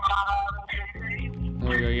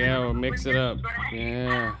we go. Yeah, we'll mix it up.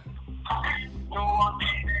 Yeah.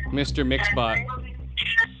 Mr. Mixbot.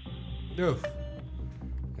 Oof.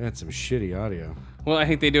 That's some shitty audio. Well, I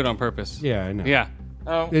think they do it on purpose. Yeah, I know. Yeah.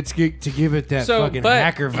 It's to give it that So, fucking but-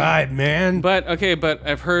 hacker vibe, man. But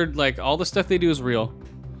I've heard like all the stuff they do is real.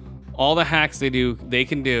 All the hacks they do, they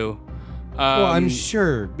can do. well, I'm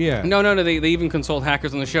sure. Yeah. No. They even consult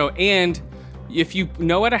hackers on the show. And if you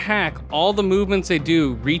know how to hack, all the movements they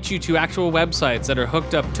do reach you to actual websites that are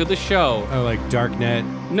hooked up to the show. Oh, like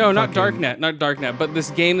Darknet. No, not fucking- Darknet, but this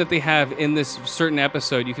game that they have in this certain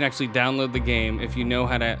episode, you can actually download the game if you know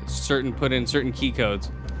how to put in certain key codes.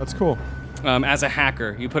 That's cool. As a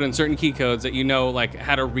hacker, you put in certain key codes that you know like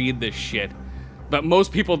how to read this shit. But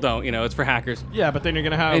most people don't, it's for hackers. Yeah, but then you're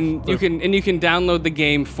gonna have And the- you can download the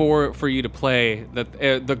game for you to play.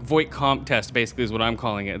 That the Voight comp test basically is what I'm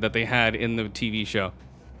calling it, that they had in the TV show.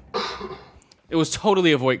 It was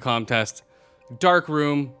totally a Voight comp test. Dark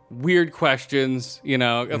room, weird questions.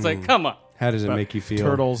 It's like, come on. How does it make you feel?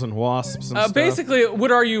 turtles and wasps and stuff. Basically, what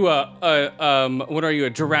are you a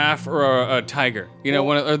giraffe or a tiger?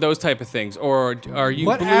 One of those type of things, or are you?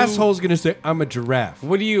 What blue? asshole's gonna say I'm a giraffe?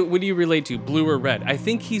 What do you relate to, blue or red? I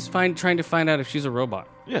think he's trying to find out if she's a robot.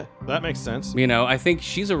 Yeah, that makes sense. I think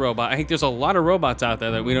she's a robot. I think there's a lot of robots out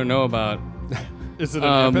there that we don't know about. Is it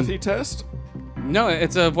an empathy test? No,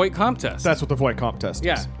 it's a Voight comp test. That's what the Voight comp test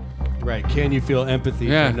yeah. is. Right? Can you feel empathy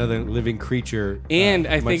Yeah. for another living creature? And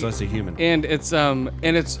I much think less a human. And it's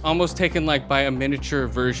almost taken like by a miniature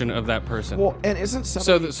version of that person. Well, and isn't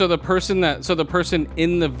somebody... So the person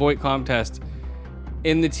in the Voight comp test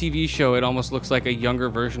in the TV show, it almost looks like a younger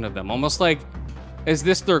version of them. Almost like, is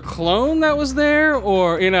this their clone that was there?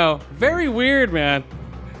 Or, very weird, man.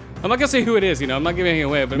 I'm not gonna say who it is, I'm not giving anything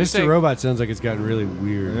away, but I'm Mr. saying, Robot sounds like it's gotten really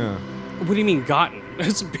weird. Yeah. what do you mean gotten?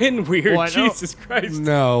 It's been weird. Well, I know. Jesus Christ.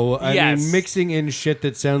 No, I Yes. mean mixing in shit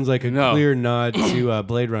that sounds like a No. clear nod to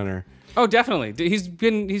Blade Runner. Oh, definitely. He's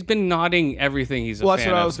been nodding everything he's a Well, that's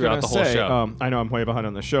fan what I of was throughout going the to whole say. show. I know I'm way behind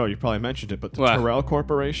on the show. You probably mentioned it, but the What? Tyrell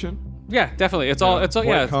Corporation? Yeah, definitely. It's all Voight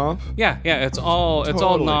yeah. comp? Yeah, it's all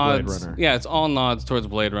Totally Blade nods. Runner. Yeah, it's all nods towards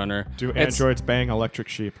Blade Runner. Do It's- androids bang electric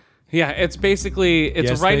sheep? Yeah, it's basically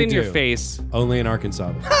Yes, right they in your do. face. Only in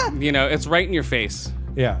Arkansas. It's right in your face.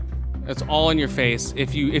 Yeah. It's all in your face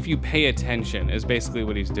if you pay attention is basically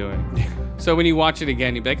what he's doing. So when you watch it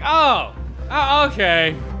again, you'd be like, oh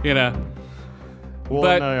okay,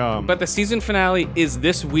 Well, But the season finale is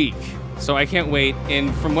this week, so I can't wait.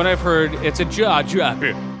 And from what I've heard, it's a jaw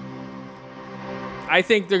dropper. I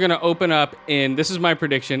think they're gonna open up, and this is my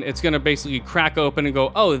prediction. It's gonna basically crack open and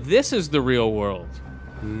go, "Oh, this is the real world,"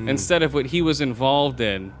 instead of what he was involved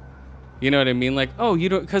in. You know what I mean? Like, oh, you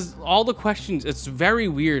don't, because all the questions. It's very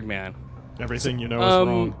weird, man. everything you know is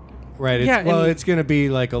wrong. Right. It's, Yeah, well, and- it's going to be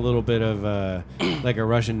like a little bit of like a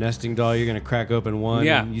Russian nesting doll. You're going to crack open one.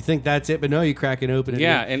 Yeah. And you think that's it, but no, you crack it open.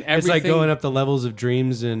 Yeah, it- and it's like everything- going up the levels of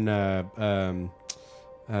dreams and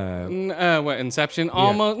What Inception?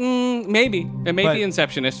 Almost, maybe. It may But- be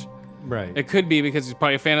Inception-ish. right. It could be because he's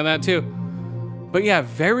probably a fan of that too. But yeah,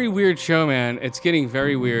 very weird show, man. It's getting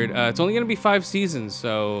very weird. It's only going to be 5 seasons,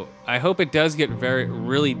 so I hope it does get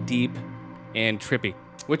really deep and trippy,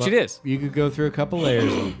 which it is. You could go through a couple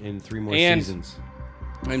layers in 3 more And- seasons.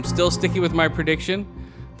 I'm still sticking with my prediction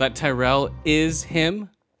that Tyrell is him.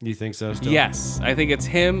 You think so? Still? Yes, I think it's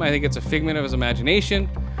him. I think it's a figment of his imagination.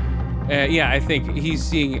 I think he's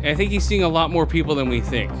seeing a lot more people than we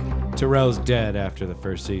think. Terrell's dead after the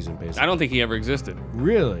first season, basically. I don't think he ever existed.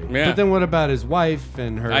 Really? Yeah. But then what about his wife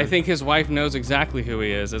and her? I think his wife knows exactly who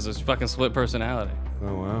he is as his fucking split personality.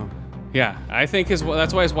 Oh wow. Yeah, I think that's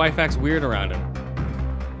why his wife acts weird around him.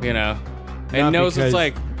 And Not knows it's because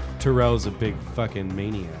like, Terrell's a big fucking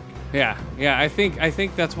maniac. yeah. I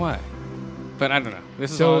think that's why. But I don't know.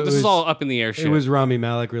 This is So all it this is was- all up in the air shit. It was Rami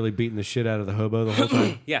Malek really beating the shit out of the hobo the whole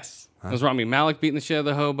time. yes. It was Rami Malek beating the shit out of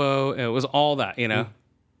the hobo. It was all that, you know.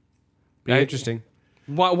 Be I- interesting.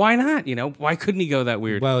 Why not? You know, why couldn't he go that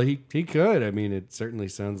weird? Well, he could. I mean, it certainly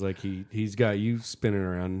sounds like he's got you spinning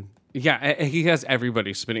around. Yeah, he has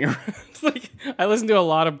everybody spinning around. It's like I listen to a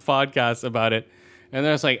lot of podcasts about it, and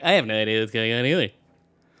they're just like, I have no idea what's going on either.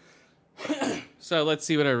 So let's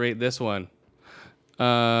see what I rate this one.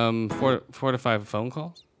 4 to 5 phone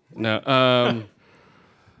calls? No.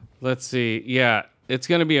 Let's see. Yeah, it's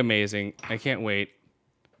gonna be amazing. I can't wait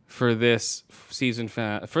for this season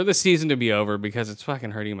for the season to be over because it's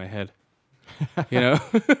fucking hurting my head. You know,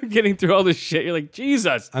 getting through all this shit. You're like,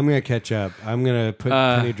 Jesus. I'm gonna catch up. I'm gonna put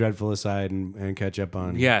Penny Dreadful aside and catch up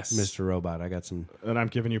on Yes. Mr. Robot. I got some. And I'm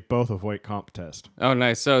giving you both a Voight comp test. Oh,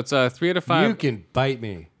 nice. So it's 3 out of 5. You can bite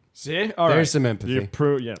me. See? All There's some empathy.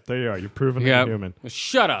 Yeah, there you are. You've proven that Yeah. you're human.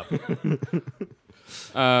 Shut up.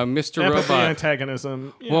 Mr. Empathy, Robot.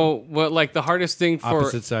 antagonism. you know. Well, what like the hardest thing for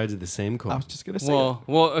Opposite sides of the same coin. I was just gonna say.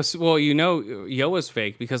 well, you know, Yoa's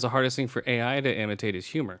fake because the hardest thing for AI to imitate is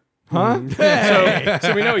humor. huh?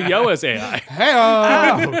 So we know Yoa's AI.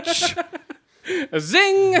 Ouch!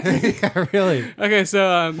 Zing. Yeah, really. Okay,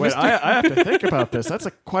 so Wait, I have to think about this. That's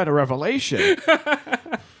quite a revelation.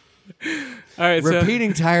 all right, so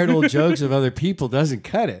Repeating tired old jokes of other people doesn't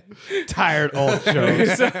cut it. Tired old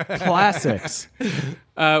jokes. Classics.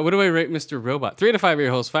 what do I rate Mr. Robot? 3 out of 5 ear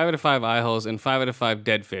holes, 5 out of 5 eye holes, and 5 out of 5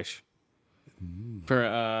 dead fish. For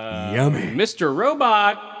Yummy. Mr.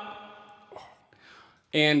 Robot.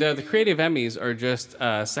 And the creative Emmys are just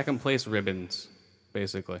second place ribbons,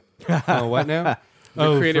 basically. Oh, what now?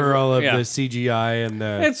 Oh, creative- for all of yeah. the CGI and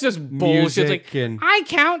the It's just bullshit. It's music like, and I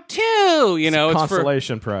count 2. You know, it's for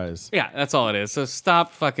Consolation prize. yeah, that's all it is. So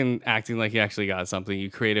stop fucking acting like you actually got something, you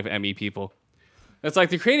creative Emmy people. It's like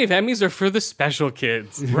the creative Emmys are for the special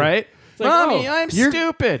kids. Right? like, Mommy, oh, I'm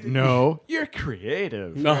stupid. No, you're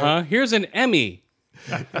creative. Here's an Emmy.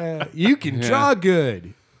 you can draw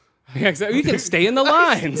good. Yeah, exactly. You can stay in the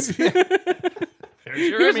lines.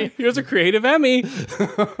 Here's a creative Emmy.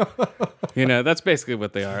 You know, that's basically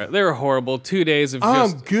what they are. They're horrible. 2 days of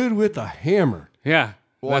I'm just good with a hammer. yeah.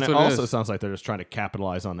 Well, That's and it what it also is. sounds like they're just trying to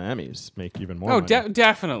capitalize on the Emmys, make even more Oh, money.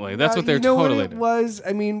 definitely. That's what they're you know totally what it doing. was?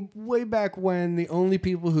 I mean, way back when, the only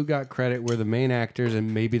people who got credit were the main actors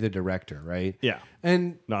and maybe the director, right? Yeah.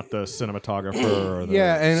 And Not the cinematographer or the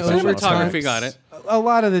Yeah, and special Cinematography effects. got it. a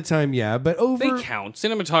lot of the time, yeah, but over. They count.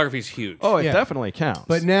 Cinematography's huge. Oh, it Yeah. definitely counts.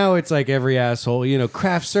 But now it's like every asshole,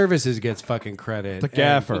 craft services gets fucking credit. the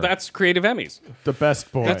gaffer, Well, that's creative Emmys. the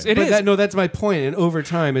best boy. That's it. But is. that's my point. And over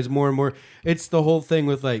time, it's more and more. It's the whole thing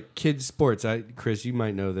with like kids sports. Chris, you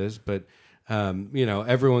might know this, but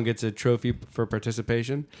everyone gets a trophy for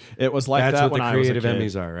participation. It was like That's that what when the I was a creative kid.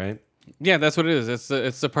 Emmys are, right? Yeah, that's what it is.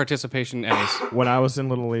 It's the participation Emmys. When I was in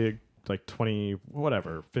Little League, like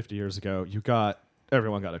 50 years ago,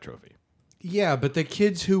 everyone got a trophy. Yeah, but the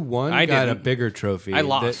kids who won I got a didn't. big trophy. I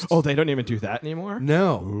lost. Oh, they don't even do that anymore?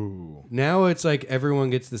 No. Now it's like everyone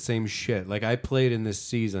gets the same shit. Like I played in this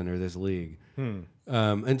season or this league.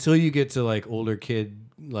 Until you get to like older kid,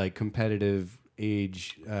 like competitive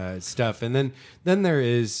age stuff. And then there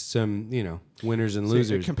is some, winners and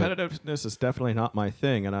losers. but- Competitiveness is definitely not my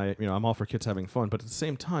thing, and I'm all for kids having fun. But at the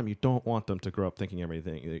same time, you don't want them to grow up thinking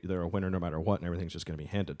they're a winner no matter what, and everything's just going to be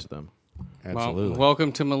handed to them. Absolutely. Well,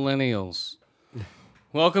 welcome to millennials.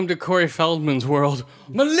 Welcome to Corey Feldman's world.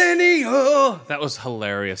 Millennial. That was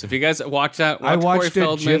hilarious. If you guys watch that, I Corey watched a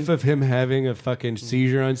Feldman. gif of him having a fucking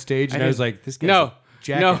seizure on stage, and I was didn't- like, this guy's no, a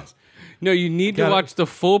jackass. no. You need to Gotta- watch the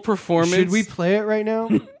full performance. Should we play it right now?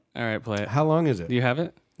 All right, play it. How long is it? Do you have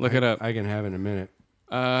it? Look it up. I can have it in a minute.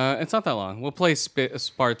 It's not that long. We'll play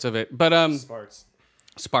sparts of it, but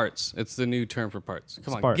sparts. It's the new term for parts.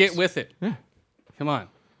 Come on, Sparts. get with it. Yeah. Come on.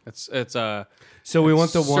 It's So we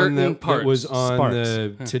want the one certain that was parts. on Sparks.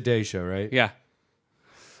 the Today Show, right? yeah.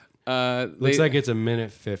 Looks like it's a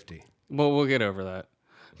minute 50. Well, we'll get over that.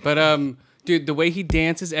 But dude, the way he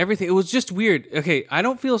dances, everything, it was just weird. Okay, I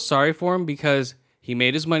don't feel sorry for him because he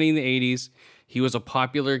made his money in the 80s. He was a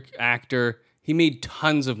popular actor. He made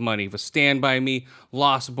tons of money with Stand By Me,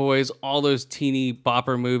 Lost Boys, all those teeny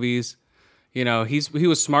bopper movies. He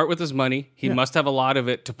was smart with his money. He must have a lot of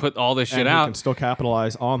it to put all this shit And he out. can still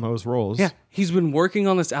capitalize on those roles. Yeah, he's been working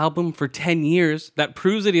on this album for 10 years. That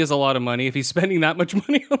proves that he has a lot of money if he's spending that much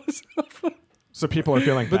money on this album. So people are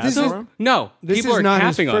feeling bad this for is- him? No, This people is are not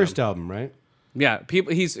his capping on first him. album, right? Yeah,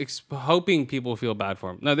 he's hoping people feel bad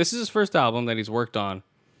for him. No, this is his first album that he's worked on.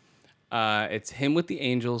 It's him with the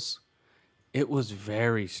Angels. It was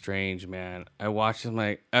very strange, man. I watched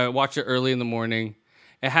it early in the morning,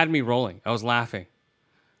 It had me rolling. I was laughing.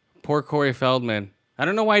 Poor Corey Feldman. I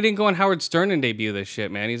don't know why he didn't go on Howard Stern and debut this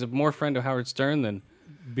shit, man. He's a more friend of Howard Stern than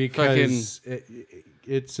Because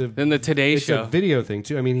it's a the Today it's Show. a video thing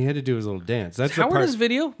too. I mean, he had to do his little dance. That's the Howard part. his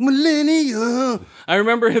video? Millennia. I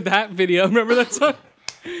remember that video. Remember that song?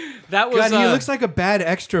 That was. God, he looks like a bad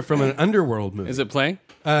extra from an Underworld movie. Is it playing?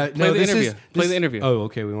 No, the this interview. is Play this- the interview. Oh,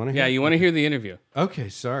 okay. We want to. Yeah, you want to hear the interview. Okay,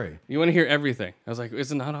 sorry. You want to hear everything. I was like,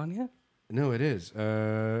 is it not on yet? No, it is.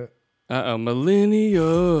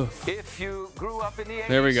 Millennia. If you grew up in the 80s,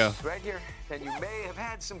 There we go. right here, then you may have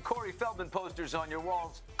had some Corey Feldman posters on your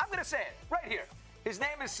walls. I'm going to say it right here. His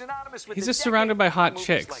name is synonymous with He's the just surrounded by decade hot movies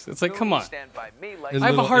chicks. It's like, Moon, come on. Stand By Me, like His I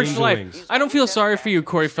have a little harsh angel life. wings. I don't feel sorry for you,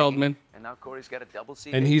 Corey Feldman. And now Corey's got a double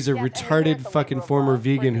CD. And he's a retarded fucking former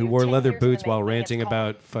vegan who wore leather boots while ranting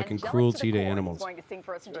about fucking cruelty to animals. Going to sing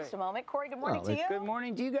for us in just a moment. Corey, good morning to you. Good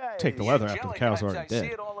morning to you guys. Take the leather after the cow's already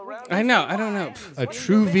dead. I know. I don't know. A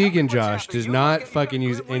true vegan, Josh, does not fucking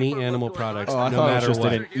use any animal products, Oh, I no thought it was matter just what.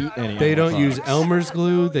 they didn't eat any. They animal don't use products. Elmer's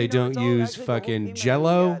glue. They don't use fucking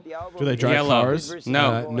Jello. Do they drive Yellow. cars?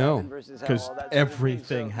 No. No, Because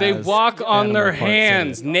everything has. They walk on animal their parts in it.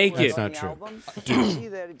 hands naked. that's not true.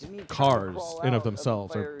 Cars in of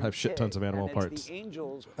themselves have shit tons of animal parts.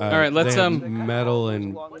 All right, let's They have metal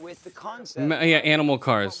and animal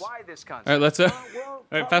cars. All right, let's all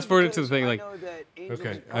right, fast forward it to the thing. Like,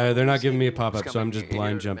 okay. They're not giving me a pop up, so I'm just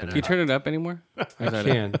blind jumping. can you turn it up anymore? I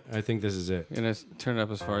can. I think this is it. You know, turn it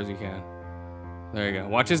up as far as you can. There you go.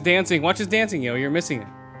 Watch his dancing. Watch his dancing, yo. You're missing it.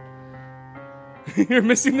 You're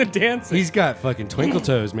missing the dancing. He's got fucking twinkle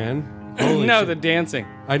toes, man. Holy no, shit. the dancing.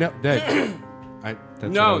 I know that. That's what I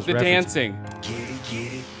No, was the referencing. dancing.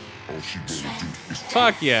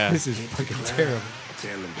 Fuck yeah. This is fucking terrible.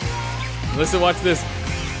 Listen, watch this.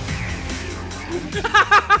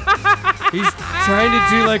 He's trying to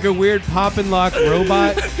do like a weird pop and lock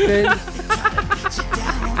robot thing.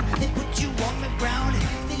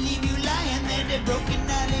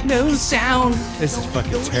 No sound. This is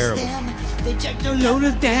fucking terrible. Load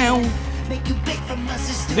it down.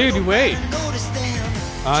 Dude, wait.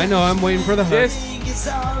 I know. I'm waiting for the hook. This.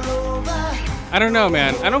 I don't know,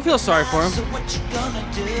 man. I don't feel sorry for him.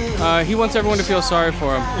 He wants everyone to feel sorry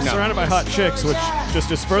for him. He's No. surrounded by hot chicks, which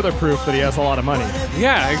just is further proof that he has a lot of money.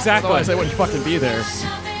 Yeah, exactly. Otherwise, they wouldn't fucking be there.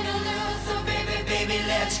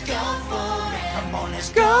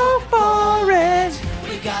 Go for it.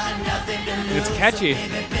 It's catchy.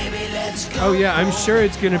 Oh yeah, I'm sure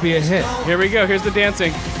it's gonna be a hit. Here we go. Here's the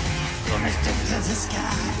dancing.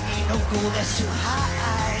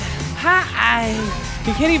 Hi.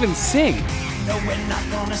 He can't even sing.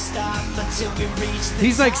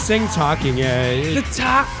 He's like sing talking. Yeah. The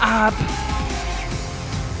top.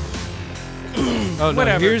 Oh no.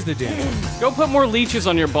 Whatever. Here's the dance. Go put more leeches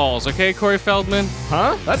on your balls, okay, Corey Feldman?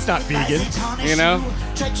 Huh? That's not vegan. You know?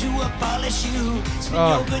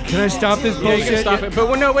 Oh, can I stop this Yeah, bullshit? you can stop it.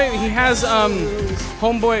 But no, wait. He has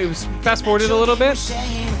Homeboy. Fast forwarded a little bit.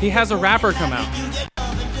 He has a rapper come out.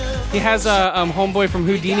 He has a Homeboy from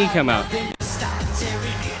Houdini come out.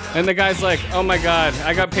 And the guy's like, "Oh my God,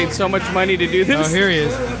 I got paid so much money to do Oh, this." here he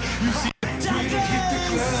is.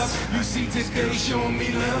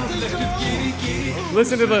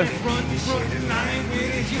 Listen to the.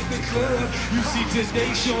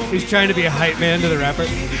 He's trying to be a hype man to the rapper.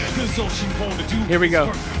 Here we go.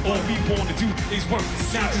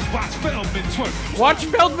 Watch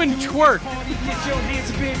Feldman twerk.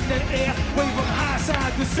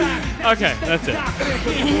 Okay, that's it.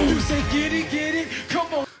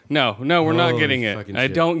 No, we're not Holy getting it. fucking I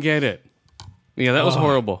shit. don't get it. Yeah, that was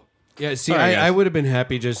horrible. Yeah, see, Sorry, guys. I would have been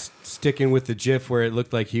happy just sticking with the GIF where it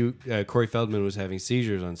looked like Corey Feldman was having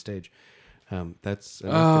seizures on stage. That's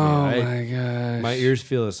enough Oh for me. my gosh. My ears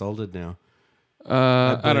feel assaulted now.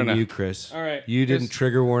 I don't Blame know. you, Chris. All right, you didn't here's-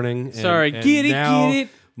 trigger warning. And, Sorry, and get it, now get it.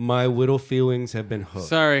 My whittle feelings have been hooked.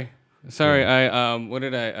 Sorry. I what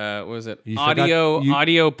did I what was it? You forgot-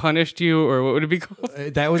 Audio punished you, or what would it be called?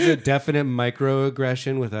 That was a definite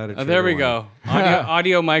microaggression without a. Oh, there we trigger go. warning.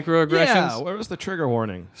 Audio microaggressions. Yeah, where was the trigger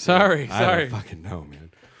warning? Sorry. I don't fucking know, man.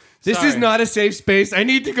 This Sorry. is not a safe space. I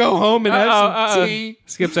need to go home and have some tea.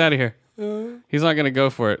 Skip's out of here. He's not gonna go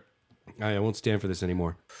for it. I won't stand for this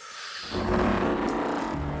anymore.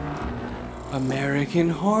 American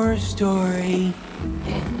Horror Story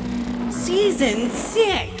Season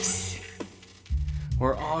 6,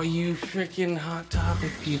 where all you freaking Hot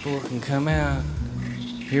Topic people can come out.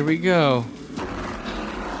 Here we go.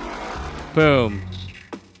 Boom.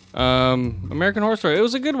 American Horror Story. It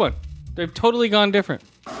was a good one. They've totally gone different.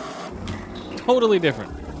 Totally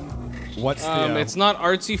different. What's the? It's not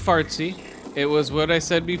artsy fartsy. It was what I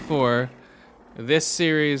said before. This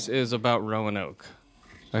series is about Roanoke.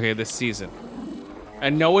 Okay, this season.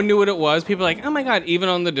 And no one knew what it was. People are like, oh my God, even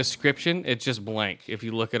on the description, it's just blank if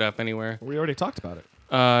you look it up anywhere. We already talked about it.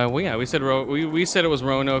 Well, yeah, we said we said it was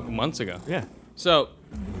Roanoke months ago. Yeah. So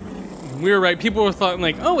we were right. People were thought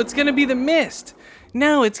like, oh, it's gonna be The Mist.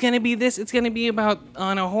 No, it's gonna be this. It's gonna be about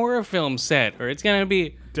on a horror film set, or it's gonna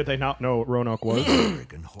be. Did they not know what Roanoke was?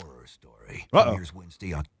 American Horror Story. Uh-oh. Premieres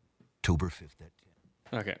Wednesday, October 5th at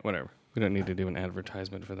 10. Okay, whatever. We don't need to do an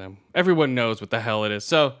advertisement for them. Everyone knows what the hell it is.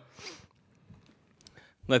 So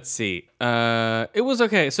let's see. It was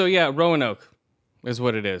okay. So yeah, Roanoke is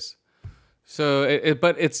what it is. So,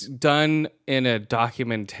 but it's done in a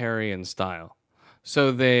documentarian style.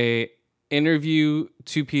 So they interview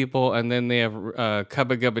two people, and then they have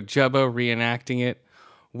Cubba Gubba Jubba reenacting it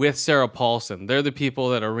with Sarah Paulson. They're the people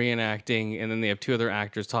that are reenacting, and then they have two other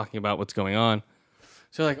actors talking about what's going on.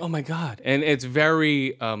 So like, oh my God. And it's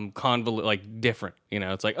very convoluted, like different. You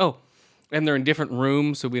know, it's like, oh, and they're in different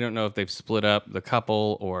rooms, so we don't know if they've split up the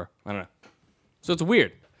couple or, I don't know. So it's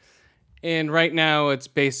weird. And right now, it's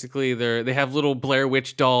basically they have little Blair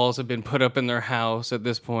Witch dolls have been put up in their house at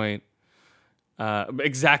this point,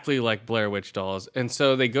 exactly like Blair Witch dolls. And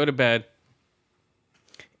so they go to bed,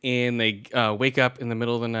 and they wake up in the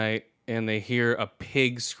middle of the night, and they hear a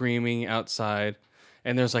pig screaming outside,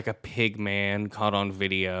 and there's like a pig man caught on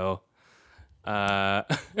video.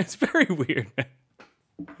 It's very weird.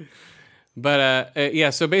 But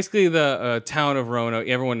yeah, so basically the town of Roanoke,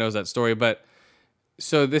 everyone knows that story, but.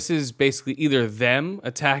 So this is basically either them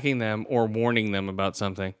attacking them or warning them about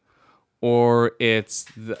something, or it's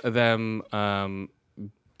them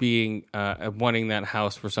being wanting that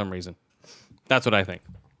house for some reason. That's what I think.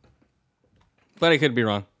 But I could be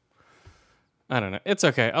wrong. I don't know. It's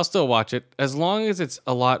okay. I'll still watch it as long as it's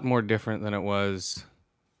a lot more different than it was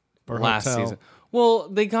last season. Well,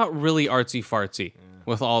 they got really artsy fartsy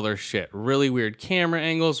with all their shit. Really weird camera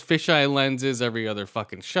angles, fisheye lenses every other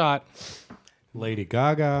fucking shot. Lady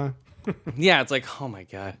Gaga. Yeah, it's like, oh my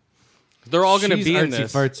God. They're all going to be in this.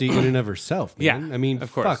 She's artsy-fartsy in and of herself, man. Yeah, I mean,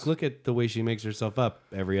 of course. fuck, look at the way she makes herself up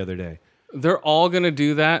every other day. They're all going to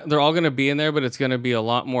do that. They're all going to be in there, but it's going to be a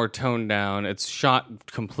lot more toned down. It's shot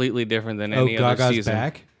completely different than any other Gaga's season.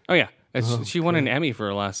 back? Oh, yeah. She won an Emmy for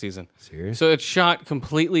her last season. Serious? So it's shot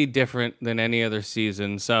completely different than any other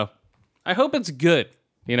season. So I hope it's good.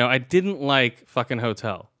 You know, I didn't like fucking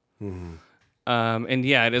Hotel. Mm-hmm. And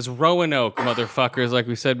yeah, it is Roanoke, motherfuckers, like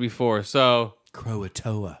we said before. So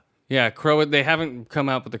Croatoa. yeah, they haven't come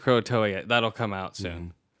out with the Croatoa yet. That'll come out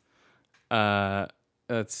soon.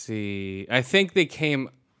 Let's see. I think they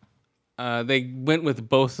went with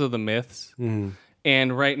both of the myths.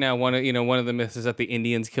 And right now, one of the myths is that the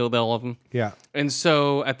Indians killed all of them. Yeah. And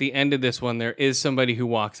so at the end of this one, there is somebody who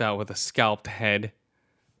walks out with a scalped head.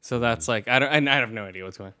 So that's like I have no idea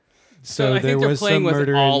what's going on. So I think they're playing with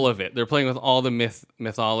all of it. They're playing with all the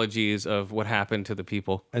mythologies of what happened to the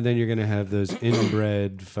people. And then you're gonna have those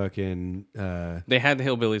inbred fucking. They had the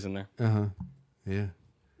hillbillies in there. Yeah.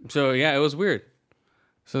 So yeah, it was weird.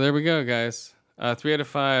 So there we go, guys. 3 out of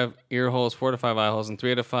 5 ear holes, 4 out of 5 eye holes, and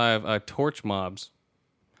 3 out of 5 torch mobs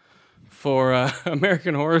for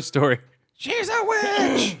American Horror Story. She's a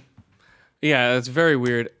witch. Yeah, that's very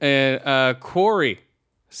weird. And Quarry.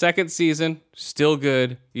 Second season, still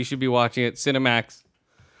good. You should be watching it. Cinemax,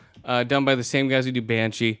 done by the same guys who do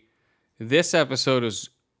Banshee. This episode is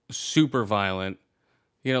super violent.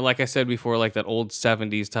 You know, like I said before, like that old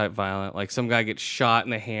 70s type violent. Like some guy gets shot in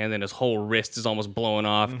the hand and his whole wrist is almost blowing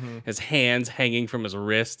off. Mm-hmm. His hand's hanging from his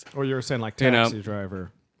wrist. Or you were saying like Taxi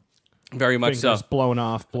Driver. Very much so. Fingers blown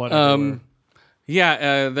off, blood everywhere.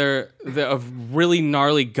 Yeah, a really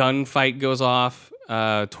gnarly gunfight goes off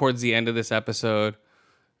towards the end of this episode.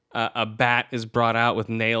 A bat is brought out with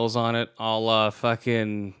nails on it, a la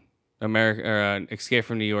fucking Escape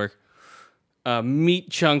from New York. Meat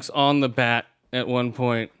chunks on the bat at one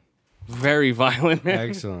point. Very violent, man.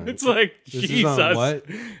 Excellent. It's like, this Jesus. Is on what?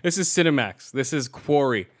 This is Cinemax. This is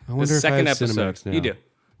Quarry. I wonder the second if I have episode. Cinemax now. You do.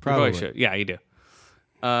 Probably. You should. Yeah, you do.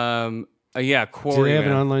 Yeah, Quarry. Do they have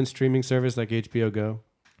man. an online streaming service like HBO Go?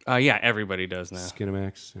 Yeah, everybody does now.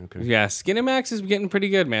 Skinemax. Okay. Yeah, Skinemax is getting pretty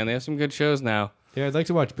good, man. They have some good shows now. Yeah, I'd like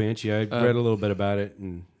to watch Banshee. I read a little bit about it.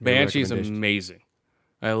 And Banshee's amazing.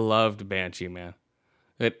 I loved Banshee, man.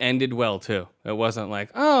 It ended well, too. It wasn't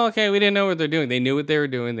like, oh, okay, we didn't know what they're doing. They knew what they were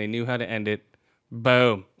doing. They knew how to end it.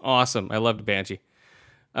 Boom. Awesome. I loved Banshee.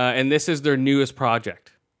 And this is their newest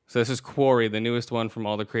project. So this is Quarry, the newest one from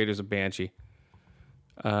all the creators of Banshee.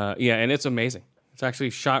 Yeah, and it's amazing. It's actually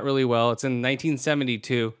shot really well. It's in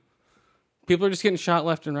 1972. People are just getting shot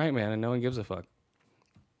left and right, man, and no one gives a fuck.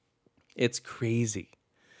 It's crazy.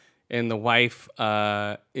 and the wife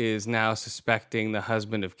is now suspecting the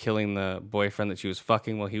husband of killing the boyfriend that she was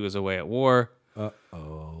fucking while he was away at war.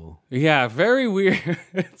 Uh-oh. Yeah, very weird.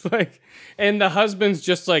 It's like, and the husband's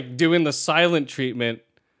just like doing the silent treatment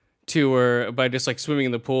to her by just like swimming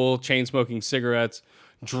in the pool, chain smoking cigarettes,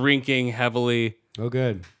 drinking heavily. Oh,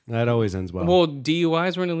 good. That always ends well. Well,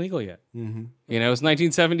 DUIs weren't illegal yet. Mm-hmm. You know, it was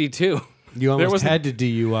 1972. You almost had to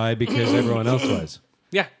DUI because everyone else was.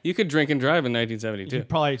 Yeah, you could drink and drive in 1972. You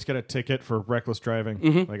probably just get a ticket for reckless driving,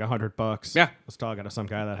 like $100. Yeah. I was talking to some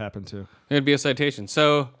guy that happened to. It'd be a citation.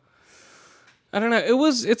 So, I don't know.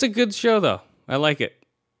 It's a good show, though. I like it.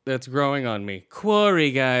 That's growing on me.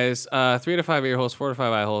 Quarry, guys. 3 to 5 ear holes, 4 to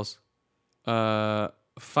 5 eye holes. 5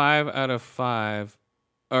 out of 5.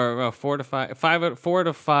 Or 4 to 5. 4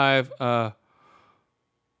 to 5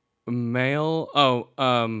 male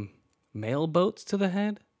boats to the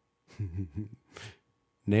head?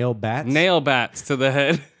 Nail bats? Nail bats to the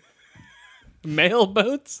head. Mail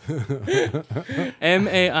boats?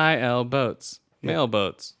 MAIL boats. Mail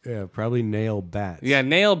boats. Yeah, probably nail bats. Yeah,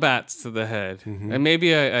 nail bats to the head. And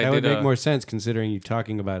maybe I That did would make more sense considering you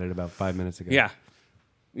talking about it about 5 minutes ago. Yeah.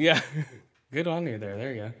 Yeah. Good on you there.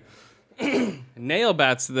 There you go. Nail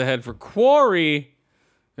bats to the head for Quarry.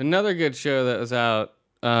 Another good show that was out.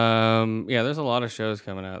 Yeah, there's a lot of shows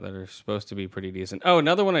coming out that are supposed to be pretty decent. Oh,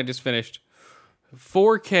 another one I just finished.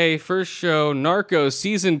 4K first show, Narcos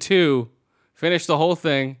season 2. Finished the whole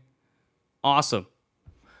thing. Awesome.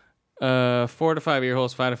 4 to 5 ear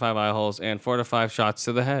holes, 5 to 5 eye holes, and 4 to 5 shots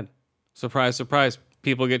to the head. Surprise, surprise.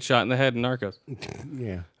 People get shot in the head in Narcos.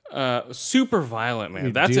 Yeah. Super violent, man.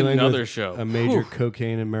 You're That's dealing another with show. A major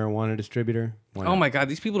cocaine and marijuana distributor. Why Oh not? my God,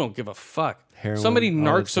 these people don't give a fuck. Heroin, Somebody all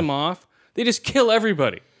that narcs them off. They just kill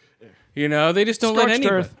everybody. You know, they just don't let Scorched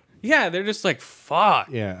anybody. earth. Yeah, they're just like, fuck.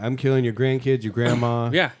 Yeah, I'm killing your grandkids, your grandma,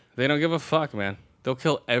 Yeah, they don't give a fuck, man. They'll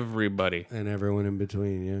kill everybody. and everyone in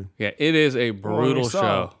between. Yeah. Yeah, it is a Well, brutal we saw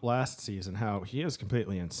show. last season how he is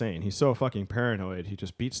completely insane. He's so fucking paranoid. He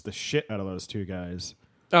just beats the shit out of those two guys,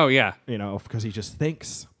 Oh, yeah. you know, because he just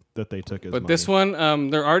thinks that they took his But money. this one,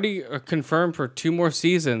 they're already confirmed for 2 more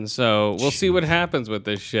seasons, so we'll see what happens with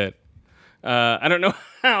this shit. I don't know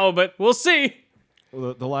how, but we'll see.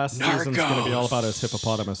 Well, the last season's going to be all about his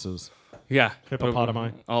hippopotamuses, Yeah.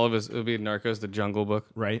 Hippopotami. All of his, it'll be Narcos, the Jungle Book.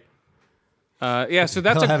 right? Yeah, so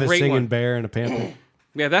that's He'll have a a great singing one. bear and a panther.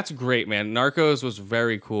 Yeah, that's great, man. Narcos was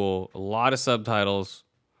very cool. A lot of subtitles.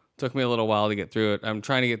 Took me a little while to get through it. I'm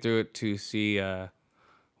trying to get through it to see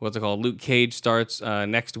what's it called? Luke Cage starts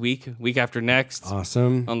next week after next,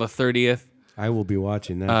 Awesome. on the 30th. I will be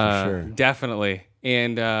watching that for sure. Definitely.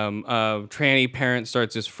 And Tranny Parent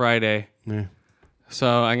starts this Friday. Yeah.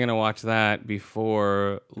 So I'm going to watch that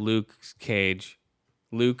before Luke's Cage.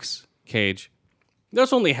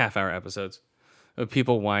 There's only half-hour episodes of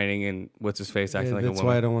people whining and what's-his-face acting like a That's woman.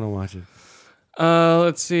 why I don't want to watch it.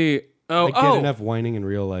 Let's see. I get enough whining in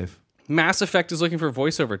real life. Mass Effect is looking for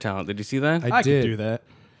voiceover talent. Did you see that? I I did. could do that.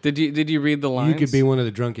 Did you read the lines? You could be one of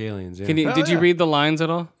the drunk aliens. Yeah. Did you read the lines at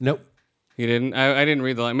all? Nope. You didn't? I didn't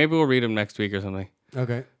read the line. Maybe we'll read them next week or something.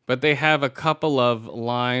 Okay. But they have a couple of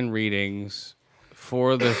line readings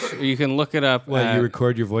for the. You can look it up. Well, at- you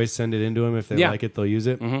record your voice, send it into them. If they Yeah. like it, they'll use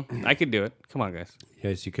it. I could do it. Come on, guys.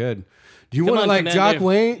 Yes, you could. Do you Come want it on, like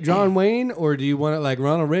Fernando. John Wayne, or do you want it like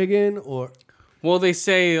Ronald Reagan, or Well, they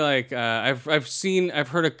say like I've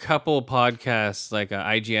heard a couple podcasts like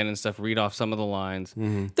IGN and stuff read off some of the lines.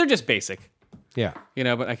 They're just basic, yeah? you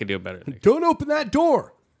know. But I could do it better. Than Don't open that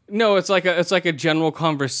door. No, it's like a general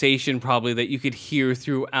conversation probably that you could hear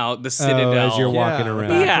throughout the Citadel as you're walking Yeah, around.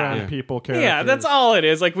 background Yeah. people, characters. Yeah, that's all it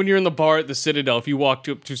is. Like when you're in the bar at the Citadel, if you walk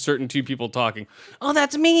up to certain two people talking, oh,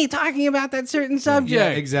 that's me talking about that certain subject. Yeah,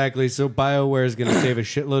 exactly. So BioWare is going to save a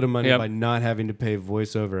shitload of money Yep. by not having to pay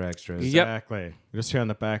voiceover extras. Yep. Exactly. You just hear in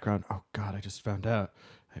the background, oh, God, I just found out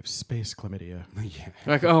I have space chlamydia.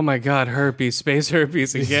 Like, oh my God, herpes, space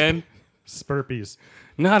herpes again? Spurpies.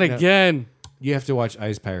 Not again. You have to watch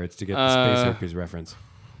Ice Pirates to get the space herpes reference.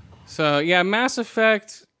 So yeah, Mass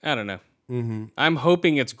Effect. I don't know. I'm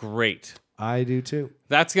hoping it's great. I do too.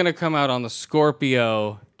 That's gonna come out on the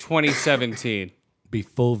Scorpio 2017. Be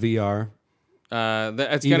full VR.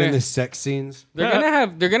 It's Even gonna. the sex scenes. They're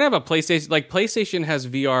gonna have a PlayStation. Like PlayStation has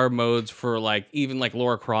VR modes for like even like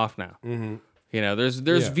Lara Croft now. You know, there's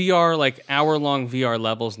Yeah. VR like hour-long VR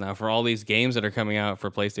levels now for all these games that are coming out for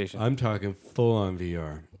PlayStation. I'm talking full on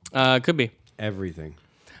VR. Could be. Everything.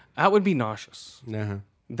 That would be nauseous. Uh-huh.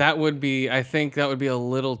 That would be. I think that would be a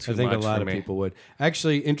little too I think much a lot for of me. people would.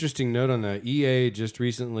 Actually, interesting note on that. EA just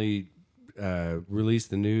recently released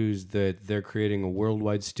the news that they're creating a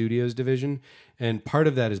worldwide studios division, and part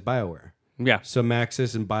of that is BioWare. Yeah. So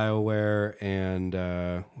Maxis and BioWare and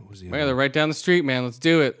what was the other? Yeah, they're right down the street, man. Let's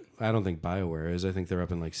do it. I don't think BioWare is. I think they're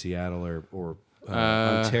up in like Seattle or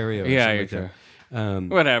Ontario. Or yeah, something you're like sure. that.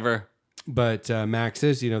 Whatever. But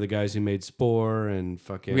Maxis, the guys who made Spore and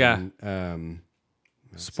fucking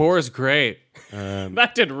Spore is great.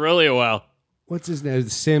 That did really well. what's his name?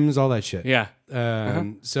 Sims, all that shit. Yeah.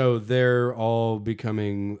 So they're all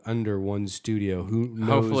becoming under one studio. Who knows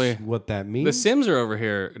Hopefully. what that means? The Sims are over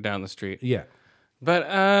here down the street. Yeah. But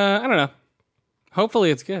I don't know.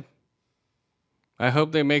 Hopefully it's good. I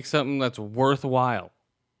hope they make something that's worthwhile.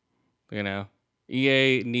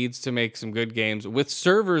 EA needs to make some good games with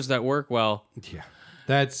servers that work well. Yeah.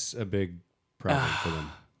 That's a big problem for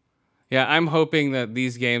them. Yeah, I'm hoping that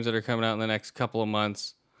these games that are coming out in the next couple of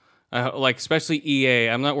months, like especially EA,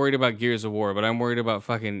 I'm not worried about Gears of War, but I'm worried about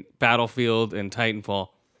fucking Battlefield and Titanfall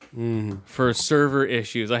for server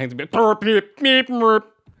issues. I think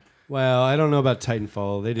Well, I don't know about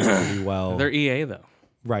Titanfall. They did pretty well. they're EA though.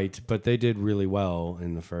 Right, but they did really well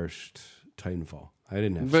in the first Titanfall. I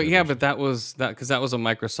didn't have But yeah, servers. but that was because that was a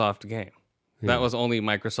Microsoft game. That was only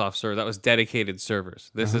Microsoft server. That was dedicated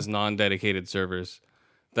servers. This is non-dedicated servers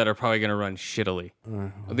that are probably going to run shittily.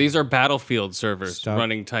 These are Battlefield servers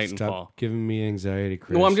running Titanfall. Stop giving me anxiety,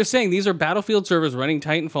 Chris. Well, I'm just saying these are Battlefield servers running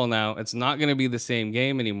Titanfall now. It's not going to be the same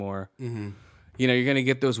game anymore. Mm-hmm. You're going to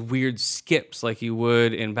get those weird skips like you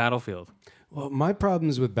would in Battlefield. Well, my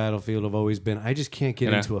problems with Battlefield have always been I just can't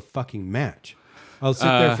get into a fucking match. I'll sit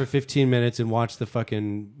there for 15 minutes and watch the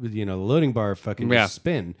fucking, the loading bar fucking just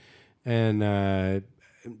spin and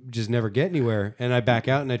just never get anywhere. And I back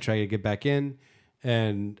out and I try to get back in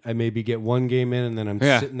and I maybe get one game in and then I'm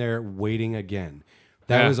sitting there waiting again.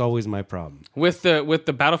 That was always my problem. With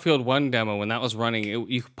the Battlefield 1 demo, when that was running,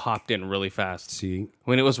 you popped in really fast. See?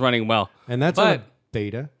 When it was running well. And that's on a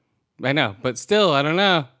beta. I know, but still, I don't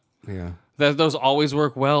know. Yeah. Those always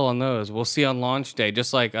work well on those. We'll see on launch day.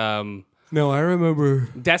 Just like No, I remember.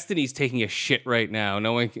 Destiny's taking a shit right now.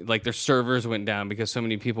 No one, like their servers went down because so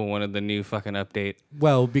many people wanted the new fucking update.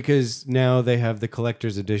 Well, because now they have the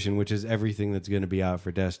collector's edition, which is everything that's going to be out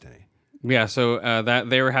for Destiny. Yeah, so that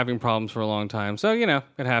they were having problems for a long time. So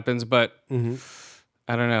it happens, but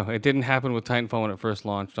I don't know. It didn't happen with Titanfall when it first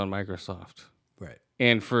launched on Microsoft. Right.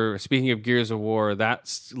 And for speaking of Gears of War,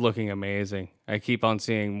 that's looking amazing. I keep on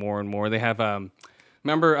seeing more and more. They have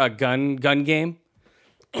remember a gun game?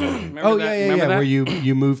 Remember that? Where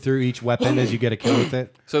you move through each weapon as you get a kill with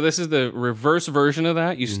it. So this is the reverse version of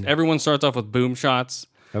that. Everyone starts off with boom shots,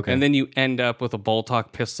 and then you end up with a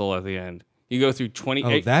Boltok pistol at the end. You go through 20.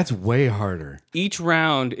 Oh, that's way harder. Each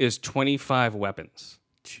round is 25 weapons.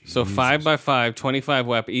 Jesus. So 5 by 5, 25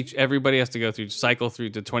 weapons. Everybody has to cycle through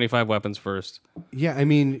to 25 weapons first. Yeah, I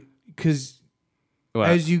mean, because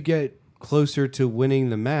as you get closer to winning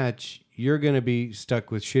the match, you're going to be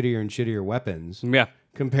stuck with shittier and shittier weapons. Yeah.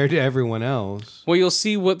 Compared to everyone else. Well, you'll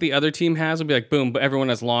see what the other team has. It'll be like, boom, but everyone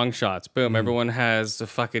has long shots. Boom, everyone has the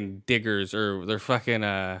fucking diggers or they're fucking...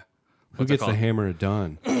 Who gets the hammer of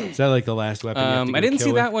dawn? Is that like the last weapon you have to go I didn't kill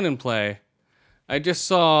see with? that one in play. I just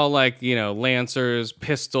saw lancers,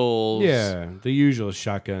 pistols. Yeah, the usual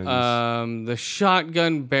shotguns. The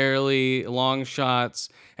shotgun barely, long shots.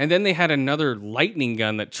 And then they had another lightning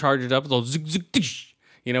gun that charged up. Those zig, zig, tish,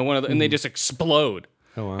 and they just explode.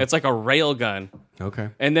 Oh, wow. It's like a rail gun. Okay.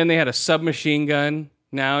 And then they had a submachine gun.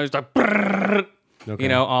 Now it's like, brrr,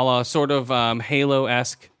 a la sort of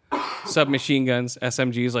Halo-esque submachine guns,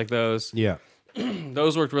 SMGs like those. Yeah.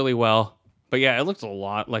 Those worked really well. But yeah, it looked a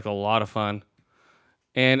lot of fun.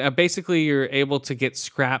 And basically you're able to get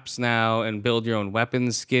scraps now and build your own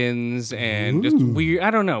weapon skins and just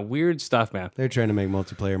weird stuff, man. They're trying to make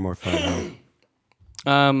multiplayer more fun.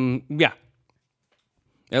 Huh? Yeah.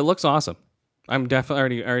 It looks awesome. I'm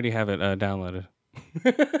definitely already have it downloaded.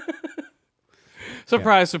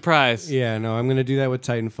 Surprise. Yeah, no, I'm going to do that with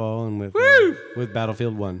Titanfall and with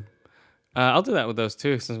Battlefield 1. I'll do that with those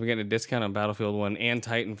too, since we're getting a discount on Battlefield 1 and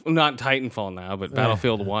Titanfall. Not Titanfall now, but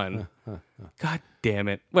Battlefield 1. God damn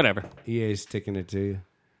it. Whatever. EA's sticking it to you.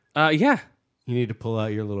 Yeah. You need to pull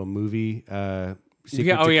out your little movie secret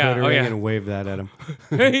Yeah, decoder ring yeah. and wave that at him.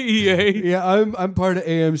 Hey, EA. Yeah, I'm part of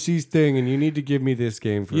AMC's thing, and you need to give me this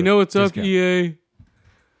game for You know what's up, discount. EA?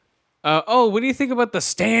 What do you think about the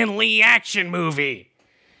Stan Lee action movie?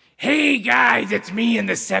 Hey, guys, it's me in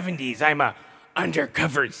the 70s. I'm a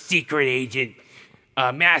undercover secret agent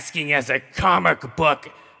masking as a comic book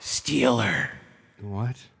stealer.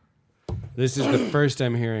 What? This is the first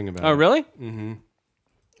I'm hearing about. Oh, really? Mm-hmm.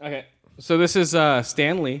 Okay. So this is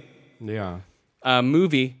Stan Lee. Yeah. A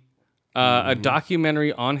movie, a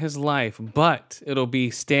documentary on his life, but it'll be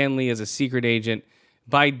Stan Lee as a secret agent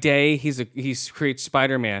By day, he creates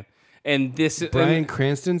Spider-Man, and this Bryan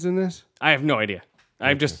Cranston's in this? I have no idea.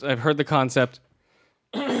 I've heard the concept.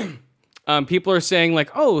 People are saying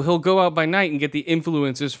like, oh, he'll go out by night and get the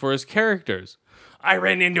influences for his characters. I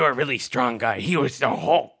ran into a really strong guy. He was the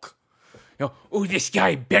Hulk. Oh, this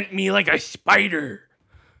guy bent me like a spider.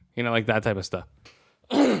 Like that type of stuff.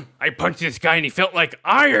 I punched this guy and he felt like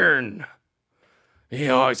iron.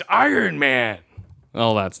 It's Iron Man.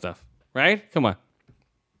 All that stuff. Right? Come on.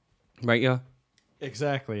 Right, yeah?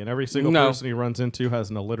 Exactly. And every single person he runs into has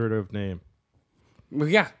an alliterative name.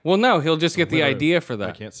 Yeah. Well, no, he'll just get the idea for that.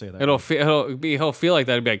 I can't say that. He'll feel like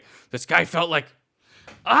that. He'll be like, this guy felt like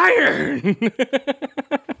iron.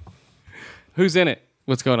 Who's in it?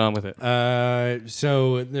 What's going on with it?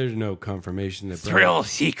 So there's no confirmation that Thrill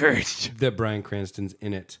Seekers. that Bryan Cranston's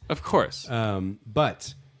in it. Of course.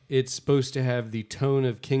 But it's supposed to have the tone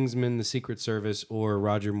of Kingsman, The Secret Service, or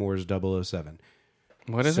Roger Moore's 007.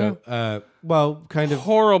 What is it? Well, kind of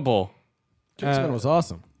horrible. Kingsman was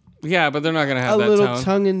awesome. Yeah, but they're not going to have a that little tone.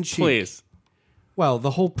 tongue-in-cheek. Please. Well,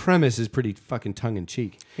 the whole premise is pretty fucking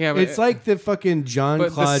tongue-in-cheek. Yeah, but it's like the fucking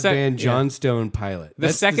Jean-Claude Van Johnstone pilot. The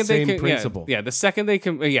That's second the same they can, principle. Yeah, the second they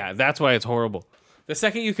can, that's why it's horrible. The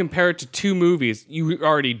second you compare it to two movies, you're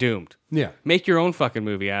already doomed. Yeah. Make your own fucking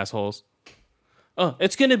movie, assholes. Oh,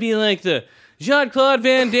 it's going to be like the Jean-Claude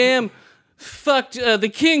Van Damme fucked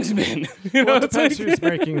the Kingsman. Well, it depends who's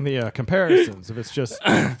making the comparisons. If it's just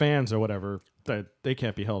fans or whatever, they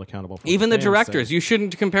can't be held accountable for. Even the fans directors, say. you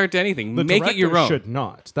shouldn't compare it to anything. The Make it your own. Should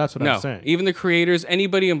not. That's what I'm saying. Even the creators,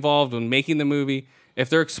 anybody involved in making the movie, if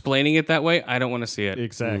they're explaining it that way, I don't want to see it.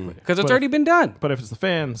 Exactly. Because it's already been done. But if it's the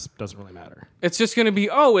fans, doesn't really matter. It's just going to be,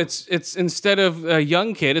 it's instead of a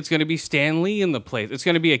young kid, it's going to be Stan Lee in the place. It's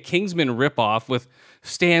going to be a Kingsman ripoff with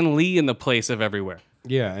Stan Lee in the place of everywhere.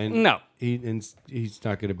 Yeah, and No. he's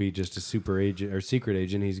not going to be just a super agent or secret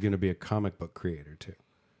agent. He's going to be a comic book creator too.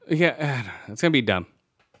 Yeah, it's going to be dumb.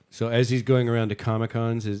 So as he's going around to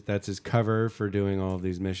Comic-Cons, that's his cover for doing all of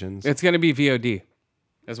these missions. It's going to be VOD.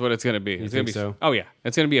 That's what it's going to be. It's think gonna be, so? Oh, yeah.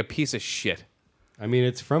 It's going to be a piece of shit. I mean,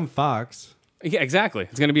 it's from Fox. Yeah, exactly.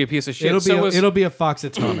 It's going to be a piece of shit. It'll be a Fox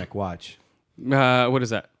Atomic. Watch. What is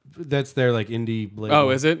that? That's their like indie. Label. Oh,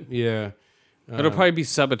 is it? Yeah. It'll probably be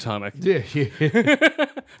Subatomic. Yeah.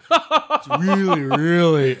 It's really,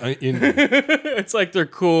 really indie. It's like their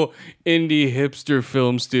cool indie hipster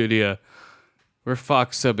film studio. We're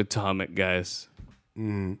Fox Subatomic guys.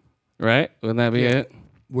 Right? Wouldn't that be it?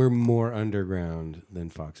 We're more underground than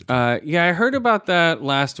Fox Atomic. Yeah, I heard about that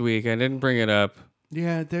last week. I didn't bring it up.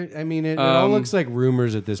 Yeah, I mean, it all looks like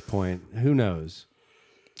rumors at this point. Who knows?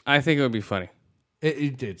 I think it would be funny.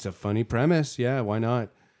 It's a funny premise. Yeah, why not?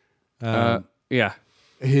 Yeah.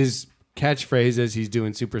 His catchphrase as he's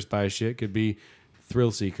doing super spy shit could be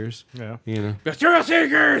thrill seekers. Yeah. You know? The Thrill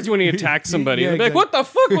Seekers! When he attacks somebody. Yeah, He'll be like, what the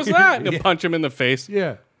fuck was that? And he'll punch him in the face.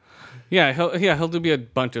 Yeah. Yeah, he'll do a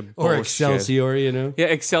bunch of Or bullshit. Excelsior, you know? Yeah,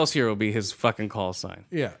 Excelsior will be his fucking call sign.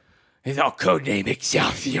 Yeah. He's all codename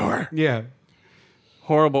Excelsior. Yeah.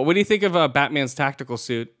 Horrible. What do you think of Batman's tactical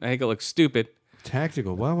suit? I think it looks stupid.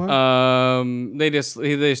 Tactical. What? They just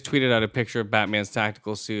tweeted out a picture of Batman's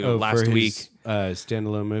tactical suit last for week. his,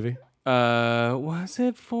 standalone movie? Was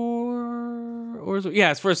it for? Or is it, yeah,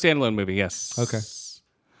 it's for a standalone movie. Yes. Okay.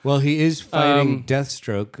 Well, he is fighting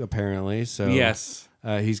Deathstroke apparently, so Yes.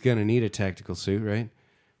 He's gonna need a tactical suit, right?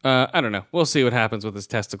 I don't know. We'll see what happens with his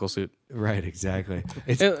testicle suit. Right, exactly.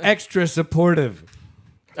 It's extra supportive.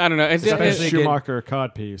 I don't know. Especially Schumacher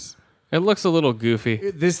codpiece. It looks a little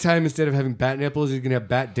goofy. This time, instead of having bat nipples, he's gonna have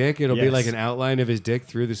bat dick. It'll be Yes. like an outline of his dick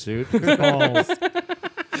through the suit. Balls.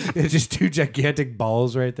 It's just two gigantic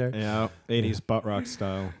balls right there. Yeah. 80s butt rock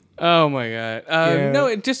style. Oh my god. No,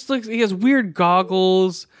 it just looks. He has weird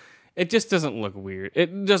goggles. It just doesn't look weird.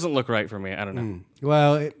 It doesn't look right for me. I don't know.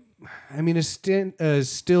 Well, I mean, a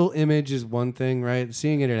still image is one thing, right?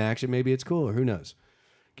 Seeing it in action, maybe it's cooler. Who knows?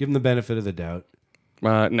 Give him the benefit of the doubt.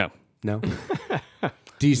 No. No.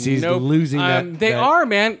 DC's Nope. losing that. They are,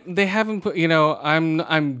 man. They haven't put.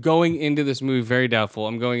 I'm going into this movie very doubtful.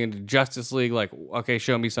 I'm going into Justice League like, okay,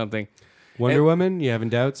 show me something. Wonder Woman. You having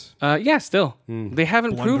doubts? Yeah, still. They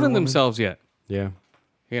haven't proven Woman? themselves yet. Yeah.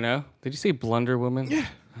 You know? Did you say Blunder Woman? Yeah.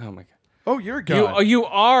 Oh my god. Oh, you're a god. You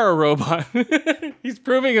are a robot. He's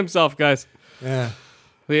proving himself, guys. Yeah.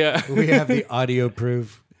 Yeah. We have the audio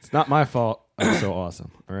proof. It's not my fault. I'm so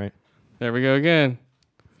awesome. All right. There we go again.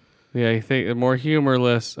 Yeah, you think more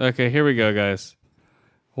humorless. Okay, here we go, guys.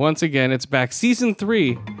 Once again, it's back. Season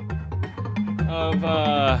 3 of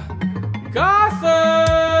Gotham!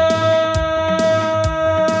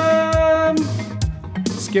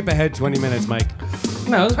 Skip ahead 20 minutes, Mike.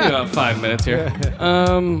 No, it's been about 5 minutes here.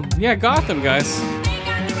 Yeah, Gotham, guys.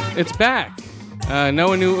 It's back. No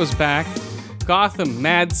one knew it was back. Gotham,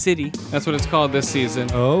 Mad City. That's what it's called this season.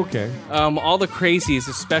 Oh, okay. All the crazies,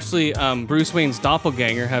 especially Bruce Wayne's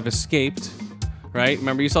doppelganger, have escaped. Right?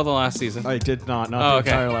 Remember, you saw the last season. I did not the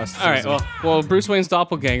entire last season. All right, well, Bruce Wayne's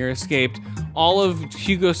doppelganger escaped. All of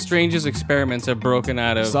Hugo Strange's experiments have broken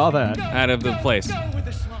out of the place.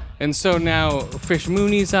 And so now Fish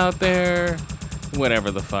Mooney's out there.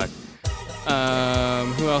 Whatever the fuck.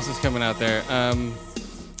 Who else is coming out there?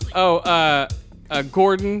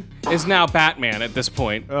 Gordon is now Batman at this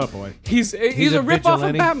point. Oh boy. He's a ripoff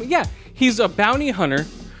of Batman. Yeah, he's a bounty hunter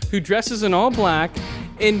who dresses in all black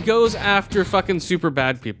and goes after fucking super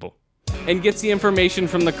bad people and gets the information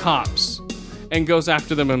from the cops and goes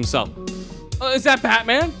after them himself. Is that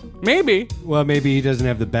Batman? Maybe. Well, maybe he doesn't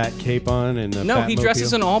have the bat cape on and the No, he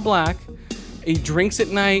dresses in all black. He drinks at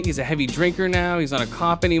night. He's a heavy drinker now. He's not a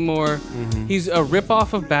cop anymore. Mm-hmm. He's a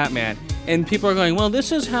ripoff of Batman. And people are going, well,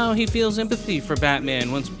 this is how he feels empathy for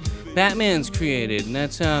Batman once Batman's created. And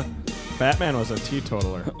that's how... Batman was a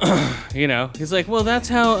teetotaler. You know, he's like, well, that's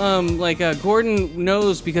how, Gordon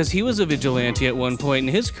knows because he was a vigilante at one point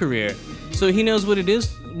in his career. So he knows what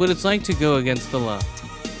it's like to go against the law.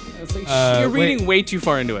 It's like, you're reading way too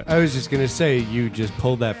far into it. I was just going to say, you just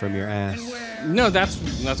pulled that from your ass. No, that's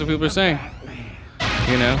what people are saying.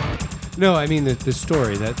 You know? No, I mean the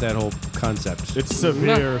story, that whole concept. It's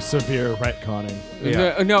severe retconning.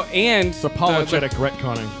 Yeah. No, and... It's apologetic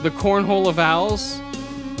retconning. The Cornhole of Owls,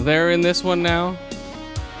 they're in this one now.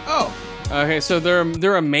 Oh. Okay, so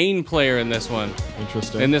they're a main player in this one.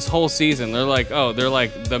 Interesting. In this whole season. They're like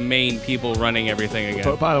the main people running everything again.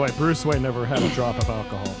 But by the way, Bruce Wayne never had a drop of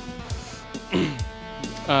alcohol.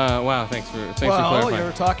 Wow, thanks for clarifying. You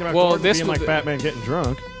were talking about Gordon being like Batman getting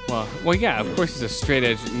drunk. Well, yeah, of course he's a straight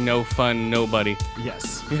edge, no fun, nobody.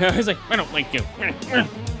 Yes. You know, he's like, I don't like you.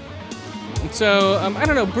 So, I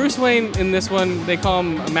don't know, Bruce Wayne in this one, they call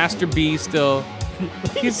him Master B still.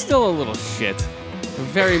 He's still a little shit.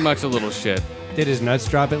 Very much a little shit. Did his nuts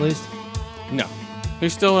drop at least? No.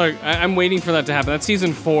 There's still I'm waiting for that to happen. That's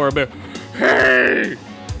season 4, but hey!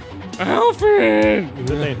 Alfred! Did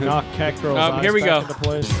they knock Catgirl's eyes here we back go. into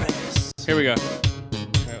place? Here we go.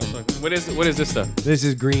 What is this stuff? This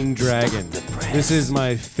is Green Dragon. This is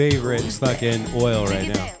my favorite fucking oil right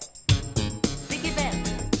now.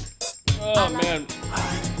 Oh man.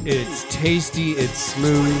 It's tasty, it's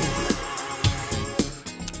smooth.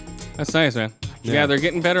 That's nice, man. Yeah, they're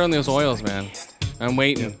getting better on those oils, man. I'm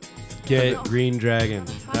waiting. Get Green Dragon.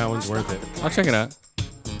 That one's worth it. I'll check it out.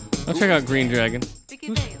 I'll check out Green Dragon.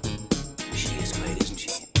 She is great, isn't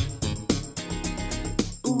she?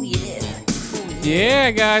 Ooh, yeah. Yeah,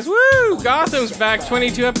 guys. Woo! Gotham's back.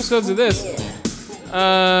 22 episodes of this.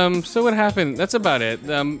 So what happened? That's about it.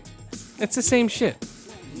 It's the same shit.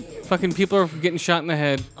 Fucking people are getting shot in the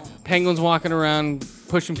head. Penguins walking around,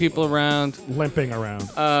 pushing people around. Limping around.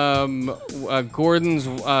 Gordon's,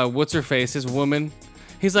 what's her face, his woman.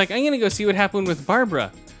 He's like, I'm gonna go see what happened with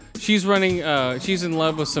Barbara. She's she's in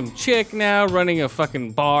love with some chick now, running a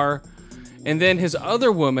fucking bar. And then his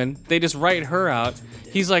other woman, they just write her out.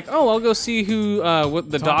 He's like, oh, I'll go see who,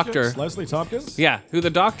 what the doctor. Leslie Tompkins? Yeah, who the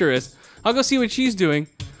doctor is. I'll go see what she's doing.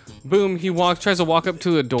 Boom, he tries to walk up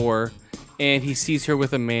to the door, and he sees her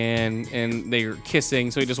with a man, and they're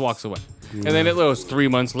kissing, so he just walks away. And then it goes 3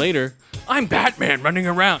 months later, I'm Batman running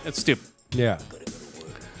around. It's stupid. Yeah.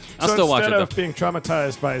 I'll still watch it, though. Instead of being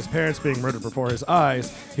traumatized by his parents being murdered before his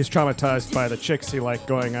eyes, he's traumatized by the chicks he liked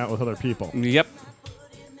going out with other people. Yep.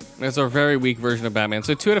 That's a very weak version of Batman.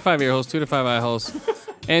 So 2 out of 5 ear holes, 2 out of 5 eye holes,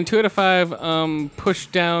 and 2 out of 5 push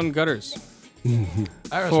down gutters.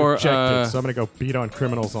 I was rejected, so I'm going to go beat on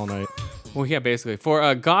criminals all night. Well, yeah, basically.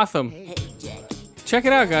 For Gotham, check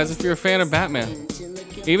it out, guys, if you're a fan of Batman.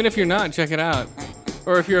 Even if you're not, check it out.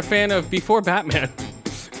 Or if you're a fan of Before Batman,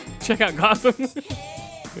 check out Gotham.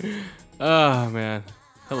 Oh, man.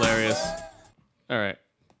 Hilarious. All right.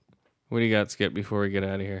 What do you got, Skip, before we get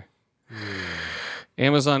out of here?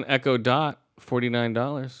 Amazon Echo Dot,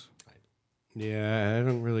 $49. Yeah, I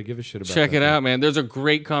don't really give a shit about Check that it out, man. There's a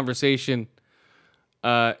great conversation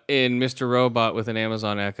in Mr. Robot with an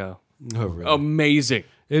Amazon Echo. Oh, really? Amazing.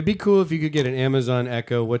 It'd be cool if you could get an Amazon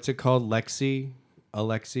Echo. What's it called? Alexi,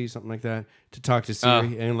 something like that, to talk to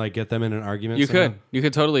Siri and like get them in an argument. You somehow. could. You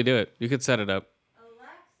could totally do it. You could set it up.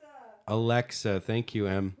 Alexa, thank you,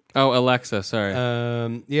 Em. Oh, Alexa, sorry.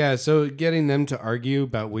 Yeah, so getting them to argue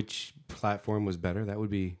about which platform was better, that would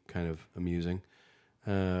be kind of amusing.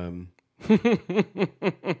 Oh,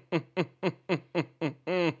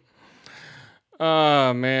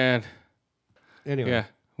 man. Anyway. Yeah.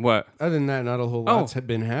 What? Other than that, not a whole lot's had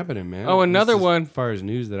been happening, man. Oh, another This is one. As far as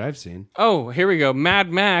news that I've seen. Oh, here we go.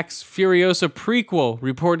 Mad Max Furiosa prequel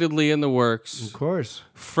reportedly in the works Of course.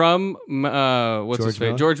 from what's his George face?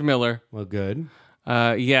 Miller? George Miller. Well, good.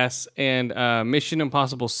 Yes, and Mission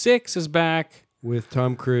Impossible 6 is back. With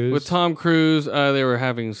Tom Cruise. With Tom Cruise, they were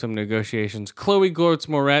having some negotiations. Chloe Grace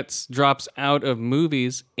Moretz drops out of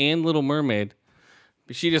movies and Little Mermaid.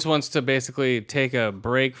 She just wants to basically take a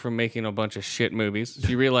break from making a bunch of shit movies.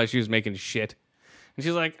 She realized she was making shit. And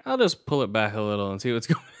she's like, I'll just pull it back a little and see what's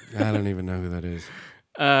going on. I don't even know who that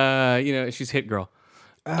is. She's Hit Girl.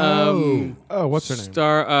 Oh, what's her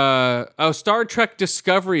name? Star Trek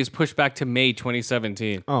Discovery is pushed back to May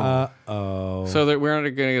 2017. Uh-oh. So that we're not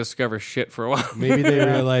going to discover shit for a while. Maybe they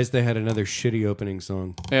realized they had another shitty opening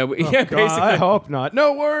song. Yeah, basically. I hope not.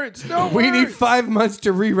 No words. No words. We need 5 months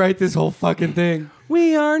to rewrite this whole fucking thing.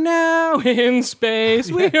 We are now in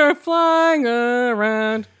space. We are flying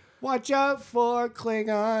around. Watch out for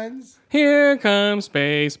Klingons. Here come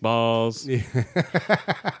Spaceballs.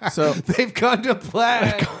 So They've gone to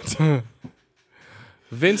plan.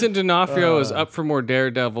 Vincent D'Onofrio is up for more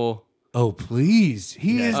Daredevil. Oh, please.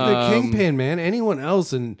 He is the kingpin, man. Anyone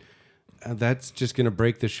else, and that's just going to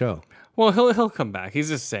break the show. Well, he'll come back. He's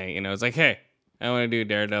just saying, it's like, hey, I want to do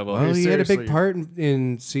Daredevil. Well, he had a big seriously- part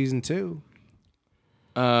in season 2.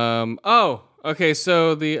 Okay.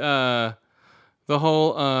 So the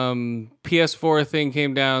whole PS4 thing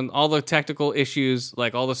came down. All the technical issues,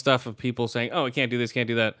 like all the stuff of people saying, "Oh, it can't do this, can't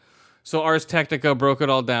do that." So Ars Technica broke it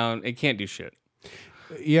all down. It can't do shit.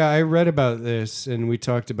 Yeah, I read about this, and we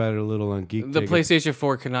talked about it a little on Geek The Dig. PlayStation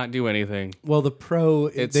 4 cannot do anything. Well, the Pro,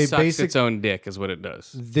 It they sucks basically its own dick, is what it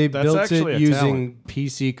does. They That's built actually it a using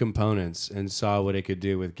PC components and saw what it could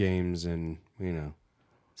do with games and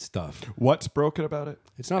stuff. What's broken about it?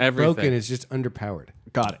 It's not Everything. broken; it's just underpowered.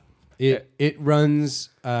 Got it. It runs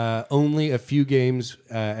only a few games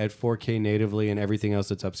at 4K natively, and everything else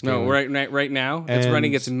that's upscaling. No, right now, it's And-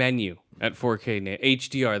 running its menu at 4K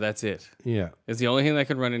HDR. That's it. Yeah, It's the only thing that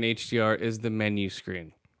can run in HDR is the menu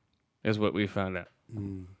screen, is what we found out.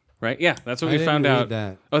 Right? Yeah, that's what I we didn't found read out.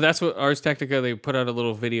 that. Oh, that's what Ars Technica, they put out a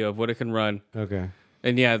little video of what it can run. okay.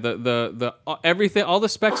 And yeah, the everything, all the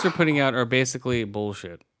specs they're putting out are basically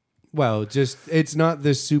bullshit. Well, just it's not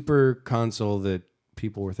the super console that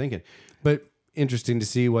people were thinking, but interesting to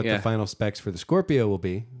see what Yeah. the final specs for the Scorpio will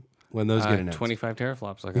be when those get announced. 25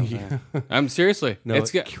 teraflops, like I'm saying. I'm seriously. No,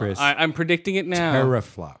 it's Chris. I'm predicting it now.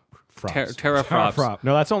 Teraflop. Teraflops. Teraflop.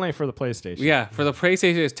 No, that's only for the PlayStation. Yeah, for the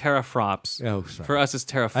PlayStation it's teraflops. Oh, sorry. For us it's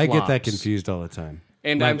teraflops. I get that confused all the time.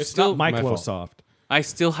 And It's still not my fault. Microsoft. I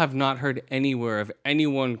still have not heard anywhere of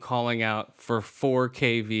anyone calling out for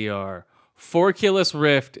 4K VR. 4Oculus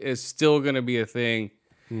Rift is still going to be a thing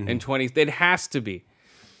in 20. It has to be.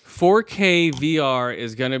 4K VR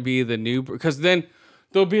is going to be the new, because then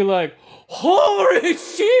they'll be like, holy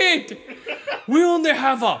shit, we only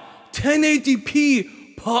have a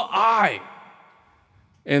 1080p per eye.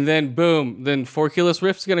 And then boom, then 4Oculus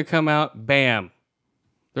Rift's going to come out, bam.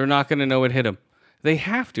 They're not going to know what hit them. They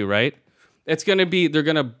have to, right? It's going to be, they're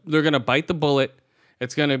going to bite the bullet.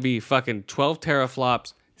 It's going to be fucking 12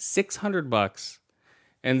 teraflops, $600.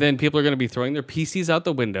 And then people are going to be throwing their PCs out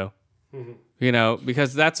the window.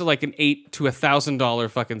 Because that's like an $800 to $1,000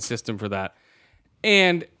 fucking system for that.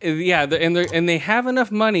 And yeah, and they have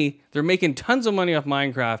enough money. They're making tons of money off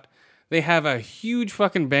Minecraft. They have a huge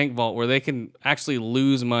fucking bank vault where they can actually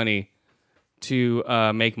lose money to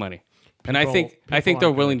make money. And I think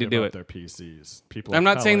they're willing to do it. Their PCs. People. I'm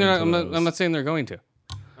not saying they're not. fell I'm into not, I'm not those. saying they're going to.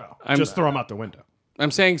 Just throw them out the window.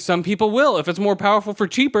 I'm saying some people will if it's more powerful for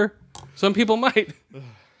cheaper. Some people might.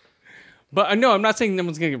 But no, I'm not saying no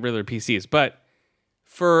one's going to get rid of their PCs. But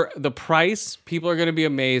for the price, people are going to be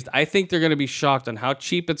amazed. I think they're going to be shocked on how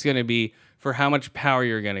cheap it's going to be for how much power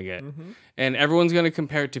you're going to get. And everyone's going to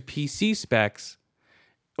compare it to PC specs.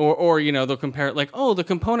 Or they'll compare it like, oh, the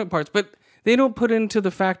component parts. But they don't put into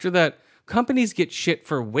the factor that companies get shit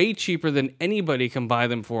for way cheaper than anybody can buy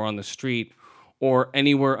them for on the street or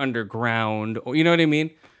anywhere underground. Or you know what I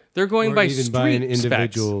mean? They're going Or by even street buying specs.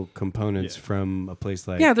 individual components from a place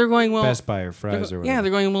like Yeah, they're going, well, Best Buy or Fry's or whatever.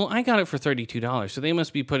 they're going, well, I got it for $32, so they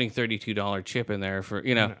must be putting $32 chip in there for,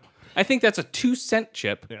 I think that's a 2-cent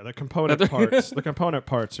chip. Yeah, the component parts. The component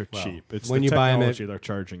parts are cheap. It's when the you buy 'em at- technology they're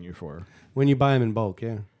charging you for. When you buy them in bulk,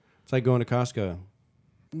 yeah. It's like going to Costco.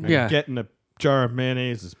 Yeah. Getting a jar of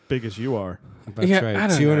mayonnaise as big as you are. That's Yeah, I right. don't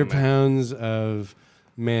know, 200 man. pounds of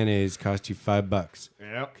mayonnaise cost you $5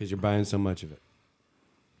 Yep. because you're buying so much of it.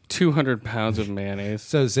 200 pounds of mayonnaise.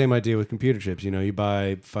 So the same idea with computer chips. You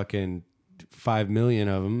buy fucking 5 million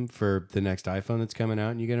of them for the next iPhone that's coming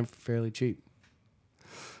out, and you get them for fairly cheap.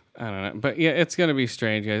 I don't know. But yeah, it's going to be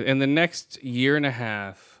strange, guys. In the next year and a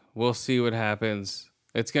half, we'll see what happens.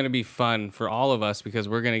 It's going to be fun for all of us because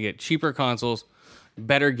we're going to get cheaper consoles,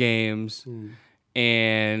 better games,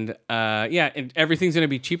 and and everything's going to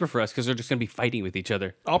be cheaper for us because they're just going to be fighting with each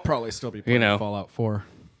other. I'll probably still be playing Fallout 4.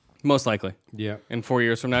 Most likely. Yeah. In 4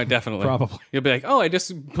 years from now, definitely. Probably. You'll be like, oh, I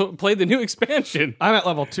just played the new expansion. I'm at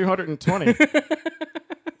level 220.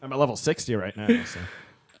 I'm at level 60 right now. So.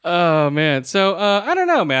 Oh, man. So, I don't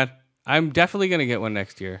know, man. I'm definitely going to get one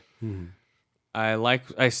next year. I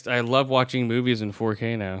love watching movies in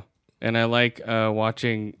 4K now. And I like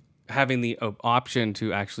having the option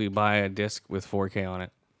to actually buy a disc with 4K on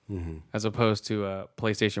it. As opposed to a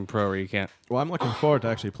PlayStation Pro where you can't. Well, I'm looking forward to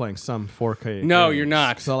actually playing some 4K. No, games, you're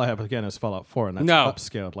not. Because all I have again is Fallout 4, and that's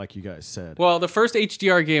upscaled, like you guys said. Well, the first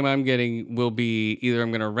HDR game I'm getting will be either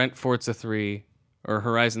I'm going to rent Forza 3 or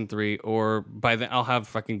Horizon 3, or by then I'll have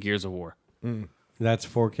fucking Gears of War. That's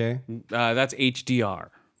 4K? That's HDR.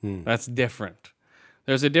 That's different.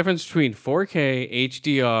 There's a difference between 4K,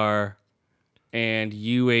 HDR, and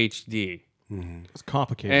UHD. It's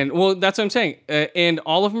complicated. And well, that's what I'm saying. And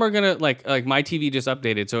all of them are gonna like my TV just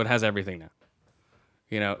updated, so it has everything now.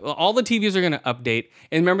 You know, all the TVs are gonna update.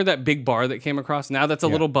 And remember that big bar that came across? Now that's a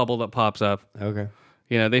little bubble that pops up. Okay.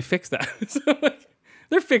 You know, they fixed that. So,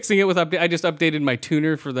 they're fixing it with update. I just updated my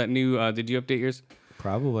tuner for that new. Did you update yours?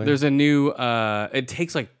 Probably. There's a new. It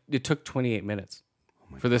took 28 minutes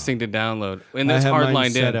for this thing to download, and it's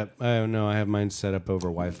hardlined in. I have mine set up over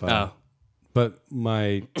Wi-Fi. Oh. But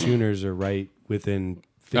my tuners are right within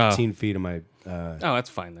 15 feet of my that's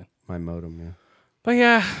fine then. my modem, yeah. But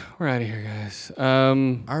yeah, we're out of here, guys.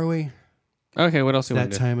 Are we? Okay, what else do we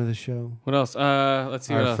That do? time of the show. What else? Let's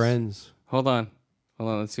see what Our else. friends. Hold on.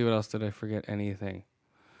 Let's see what else. Did I forget anything?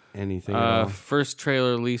 Anything at all? First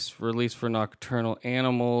trailer released for Nocturnal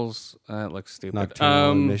Animals. That looks stupid.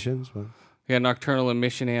 Nocturnal emissions? What? Yeah, Nocturnal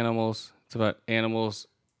Emission Animals. It's about animals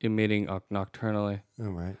emitting nocturnally. All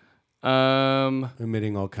right.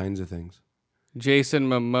 Emitting all kinds of things. Jason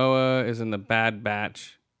Momoa is in the Bad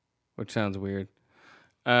Batch, which sounds weird.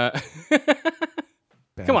 Come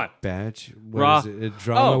on. Batch? Raw. Is it? A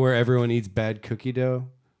drama where everyone eats bad cookie dough?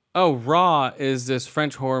 Oh, Raw is this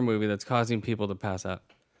French horror movie that's causing people to pass out.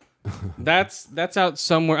 That's out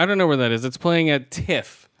somewhere. I don't know where that is. It's playing at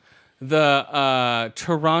TIFF, the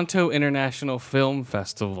Toronto International Film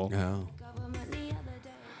Festival. Oh.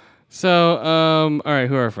 So, all right,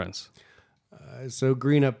 who are our friends? So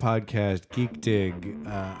Green Up Podcast, Geek Dig,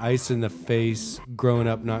 Ice in the Face, Growing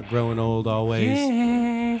Up, Not Growing Old Always,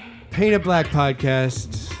 Painted Black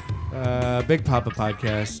Podcast, Big Papa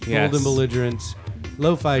Podcast, Yes. Bold and Belligerent,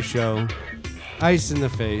 Lo-Fi Show, Ice in the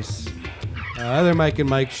Face, Other Mike and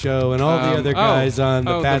Mike Show, and all the other guys on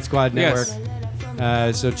the Bat Squad Network.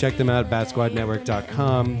 Yes. So check them out,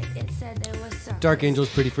 batsquadnetwork.com. Dark Angels,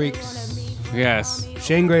 Pretty Freaks. Yes.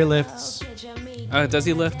 Shane Gray Lifts. Does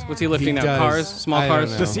he lift? What's he lifting now? does. Cars? Small I don't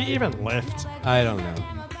cars? know. Does he even lift? I don't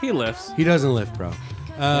know. He lifts. He doesn't lift, bro. He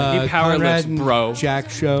power Conrad lifts, and bro. Jack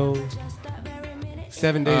Show.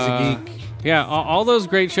 7 Days a Geek. Yeah, all those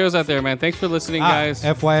great shows out there, man. Thanks for listening, guys.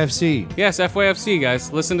 FYFC. Yes, FYFC,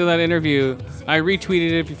 guys. Listen to that interview. I retweeted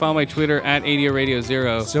it if you follow my Twitter at ADO Radio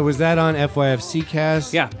 0. So was that on FYFC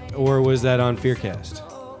Cast? Yeah. Or was that on Fearcast?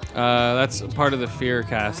 That's part of the Fear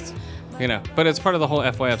cast, you know. But it's part of the whole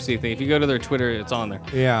FYFC thing. If you go to their Twitter, it's on there.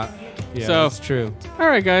 Yeah. Yeah, So- that's true. All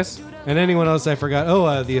right, guys. And anyone else I forgot?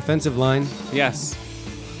 Oh, the Offensive Line. Yes.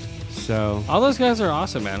 So All those guys are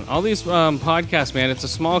awesome, man. All these podcasts, man. It's a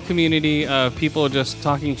small community of people just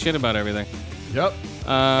talking shit about everything. Yep.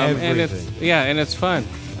 And it's fun.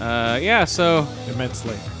 So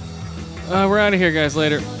Immensely. we're out of here, guys.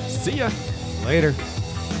 Later. See ya. later.